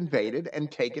Turks had invaded and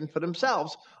taken for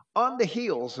themselves on the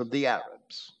heels of the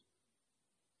Arabs.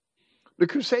 The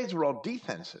Crusades were all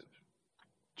defensive,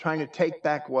 trying to take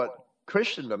back what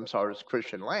Christendom saw as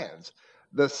Christian lands.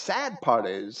 The sad part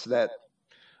is that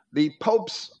the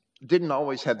popes didn't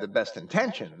always have the best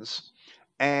intentions,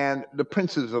 and the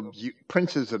princes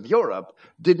of Europe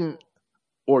didn't,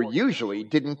 or usually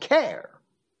didn't care.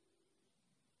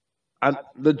 And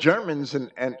the Germans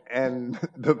and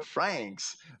the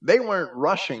Franks, they weren't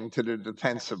rushing to the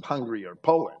defense of Hungary or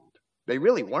Poland. They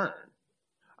really weren't.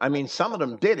 I mean, some of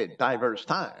them did at diverse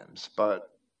times,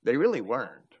 but they really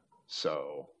weren't.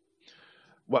 So,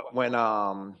 when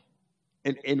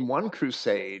in one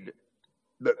crusade,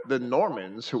 the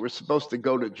Normans who were supposed to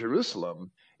go to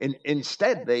Jerusalem,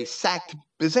 instead they sacked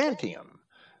Byzantium.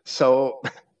 So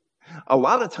a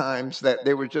lot of times that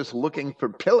they were just looking for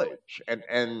pillage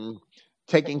and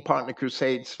taking part in the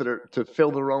crusades to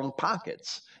fill their own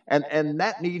pockets. And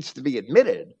that needs to be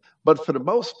admitted. But for the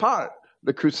most part,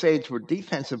 the crusades were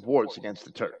defensive wars against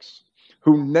the Turks,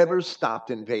 who never stopped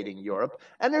invading Europe,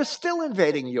 and they're still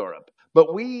invading Europe.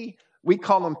 But we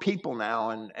call them people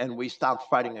now, and we stopped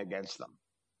fighting against them.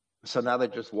 So now they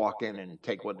just walk in and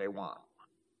take what they want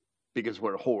because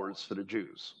we're whores for the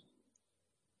Jews.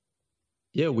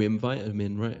 Yeah, we invite them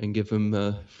in, right, and give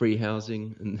them free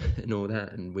housing and all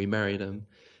that, and we marry them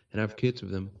and have kids with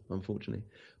them, unfortunately.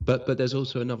 But there's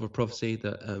also another prophecy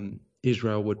that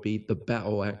Israel would be the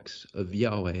battle axe of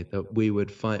Yahweh, that we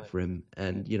would fight for him.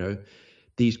 And,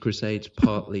 these crusades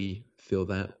partly feel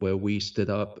that, where we stood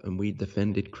up and we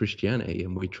defended Christianity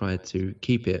and we tried to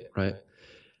keep it, right?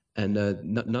 And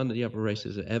none of the other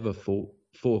races have ever fought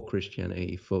for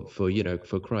Christianity, for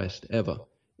Christ, ever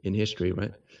in history,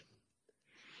 right?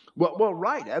 Well,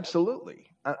 right, absolutely.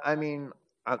 I mean,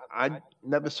 I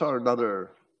never saw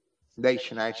another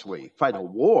nation actually fight a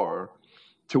war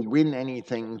to win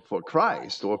anything for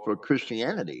Christ or for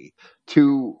Christianity,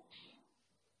 to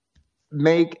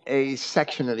make a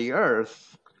section of the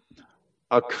earth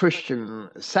a Christian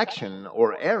section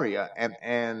or area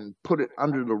and put it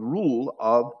under the rule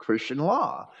of Christian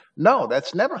law. No,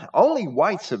 that's never, only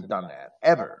whites have done that,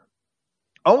 ever.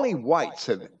 Only whites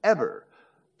have ever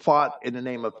fought in the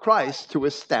name of Christ to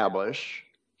establish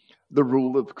the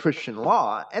rule of Christian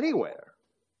law anywhere.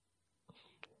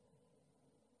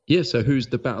 Yeah, so who's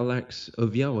the battle axe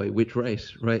of Yahweh? Which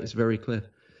race, right? It's very clear.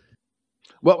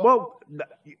 Well,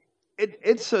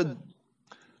 it's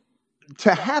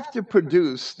to have to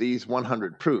produce these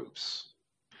 100 proofs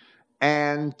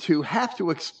and to have to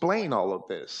explain all of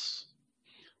this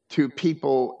to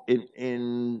people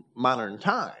in modern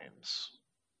times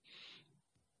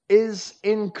is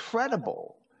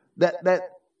incredible. That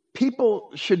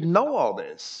people should know all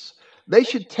this. They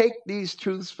should take these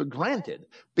truths for granted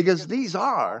because these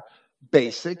are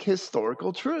basic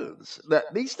historical truths.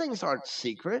 That these things aren't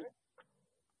secret,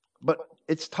 but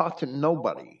it's taught to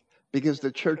nobody because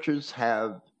the churches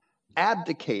have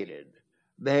abdicated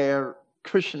their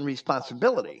Christian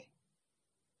responsibility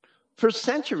for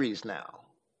centuries now.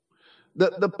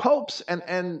 The popes,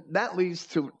 and that leads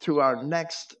to our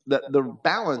next, the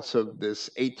balance of this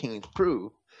 18th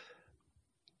proof.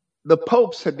 The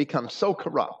popes had become so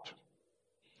corrupt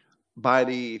by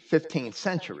the 15th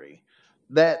century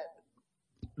that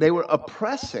they were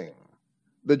oppressing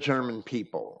the German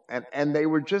people, and they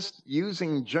were just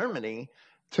using Germany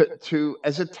to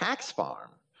as a tax farm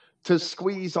to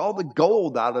squeeze all the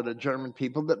gold out of the German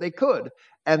people that they could.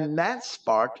 And that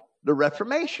sparked the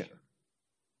Reformation.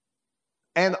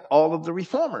 And all of the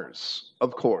reformers,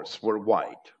 of course, were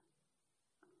white.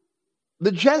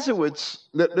 The Jesuits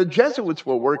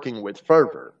were working with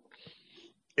fervor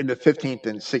in the 15th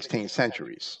and 16th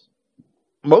centuries,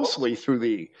 mostly through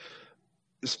the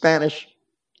Spanish,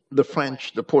 the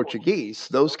French, the Portuguese.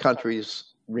 Those countries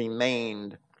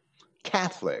remained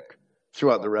Catholic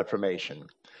throughout the Reformation.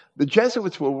 The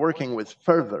Jesuits were working with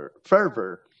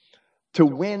fervor to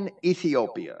win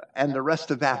Ethiopia and the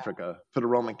rest of Africa for the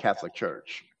Roman Catholic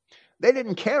Church. They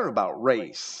didn't care about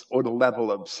race or the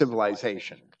level of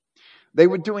civilization. They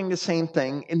were doing the same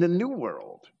thing in the New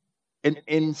World,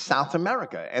 in South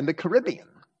America and the Caribbean.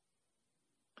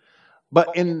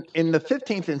 But in the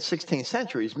 15th and 16th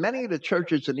centuries, many of the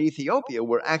churches in Ethiopia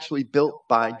were actually built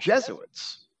by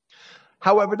Jesuits.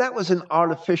 However, that was an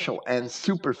artificial and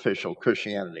superficial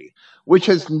Christianity, which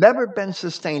has never been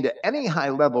sustained at any high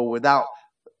level without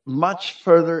much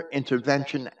further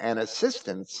intervention and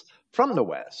assistance from the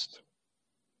West.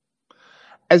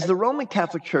 As the Roman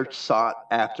Catholic Church sought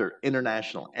after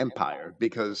international empire,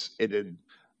 because the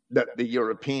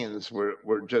Europeans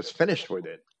were just finished with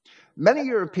it, many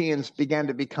Europeans began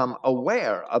to become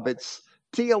aware of its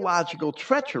theological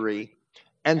treachery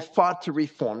and fought to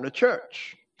reform the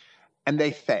church. And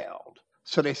they failed.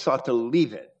 So they sought to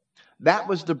leave it. That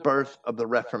was the birth of the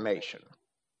Reformation.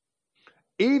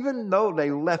 Even though they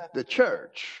left the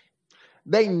church,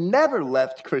 they never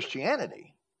left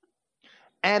Christianity.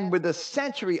 And with a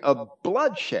century of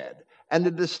bloodshed and the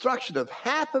destruction of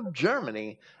half of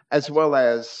Germany, as well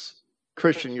as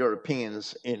Christian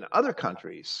Europeans in other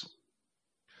countries,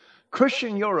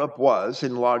 Christian Europe was,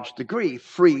 in large degree,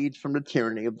 freed from the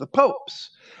tyranny of the popes.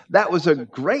 That was a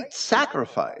great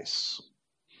sacrifice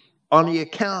on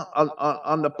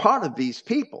the part of these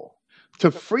people to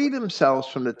free themselves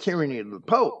from the tyranny of the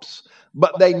popes,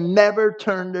 but they never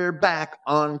turned their back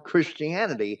on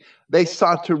Christianity. They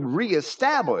sought to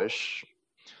reestablish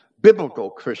biblical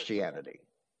Christianity,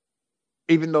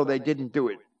 even though they didn't do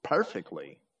it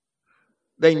perfectly.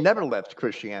 They never left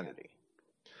Christianity.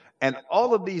 And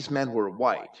all of these men were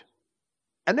white.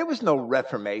 And there was no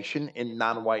Reformation in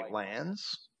non-white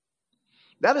lands.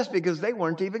 That is because they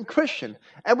weren't even Christian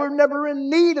and were never in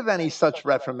need of any such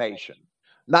reformation,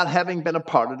 not having been a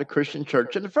part of the Christian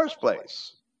church in the first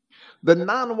place. The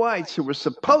non-whites who were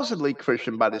supposedly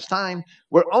Christian by this time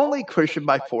were only Christian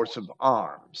by force of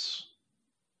arms.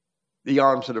 The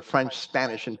arms of the French,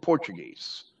 Spanish, and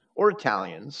Portuguese, or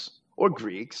Italians, or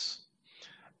Greeks,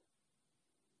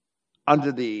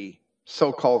 under the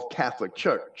so-called Catholic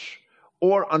Church,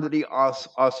 or under the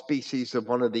auspices of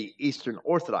one of the Eastern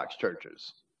Orthodox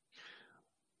churches.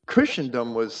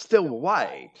 Christendom was still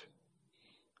white,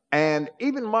 and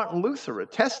even Martin Luther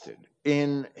attested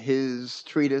in his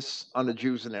treatise on the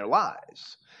Jews and their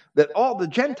lies that all the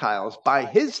Gentiles by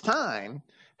his time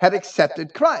had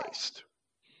accepted Christ.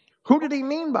 Who did he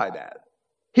mean by that?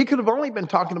 He could have only been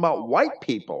talking about white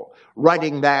people,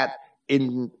 writing that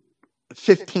in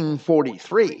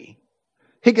 1543.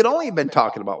 He could only have been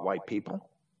talking about white people,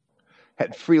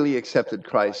 had freely accepted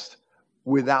Christ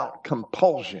without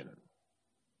compulsion,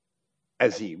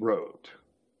 as he wrote.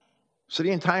 So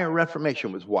the entire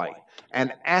Reformation was white.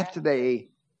 And after they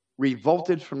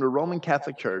revolted from the Roman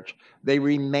Catholic Church, they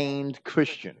remained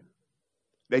Christian.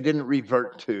 They didn't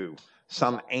revert to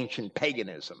some ancient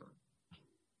paganism,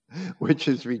 which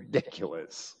is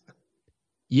ridiculous.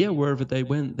 Yeah, wherever they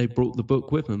went, they brought the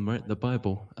book with them, right? The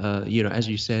Bible. As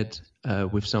you said,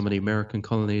 with some of the American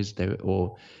colonies,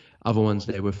 or other ones,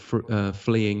 they were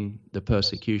fleeing the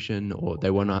persecution, or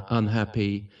they were not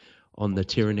unhappy on the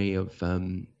tyranny of,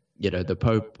 the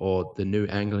Pope or the new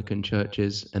Anglican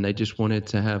churches, and they just wanted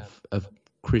to have a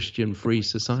Christian-free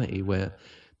society where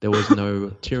there was no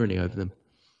tyranny over them.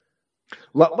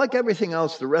 Like everything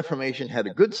else, the Reformation had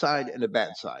a good side and a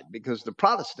bad side, because the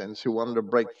Protestants who wanted to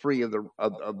break free of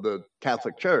the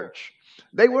Catholic Church,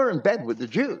 they were in bed with the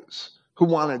Jews who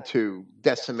wanted to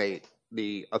decimate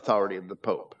the authority of the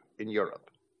Pope in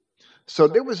Europe. So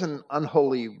there was an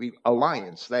unholy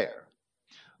alliance there.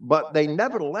 But they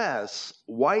nevertheless,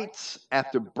 whites,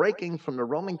 after breaking from the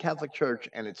Roman Catholic Church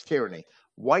and its tyranny,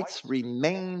 whites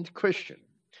remained Christian.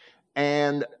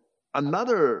 And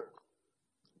another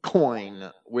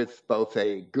coin with both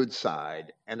a good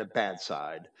side and a bad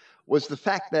side was the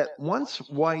fact that once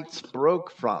whites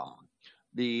broke from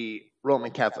the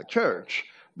Roman Catholic Church,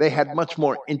 they had much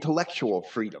more intellectual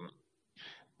freedom.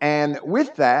 And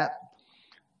with that,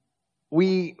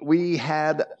 we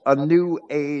had a new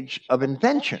age of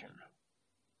invention,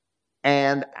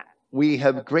 and we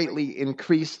have greatly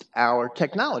increased our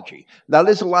technology. Now,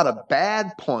 there's a lot of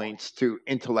bad points to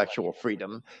intellectual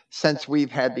freedom since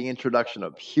we've had the introduction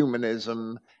of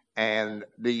humanism and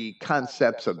the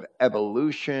concepts of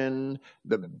evolution,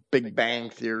 the Big Bang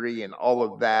Theory, and all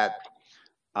of that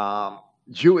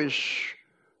Jewish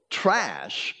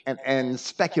trash and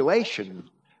speculation,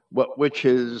 which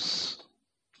is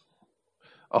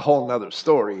a whole nother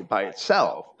story by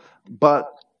itself. But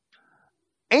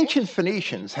ancient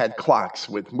Phoenicians had clocks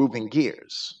with moving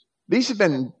gears. These had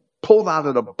been pulled out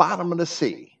of the bottom of the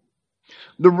sea.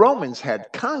 The Romans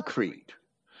had concrete,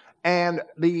 and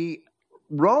the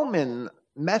Roman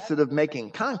method of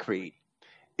making concrete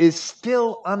is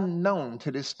still unknown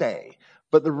to this day.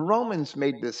 But the Romans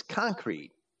made this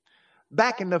concrete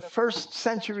back in the first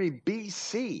century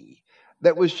BC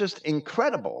that was just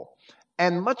incredible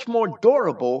and much more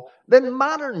durable than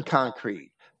modern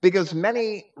concrete, because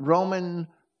many Roman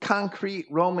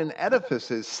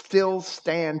edifices still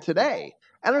stand today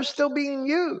and are still being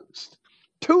used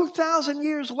 2,000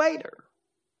 years later.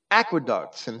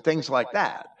 Aqueducts and things like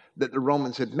that that the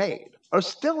Romans had made are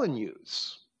still in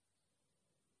use.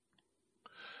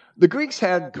 The Greeks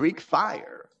had Greek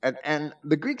fire, and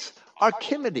the Greeks,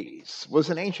 Archimedes was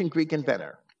an ancient Greek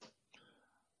inventor.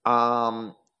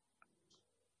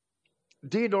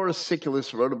 Diodorus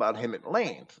Siculus wrote about him at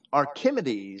length.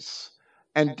 Archimedes,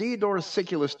 and Diodorus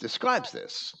Siculus describes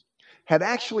this, had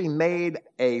actually made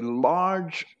a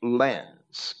large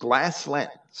lens, glass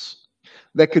lens,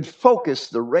 that could focus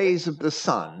the rays of the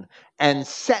sun and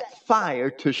set fire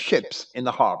to ships in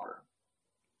the harbor.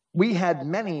 We had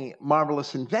many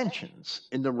marvelous inventions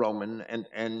in the Roman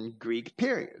and Greek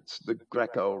periods, the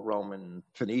Greco-Roman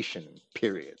Phoenician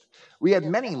period. We had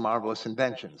many marvelous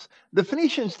inventions. The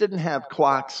Phoenicians didn't have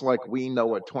clocks like we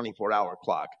know a 24-hour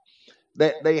clock.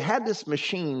 They had this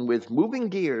machine with moving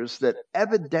gears that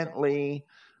evidently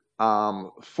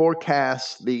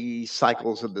forecast the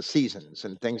cycles of the seasons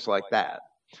and things like that.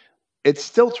 It's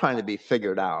still trying to be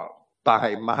figured out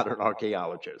by modern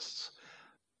archaeologists.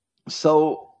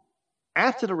 So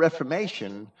after the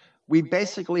Reformation, we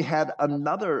basically had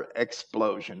another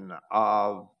explosion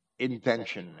of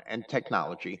invention and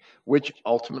technology, which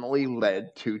ultimately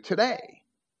led to today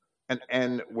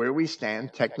and where we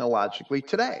stand technologically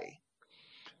today.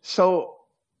 So,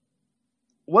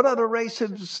 what other race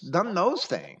has done those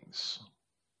things?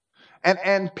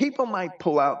 And people might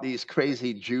pull out these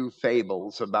crazy Jew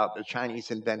fables about the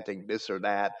Chinese inventing this or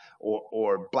that,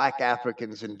 or black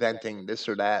Africans inventing this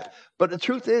or that. But the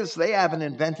truth is, they haven't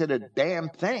invented a damn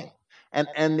thing.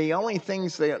 And the only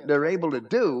things they're able to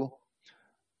do,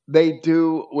 they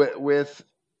do with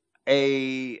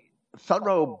a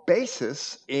thorough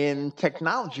basis in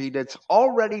technology that's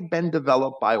already been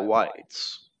developed by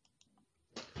whites.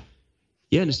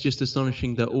 Yeah, and it's just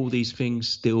astonishing that all these things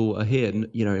still are here,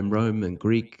 you know, in Rome and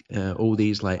Greek, all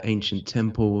these like ancient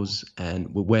temples and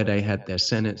where they had their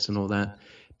senates and all that,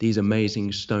 these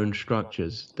amazing stone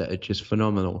structures that are just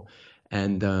phenomenal.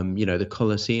 And, you know, the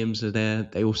Colosseums are there.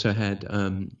 They also had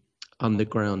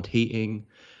underground heating.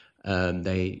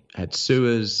 They had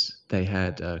sewers. They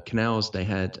had canals. They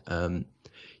had,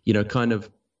 you know, kind of,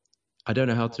 I don't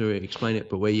know how to explain it,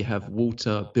 but where you have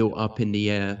water built up in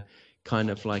the air, kind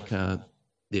of like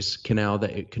this canal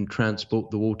that it can transport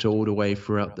the water all the way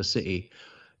throughout the city.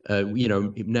 You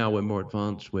know, now we're more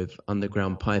advanced with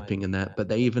underground piping and that, but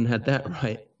they even had that,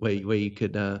 right, where you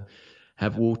could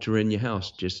have water in your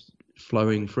house just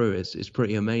flowing through. It's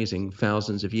pretty amazing.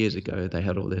 Thousands of years ago, they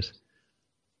had all this.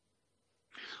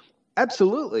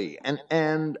 Absolutely,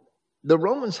 and the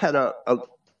Romans had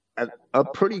a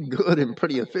pretty good and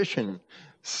pretty efficient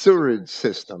sewerage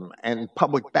system and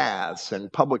public baths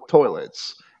and public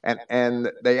toilets.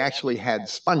 And they actually had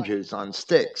sponges on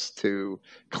sticks to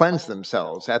cleanse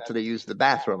themselves after they used the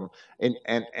bathroom,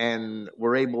 and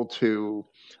were able to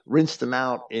rinse them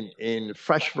out in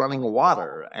fresh running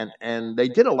water. And they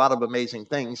did a lot of amazing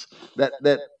things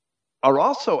that are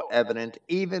also evident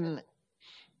even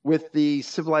with the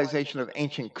civilization of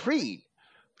ancient Crete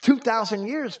 2,000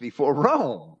 years before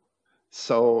Rome.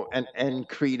 So, and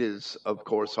Crete is, of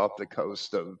course, off the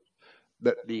coast of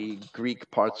the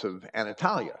Greek parts of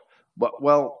Anatolia. But,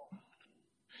 well,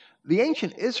 the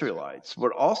ancient Israelites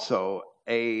were also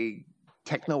a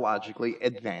technologically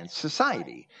advanced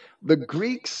society. The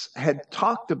Greeks had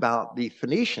talked about the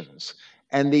Phoenicians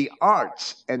and the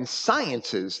arts and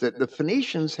sciences that the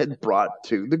Phoenicians had brought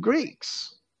to the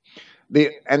Greeks.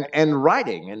 And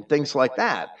writing and things like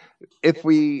that. If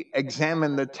we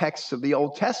examine the texts of the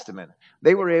Old Testament,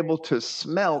 they were able to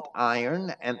smelt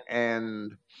iron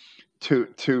and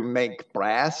to make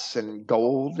brass and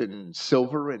gold and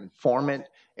silver and form it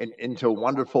into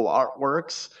wonderful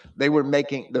artworks.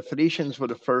 The Phoenicians were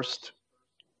the first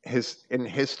in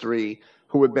history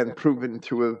who had been proven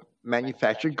to have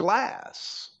manufactured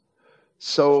glass.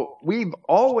 So we've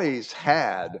always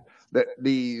had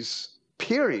these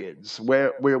periods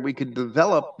where we could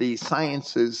develop these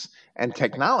sciences and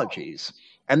technologies,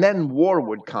 and then war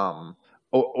would come,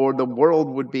 or the world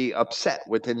would be upset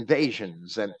with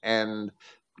invasions, and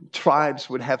tribes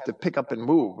would have to pick up and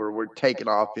move, or were taken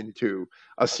off into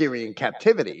Assyrian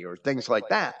captivity or things like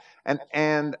that.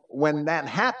 And when that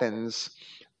happens,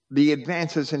 the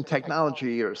advances in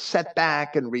technology are set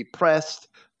back and repressed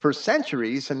for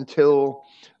centuries until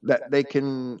that they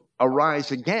can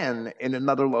arise again in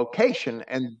another location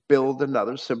and build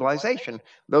another civilization.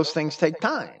 Those things take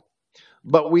time.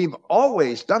 But we've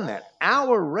always done that.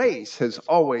 Our race has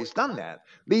always done that.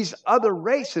 These other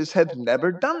races have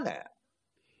never done that.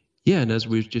 Yeah, and as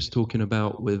we were just talking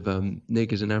about with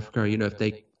niggers in Africa, if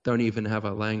they don't even have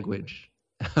a language,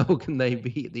 how can they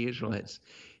beat the Israelites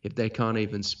if they can't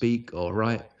even speak or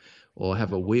write or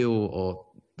have a wheel or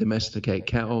domesticate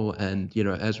cattle? And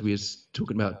as we was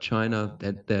talking about China,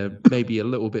 they're maybe a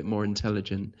little bit more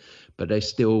intelligent, but they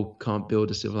still can't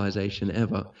build a civilization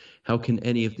ever. How can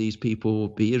any of these people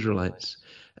be Israelites?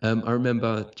 I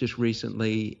remember just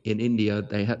recently in India,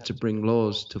 they had to bring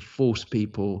laws to force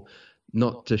people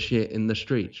not to shit in the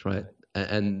streets, right?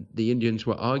 And the Indians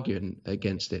were arguing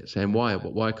against it, saying, "Why?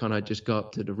 Why can't I just go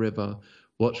up to the river?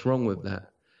 What's wrong with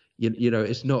that?"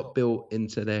 It's not built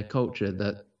into their culture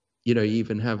that you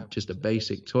even have just a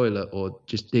basic toilet or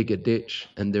just dig a ditch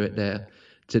and do it there.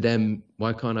 To them,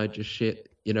 why can't I just shit,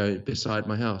 beside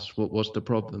my house? What's the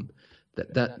problem?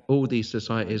 That all these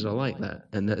societies are like that,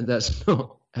 and that's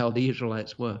not how the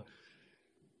Israelites were.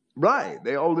 Right.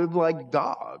 They all live like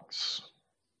dogs.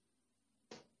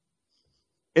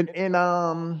 In in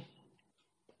um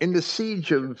in the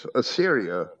siege of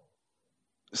Assyria,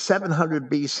 700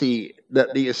 BC,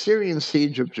 that the Assyrian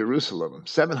siege of Jerusalem,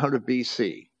 700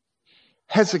 BC,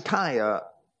 Hezekiah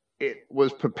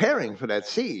was preparing for that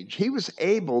siege. He was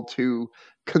able to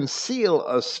conceal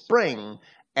a spring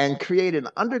and create an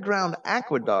underground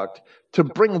aqueduct to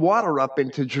bring water up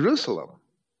into Jerusalem,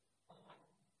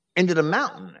 into the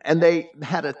mountain. And they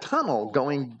had a tunnel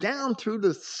going down through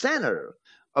the center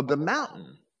of the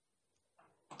mountain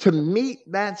to meet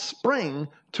that spring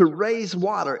to raise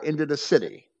water into the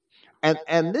city.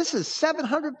 And this is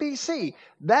 700 BC.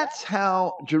 That's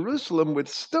how Jerusalem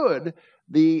withstood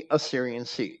the Assyrian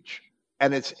siege.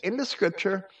 And it's in the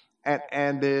scripture,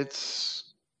 and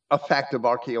it's a fact of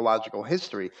archaeological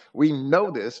history. We know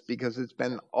this because it's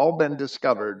been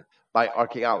discovered by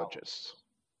archaeologists.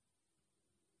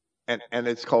 And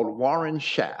it's called Warren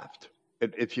Shaft.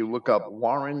 If you look up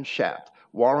Warren Shaft,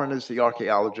 Warren is the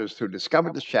archaeologist who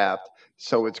discovered the shaft,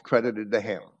 so it's credited to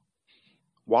him.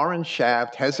 Warren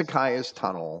Shaft, Hezekiah's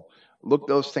tunnel, look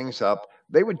those things up.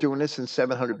 They were doing this in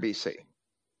 700 BC,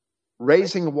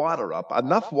 raising water up,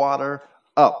 enough water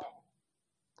up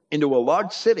into a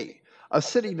large city, a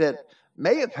city that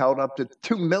may have held up to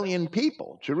 2 million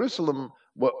people. Jerusalem,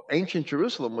 ancient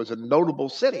Jerusalem was a notable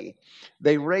city.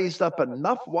 They raised up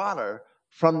enough water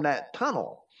from that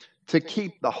tunnel to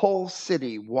keep the whole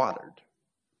city watered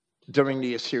during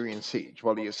the Assyrian siege,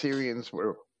 while the Assyrians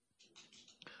were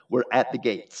at the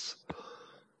gates.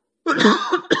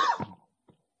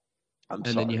 I'm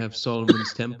And then you sorry. have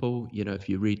Solomon's temple. If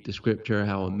you read the scripture,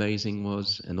 how amazing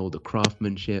was, and all the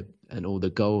craftsmanship and all the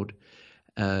gold.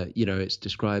 It's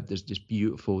described as this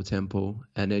beautiful temple.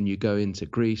 And then you go into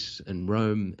Greece and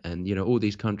Rome and all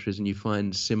these countries, and you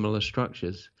find similar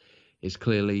structures. It's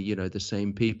clearly the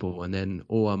same people. And then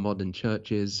all our modern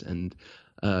churches and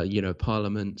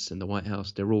parliaments and the White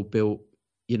House, they're all built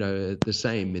the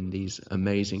same in these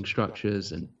amazing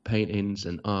structures and paintings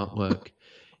and artwork,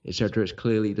 etc. It's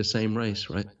clearly the same race,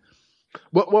 right?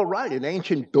 Well, right. An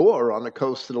ancient door on the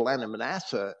coast of the land of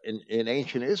Manasseh in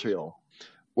ancient Israel.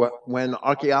 When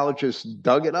archaeologists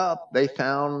dug it up, they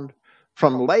found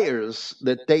from layers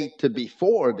that date to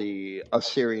before the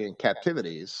Assyrian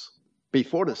captivities,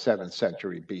 before the 7th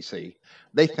century BC,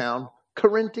 they found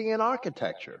Corinthian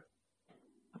architecture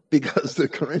because the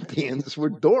Corinthians were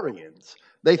Dorians.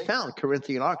 They found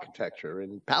Corinthian architecture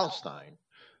in Palestine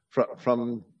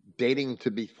from dating to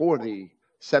before the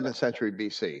 7th century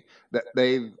BC. That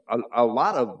they've a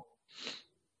lot of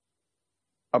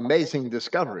amazing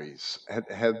discoveries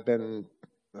have been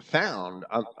found.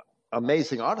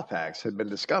 Amazing artifacts have been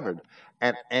discovered,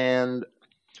 and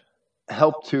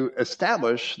help to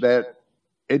establish that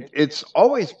it's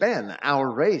always been our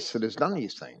race that has done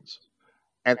these things.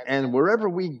 And wherever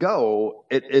we go,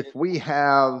 if we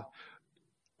have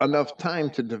enough time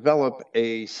to develop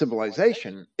a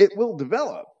civilization, it will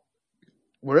develop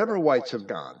wherever whites have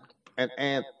gone.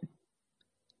 And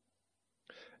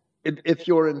if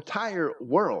your entire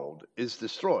world is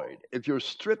destroyed, if you're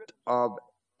stripped of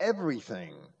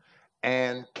everything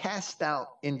and cast out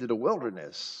into the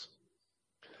wilderness,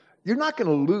 you're not going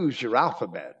to lose your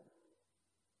alphabet.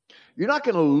 You're not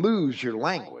going to lose your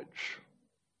language.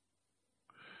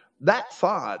 That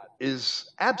thought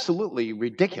is absolutely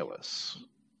ridiculous.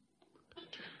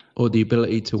 Or the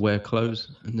ability to wear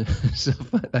clothes and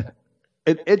stuff like that.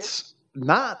 It's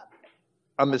not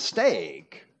a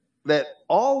mistake that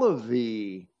all of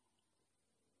the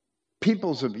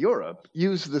peoples of Europe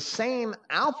use the same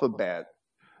alphabet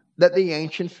that the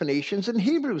ancient Phoenicians and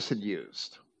Hebrews had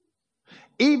used.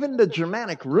 Even the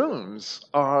Germanic runes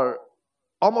are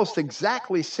almost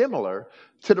exactly similar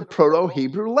to the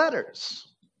Proto-Hebrew letters.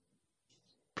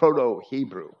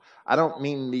 Proto-Hebrew. I don't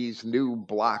mean these new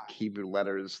block Hebrew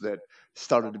letters that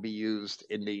started to be used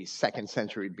in the 2nd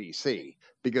century BC,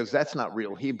 because that's not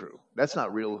real Hebrew. That's not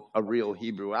a real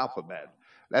Hebrew alphabet.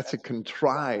 That's a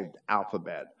contrived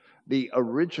alphabet. The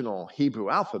original Hebrew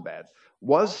alphabet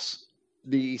was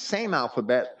the same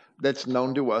alphabet that's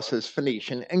known to us as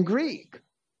Phoenician and Greek.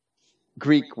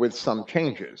 Greek with some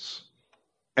changes.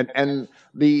 And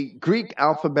the Greek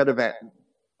alphabet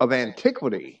of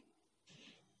antiquity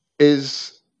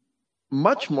is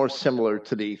much more similar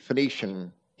to the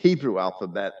Phoenician Hebrew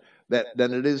alphabet than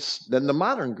the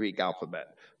modern Greek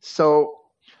alphabet. So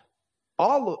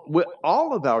all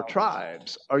of our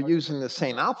tribes are using the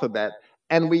same alphabet,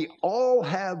 and we all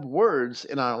have words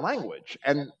in our language.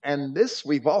 And this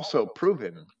we've also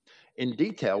proven in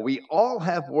detail. We all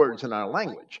have words in our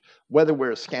language, whether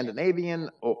we're Scandinavian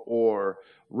or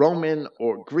Roman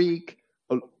or Greek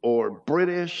or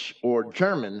British or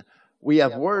German. We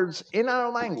have words in our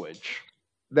language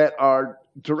that are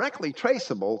directly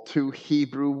traceable to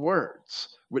Hebrew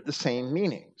words with the same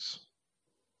meanings,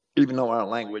 even though our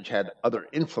language had other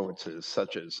influences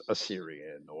such as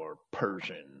Assyrian or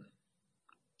Persian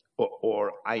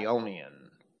or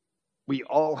Ionian. We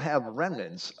all have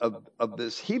remnants of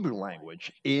this Hebrew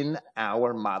language in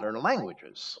our modern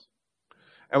languages.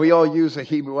 And we all use a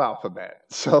Hebrew alphabet.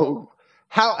 So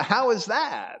how is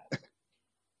that?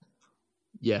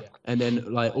 Yeah, and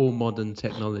then like all modern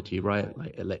technology, right?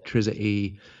 Like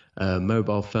electricity,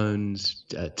 mobile phones,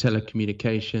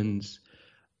 telecommunications,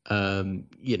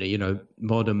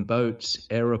 modern boats,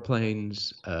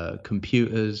 aeroplanes,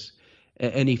 computers,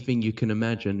 anything you can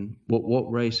imagine.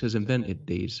 What race has invented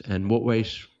these, and what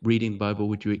race reading the Bible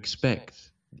would you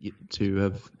expect to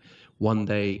have one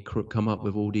day come up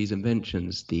with all these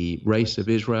inventions? The race of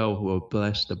Israel, who are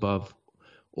blessed above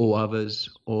all others,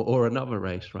 or another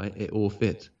race, right? It all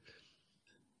fits.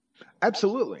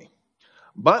 Absolutely.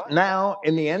 But now,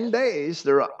 in the end days,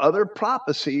 there are other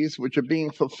prophecies which are being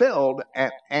fulfilled,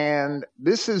 and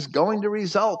this is going to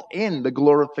result in the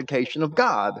glorification of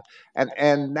God.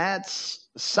 And that's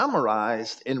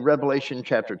summarized in Revelation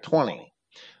chapter 20,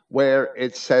 where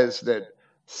it says that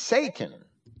Satan,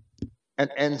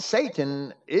 and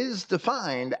Satan is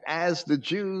defined as the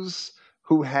Jews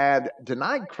who had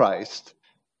denied Christ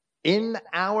in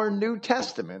our New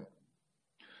Testament.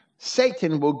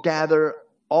 Satan will gather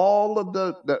all of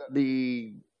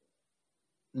the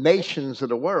nations of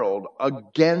the world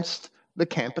against the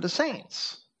camp of the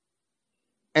saints.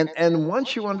 And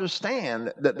once you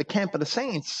understand that the camp of the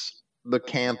saints, the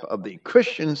camp of the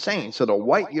Christian saints, are the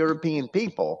white European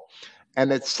people, and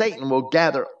that Satan will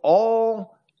gather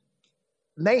all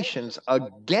nations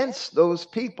against those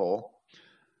people,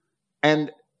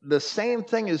 and the same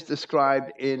thing is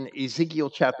described in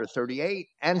Ezekiel chapter 38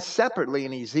 and separately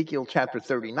in Ezekiel chapter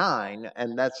 39,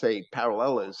 and that's a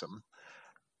parallelism,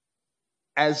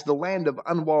 as the land of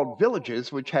unwalled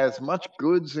villages, which has much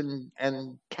goods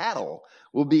and cattle,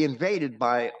 will be invaded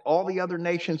by all the other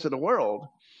nations of the world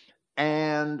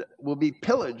and will be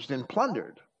pillaged and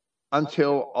plundered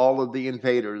until all of the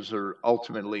invaders are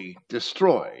ultimately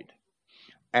destroyed.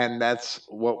 And that's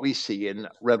what we see in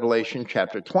Revelation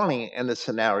chapter 20 and the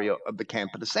scenario of the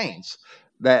camp of the saints,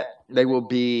 that they will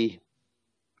be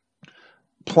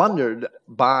plundered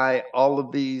by all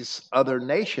of these other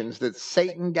nations that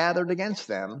Satan gathered against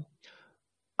them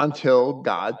until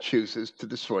God chooses to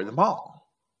destroy them all.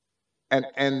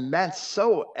 And that's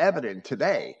so evident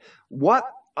today. What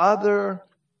other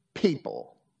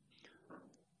people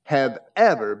have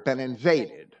ever been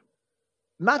invaded,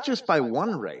 not just by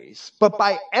one race, but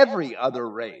by every other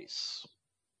race?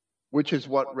 which is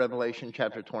what Revelation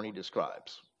chapter 20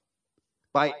 describes.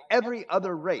 By every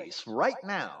other race, right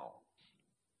now,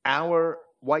 our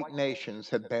white nations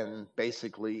have been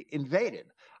basically invaded.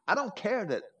 I don't care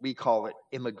that we call it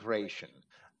immigration.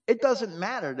 It doesn't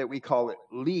matter that we call it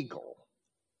legal.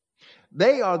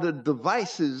 They are the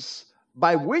devices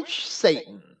by which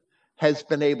Satan has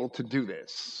been able to do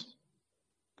this.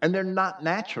 And they're not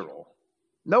natural.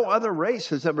 No other race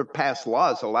has ever passed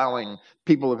laws allowing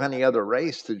people of any other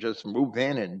race to just move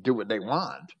in and do what they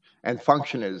want and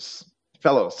function as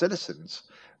fellow citizens.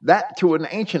 That, to an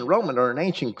ancient Roman or an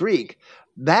ancient Greek,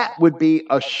 that would be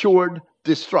assured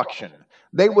destruction.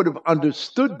 They would have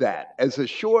understood that as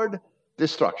assured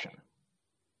destruction.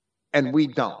 And we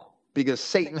don't, because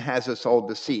Satan has us all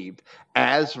deceived.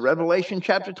 As Revelation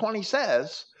chapter 20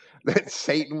 says, that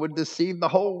Satan would deceive the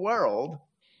whole world,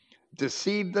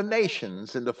 deceive the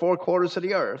nations in the four quarters of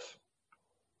the earth,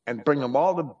 and bring them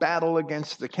all to battle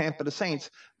against the camp of the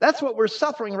saints. That's what we're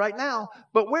suffering right now,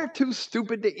 but we're too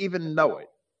stupid to even know it.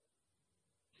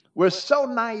 We're so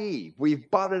naive. We've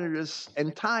bought into this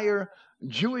entire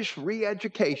Jewish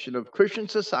re-education of Christian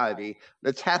society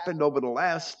that's happened over the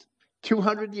last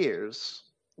 200 years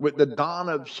with the dawn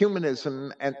of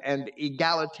humanism and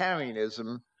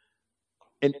egalitarianism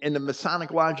in the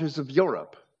Masonic lodges of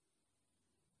Europe.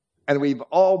 And we've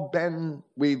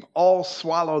all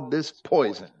swallowed this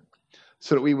poison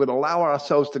so that we would allow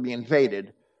ourselves to be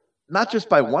invaded, not just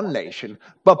by one nation,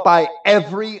 but by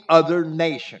every other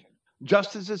nation,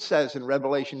 just as it says in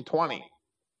Revelation 20.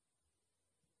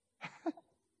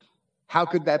 How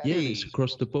could that Yeah, be? and it's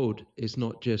across the board. It's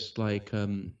not just like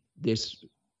this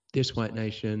white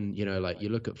nation, like you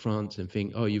look at France and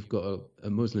think, oh, you've got a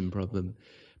Muslim problem.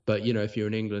 But, if you're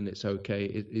in England, it's okay.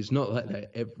 It's not like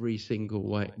that. Every single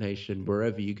white nation,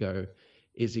 wherever you go,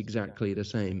 is exactly the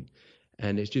same.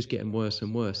 And it's just getting worse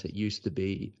and worse. It used to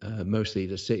be mostly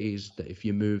the cities that if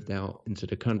you moved out into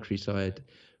the countryside,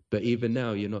 but even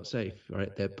now you're not safe,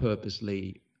 right? They're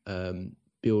purposely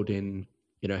building,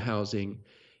 housing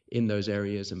in those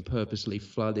areas and purposely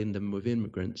flooding them with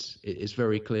immigrants. It's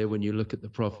very clear when you look at the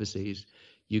prophecies,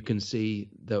 you can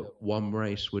see that one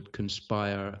race would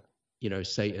conspire,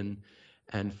 Satan,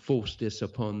 and force this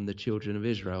upon the children of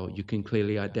Israel. You can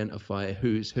clearly identify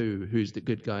who's who's the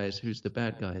good guys, who's the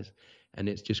bad guys. And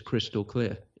it's just crystal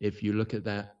clear if you look at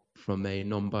that from a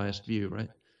non-biased view, right?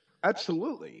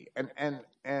 Absolutely.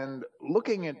 And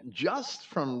looking at just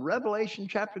from Revelation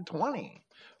chapter 20,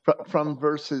 from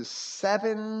verses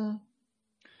 7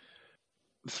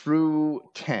 through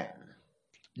 10,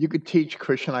 you could teach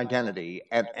Christian identity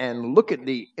and look at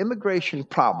the immigration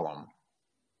problem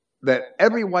that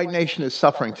every white nation is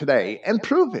suffering today and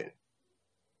prove it.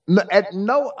 At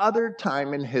no other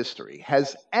time in history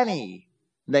has any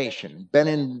nation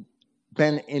been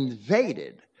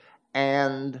invaded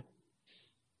and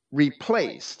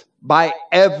replaced by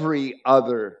every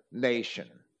other nation,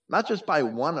 not just by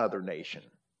one other nation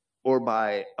or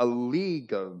by a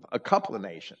league of a couple of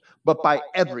nations, but by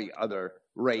every other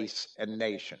race and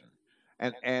nation.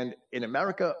 And in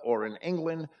America or in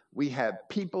England, we have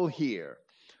people here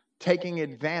taking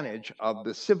advantage of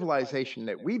the civilization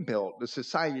that we built, the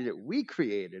society that we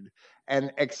created,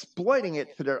 and exploiting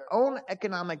it for their own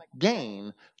economic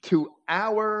gain to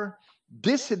our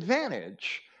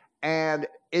disadvantage. And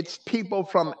it's people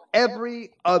from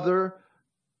every other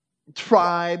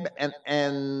tribe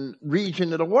and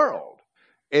region of the world.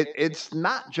 It's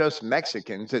not just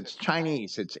Mexicans, it's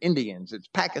Chinese, it's Indians, it's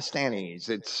Pakistanis,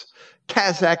 it's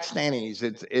Kazakhstanis,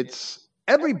 it's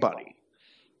everybody.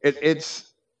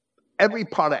 It's every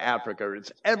part of Africa,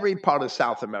 it's every part of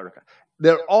South America.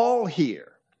 They're all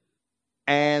here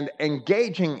and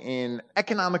engaging in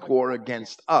economic war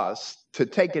against us to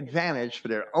take advantage for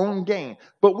their own gain.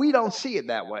 But we don't see it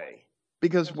that way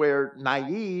because we're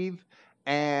naive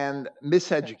and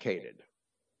miseducated.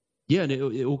 Yeah, and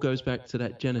it all goes back to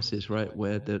that Genesis, right,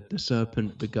 where the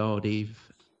serpent beguiled Eve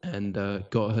and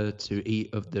got her to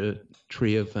eat of the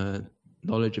tree of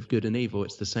knowledge of good and evil.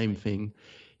 It's the same thing.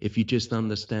 If you just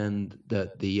understand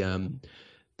that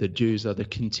the Jews are the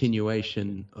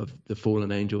continuation of the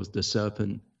fallen angels, the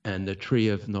serpent, and the tree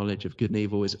of knowledge of good and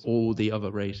evil is all the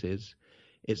other races.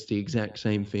 It's the exact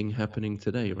same thing happening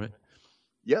today, right?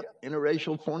 Yep,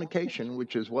 interracial fornication,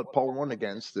 which is what Paul warned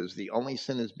against, is the only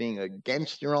sin is being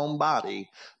against your own body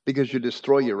because you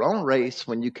destroy your own race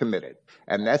when you commit it.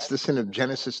 And that's the sin of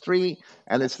Genesis 3,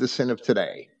 and it's the sin of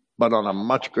today, but on a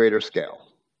much greater scale.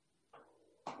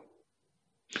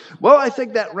 Well, I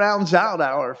think that rounds out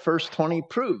our first 20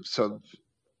 proofs of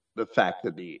the fact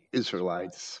that the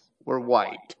Israelites were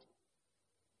white.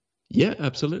 Yeah,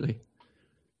 absolutely.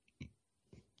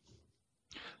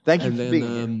 Thank you And for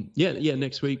being here. then,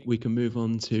 next week we can move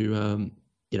on to,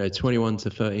 21 to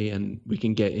 30, and we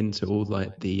can get into all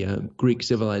like the Greek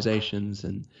civilizations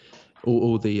and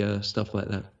all the stuff like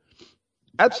that.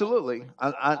 Absolutely.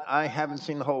 I haven't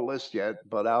seen the whole list yet,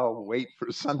 but I'll wait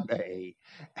for Sunday.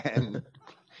 And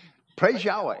praise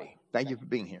Yahweh. Thank you for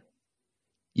being here.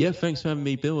 Yeah, thanks for having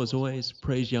me, Bill. As always,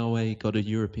 praise Yahweh, God of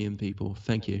European people.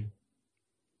 Thank you.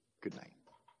 Good night.